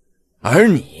而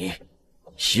你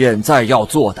现在要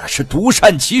做的是独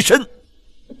善其身。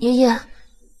爷爷，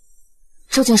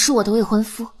周瑾是我的未婚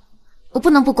夫，我不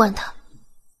能不管他。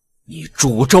你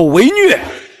助纣为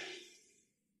虐！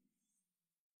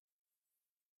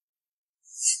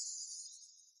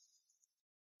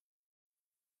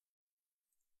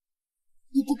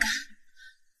我不敢，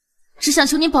只想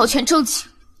求你保全周瑾。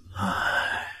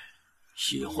唉，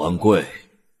喜欢跪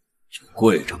就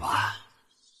跪着吧。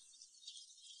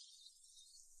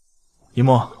以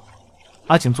沫，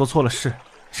阿景做错了事，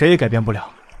谁也改变不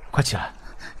了，快起来。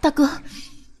大哥，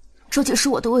周瑾是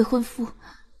我的未婚夫，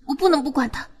我不能不管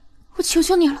他，我求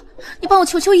求你了，你帮我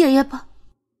求求爷爷吧。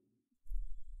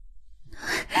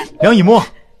梁以沫，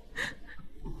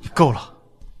你够了。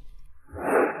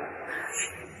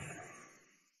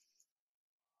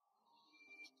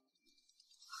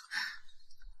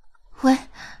喂，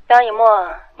梁以沫，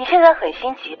你现在很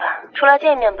心急吧？出来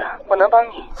见面吧，我能帮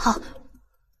你。好，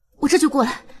我这就过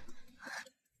来。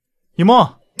以沫，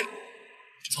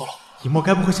糟了，以沫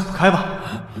该不会想不开吧？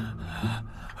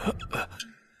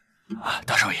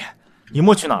大少爷，以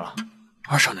沫去哪了？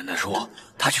二少奶奶说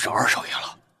她去找二少爷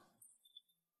了。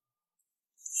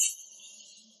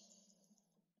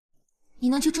你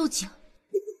能救周瑾？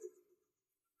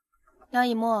梁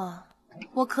以沫，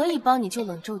我可以帮你救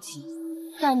冷周瑾，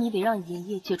但你得让爷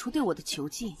爷解除对我的囚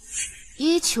禁。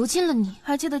爷爷囚禁了你？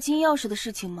还记得金钥匙的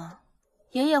事情吗？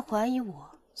爷爷怀疑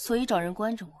我，所以找人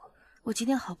关着我。我今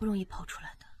天好不容易跑出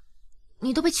来的。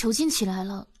你都被囚禁起来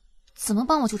了，怎么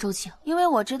帮我救周瑾？因为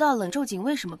我知道冷周瑾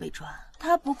为什么被抓，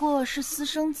他不过是私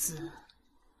生子，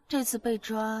这次被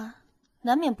抓，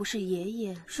难免不是爷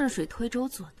爷顺水推舟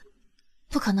做的。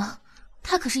不可能，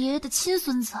他可是爷爷的亲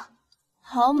孙子。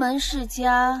豪门世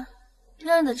家，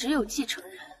认的只有继承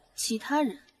人，其他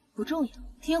人不重要。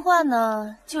听话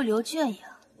呢就留圈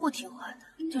养，不听话的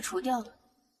就除掉了。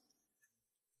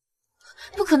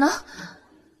不可能！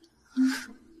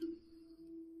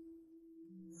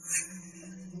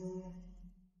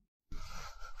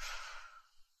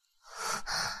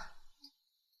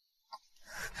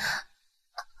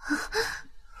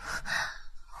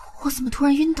我怎么突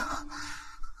然晕倒？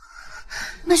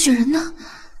那雪人呢？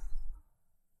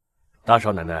大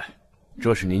少奶奶，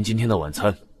这是您今天的晚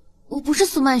餐。我不是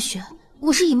苏曼雪，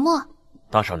我是尹墨。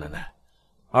大少奶奶，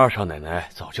二少奶奶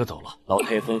早就走了，老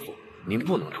太爷吩咐您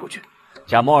不能出去，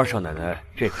假冒二少奶奶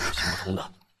这可是行不通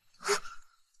的。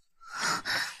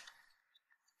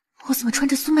我怎么穿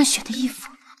着苏曼雪的衣服？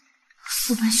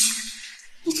苏曼雪，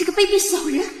你这个卑鄙小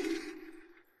人！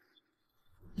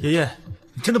爷爷，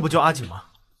你真的不救阿景吗？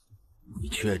你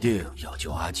确定要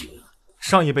救阿景？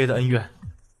上一辈的恩怨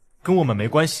跟我们没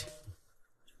关系，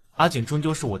阿景终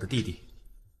究是我的弟弟。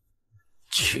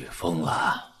气疯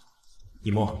了！以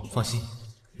沫，放心，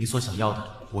你所想要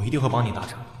的，我一定会帮你达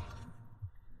成。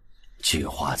计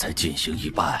划才进行一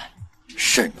半，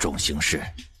慎重行事。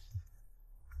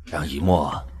让以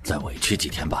沫再委屈几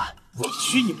天吧。委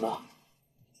屈以沫？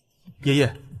爷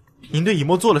爷，您对以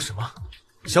沫做了什么？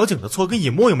小景的错跟以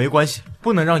沫又没关系，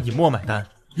不能让以沫买单。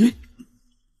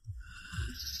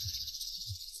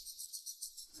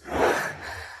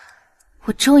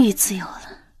我终于自由了，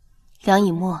梁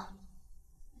以沫，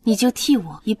你就替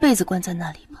我一辈子关在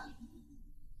那里吧。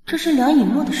这是梁以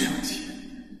沫的手机，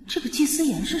这个季思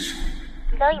言是谁？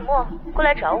梁以沫，过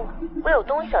来找我，我有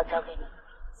东西要交给你。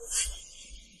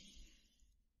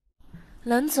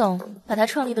冷总把他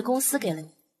创立的公司给了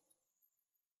你。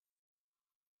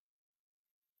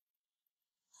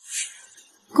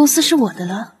公司是我的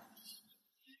了。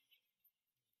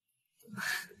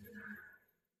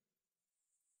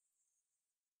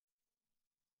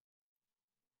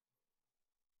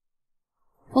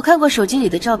我看过手机里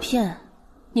的照片，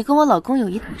你跟我老公有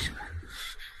一腿是吧？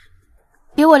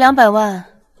给我200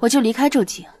万，我就离开周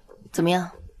景，怎么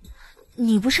样？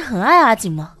你不是很爱阿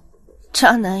锦吗？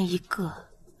渣男一个，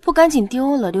不赶紧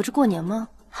丢了，留着过年吗？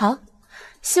好，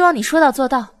希望你说到做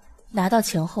到，拿到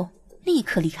钱后立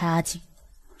刻离开阿锦。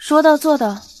说到做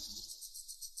到。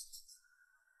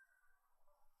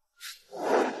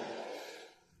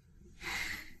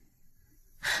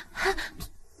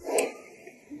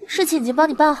事情已经帮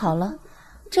你办好了，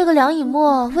这个梁以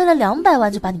沫为了200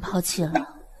万就把你抛弃了，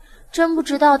真不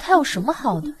知道他有什么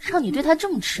好的，让你对他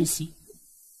这么痴心。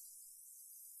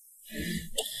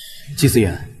季思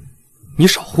言，你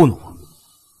少糊弄我，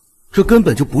这根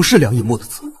本就不是梁以沫的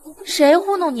字。谁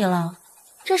糊弄你了？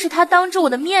这是他当着我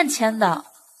的面签的。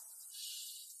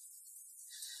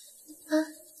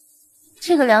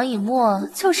这个梁以沫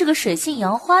就是个水性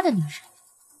杨花的女人，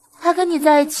她跟你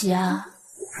在一起啊，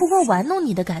不过玩弄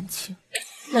你的感情。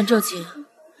冷周景，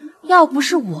要不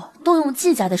是我动用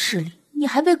季家的势力，你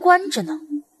还被关着呢，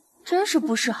真是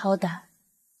不识好歹。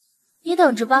你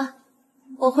等着吧，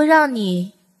我会让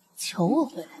你求我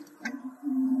回来的。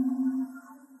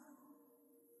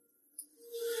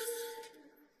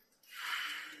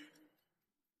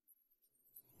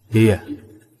爷爷，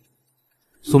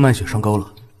苏曼雪上钩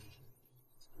了，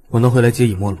我能回来接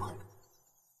以沫了吗？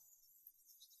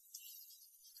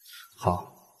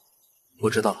好，我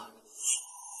知道了。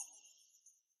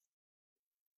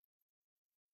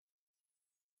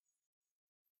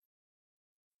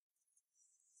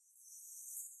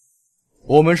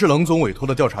我们是冷总委托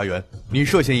的调查员，你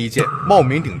涉嫌一件冒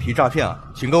名顶替诈骗案，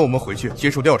请跟我们回去接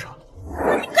受调查。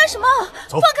你干什么？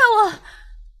走，放开我！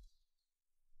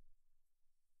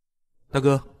大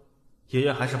哥，爷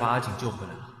爷还是把阿锦救回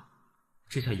来了，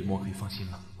这下以沫可以放心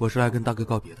了。我是来跟大哥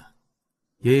告别的。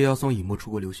爷爷要送以沫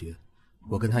出国留学，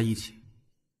我跟他一起。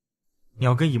你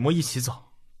要跟以沫一起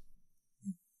走？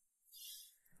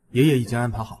爷爷已经安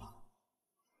排好了，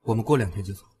我们过2天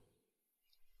就走。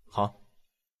好。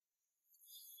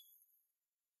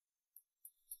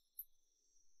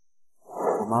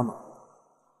我妈妈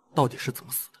到底是怎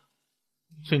么死的？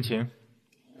殉情。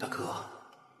大哥，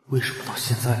为什么到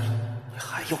现在了，你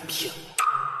还要骗我？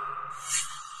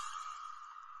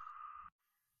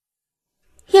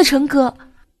叶晨哥，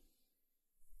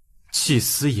季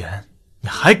思言，你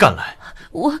还敢来？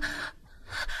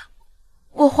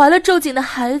我怀了周景的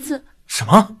孩子。什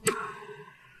么？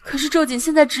可是周景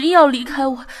现在执意要离开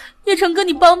我，叶晨哥，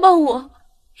你帮帮我！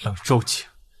冷周景，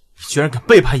你居然敢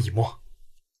背叛以沫！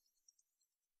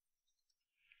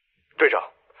队长，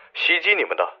袭击你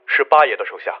们的是八爷的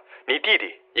手下，你弟弟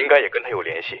应该也跟他有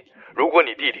联系。如果你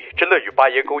弟弟真的与八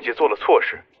爷勾结做了错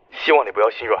事，希望你不要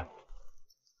心软。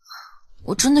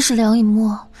我真的是梁以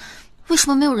沫，为什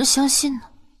么没有人相信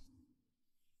呢？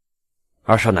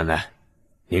二少奶奶，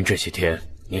您这些天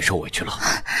您受委屈了。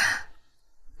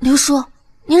刘叔，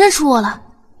您认出我了？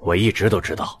我一直都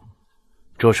知道，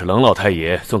这是冷老太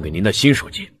爷送给您的新手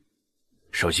机，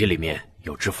手机里面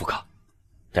有支付卡，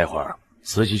待会儿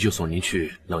司机就送您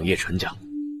去冷夜陈家。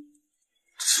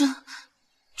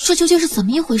这究竟是怎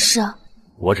么一回事啊？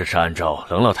我只是按照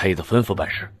冷老太爷的吩咐办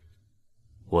事，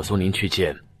我送您去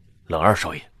见冷二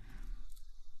少爷。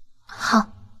好。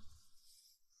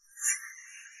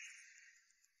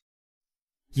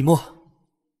以沫，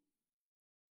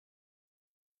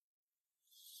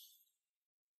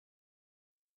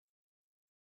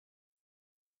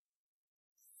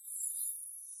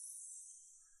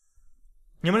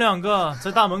你们2个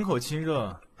在大门口亲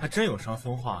热，还真有伤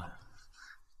风化呀。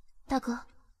大哥，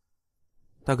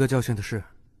大哥教训的是，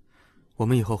我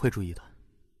们以后会注意的。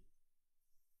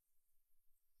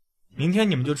明天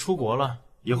你们就出国了，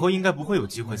以后应该不会有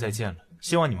机会再见了。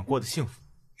希望你们过得幸福。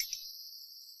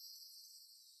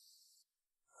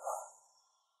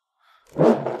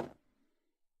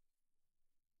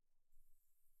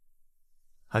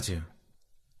阿景，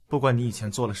不管你以前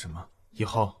做了什么，以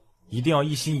后一定要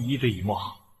一心一意对以沫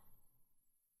好。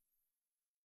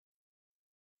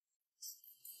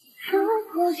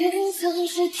我隐藏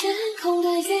是天空的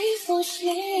一封信，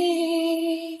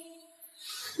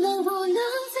能不能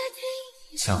再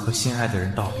听？想和心爱的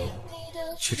人道别，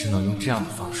却只能用这样的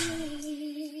方式。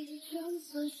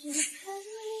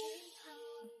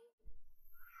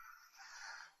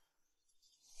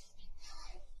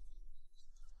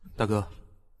大哥，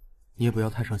你也不要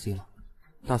太伤心了。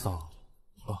大嫂，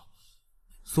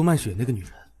苏曼雪那个女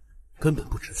人根本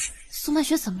不值。苏曼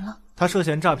雪怎么了？她涉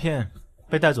嫌诈骗，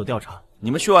被带走调查。你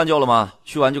们叙完就了吗？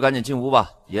叙完就赶紧进屋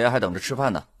吧，爷爷还等着吃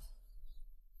饭呢。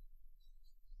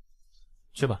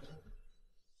去吧。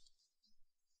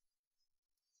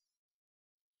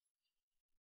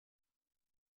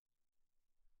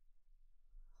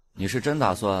你是真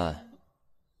打算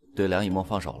对梁以沫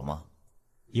放手了吗？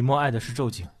以沫爱的是周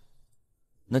景。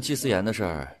那季思言的事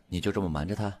儿，你就这么瞒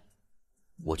着他？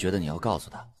我觉得你要告诉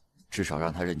他，至少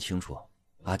让他认清楚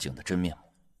阿景的真面目。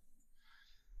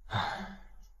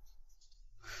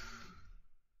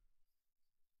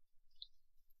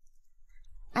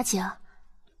阿景，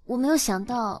我没有想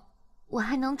到我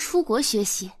还能出国学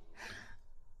习，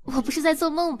我不是在做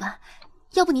梦吧？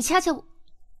要不你掐掐我？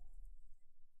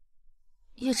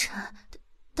月晨，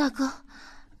大哥。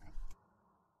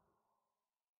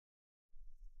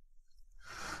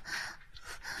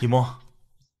以沫，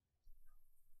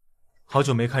好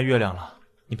久没看月亮了，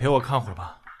你陪我看会儿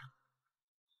吧。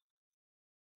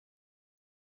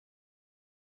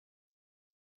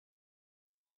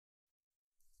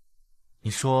你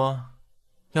说，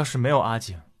要是没有阿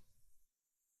景，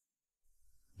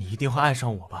你一定会爱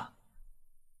上我吧？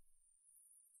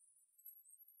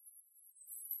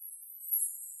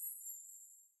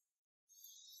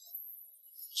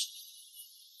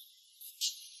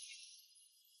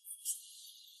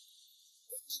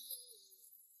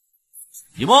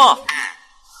以沫，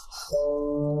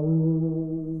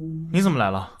你怎么来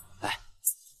了？来，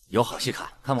有好戏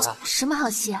看，看不看？什么好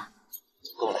戏啊？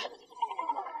跟我来。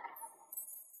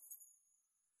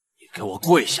你给我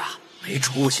跪下！没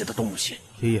出息的东西！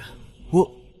爷爷，我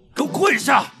给我跪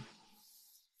下！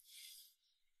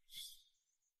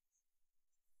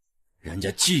人家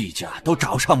季家都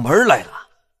找上门来了，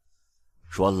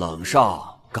说冷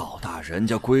少搞大人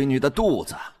家闺女的肚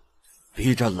子，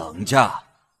逼着冷家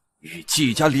与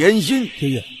季家联姻。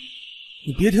爷爷，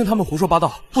你别听他们胡说八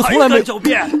道，我从来没……还敢狡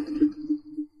辩！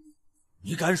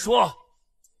你敢说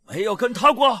没有跟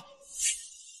他过？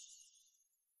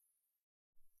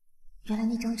原来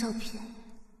那张照片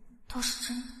都是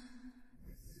真的。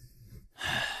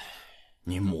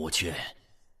你母亲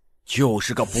就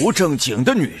是个不正经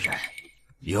的女人，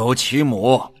有其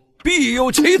母必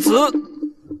有其子。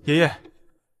爷爷，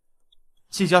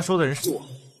季家说的人是我，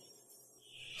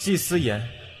季思言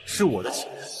是我的情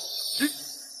人。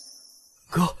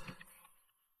哥，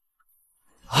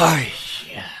哎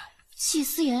呀，季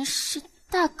思言是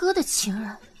大哥的情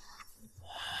人，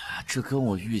这跟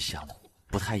我预想的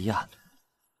不太一样。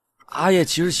阿叶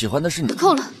其实喜欢的是你。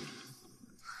够了！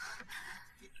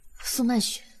苏曼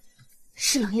雪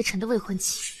是冷夜晨的未婚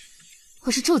妻，我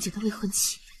是周姐的未婚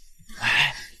妻。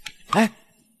哎，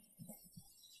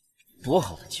多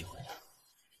好的机会啊！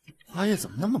阿叶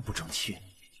怎么那么不争气？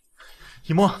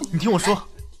以沫，你听我说，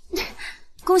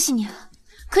恭喜你了，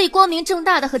可以光明正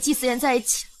大的和季思言在一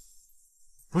起。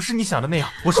不是你想的那样，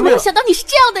我没有想到你是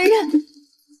这样的人，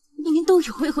明明都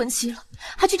有未婚妻了，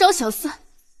还去找小三。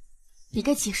你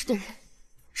该解释的人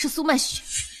是苏曼雪。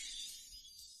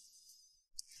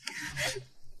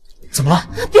怎么了？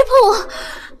别碰我！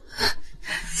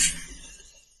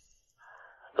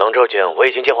冷周景，我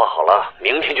已经计划好了，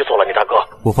明天就做了你大哥。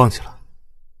我放弃了，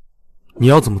你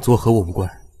要怎么做和我无关，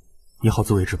你好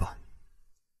自为之吧。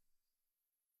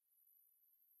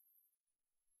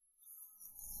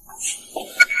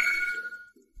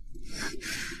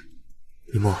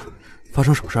一沫，发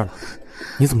生什么事了？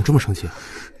你怎么这么生气啊？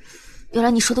原来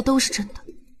你说的都是真的，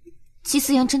季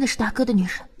思言真的是大哥的女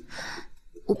人，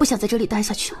我不想在这里待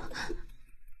下去了。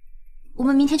我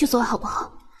们明天就走好不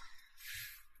好？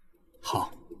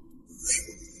好。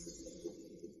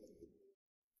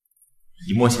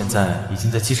以沫现在已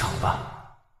经在机场了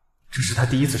吧？这是他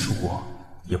第一次出国，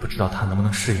也不知道他能不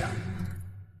能适应。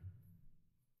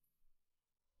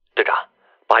队长，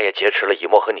八爷劫持了以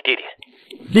沫和你弟弟，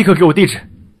立刻给我地址。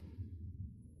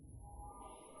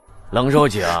冷周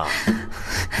景，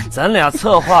咱俩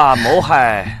策划谋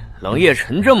害冷夜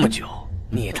晨这么久，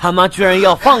你他妈居然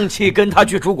要放弃跟他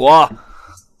去出国？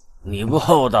你不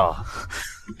厚道，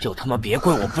就他妈别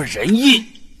怪我不仁义！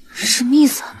什么意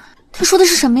思？他说的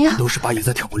是什么呀？都是八爷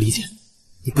在挑拨离间，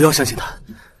你不要相信他。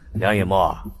梁以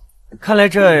沫，看来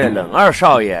这冷二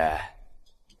少爷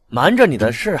瞒着你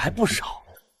的事还不少。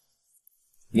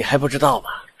你还不知道吧？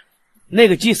那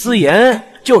个季思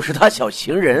言就是他小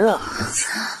情人啊！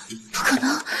不可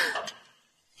能，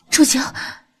楚晴，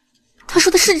他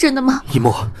说的是真的吗？一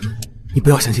墨，你不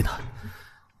要相信他。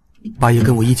八爷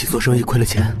跟我一起做生意亏了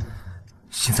钱，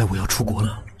现在我要出国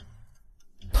了，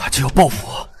他就要报复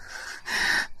我。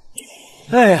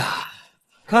哎呀，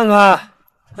看看，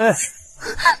哎，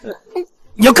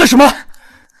你要干什么？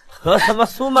和他妈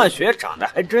苏曼雪长得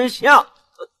还真像。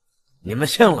你们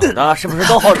姓冷的是不是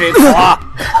都好这一口啊？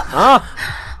啊，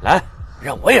来，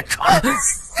让我也尝尝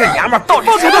这娘们到底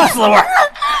什么滋味！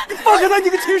放开他，你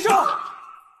个禽兽！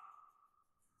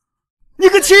你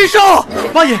个禽兽！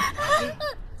八爷，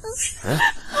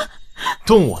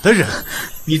动我的人，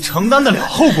你承担得了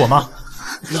后果吗？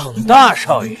冷大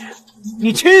少爷，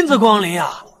你亲自光临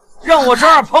啊，让我这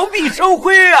儿蓬荜生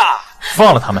辉啊！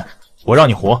放了他们，我让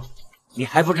你活。你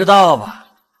还不知道吧？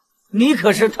你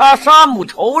可是他杀母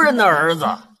仇人的儿子，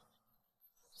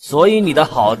所以你的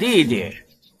好弟弟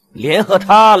联合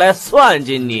他来算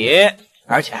计你，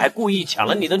而且还故意抢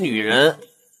了你的女人。你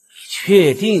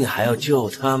确定还要救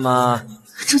他吗？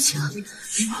楚晴，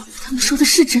他们说的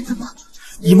是真的吗？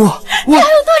一墨，你还有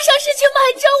多少事情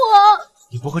瞒着我？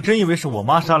你不会真以为是我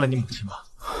妈杀了你母亲吧？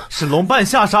是龙半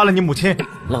夏杀了你母亲？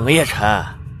冷夜辰，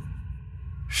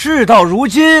事到如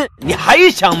今你还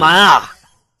想瞒啊？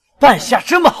半夏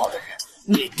这么好的人，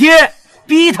你爹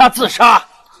逼他自杀，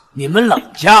你们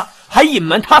冷家还隐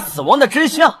瞒他死亡的真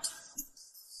相。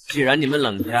既然你们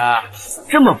冷家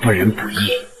这么不仁不义，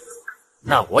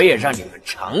那我也让你们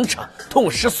尝尝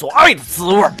痛失所爱的滋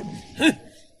味。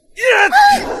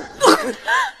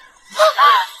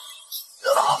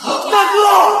大哥，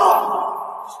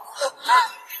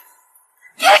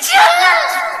叶晨。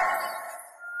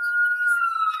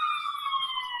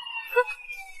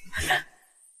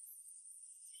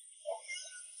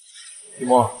一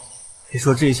墨，你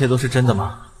说这一切都是真的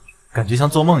吗？感觉像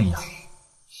做梦一样。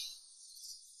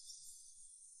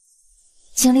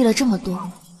经历了这么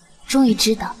多，终于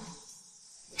知道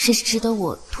谁是值得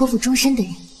我托付终身的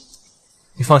人。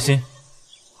你放心，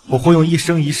我会用一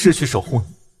生一世去守护你。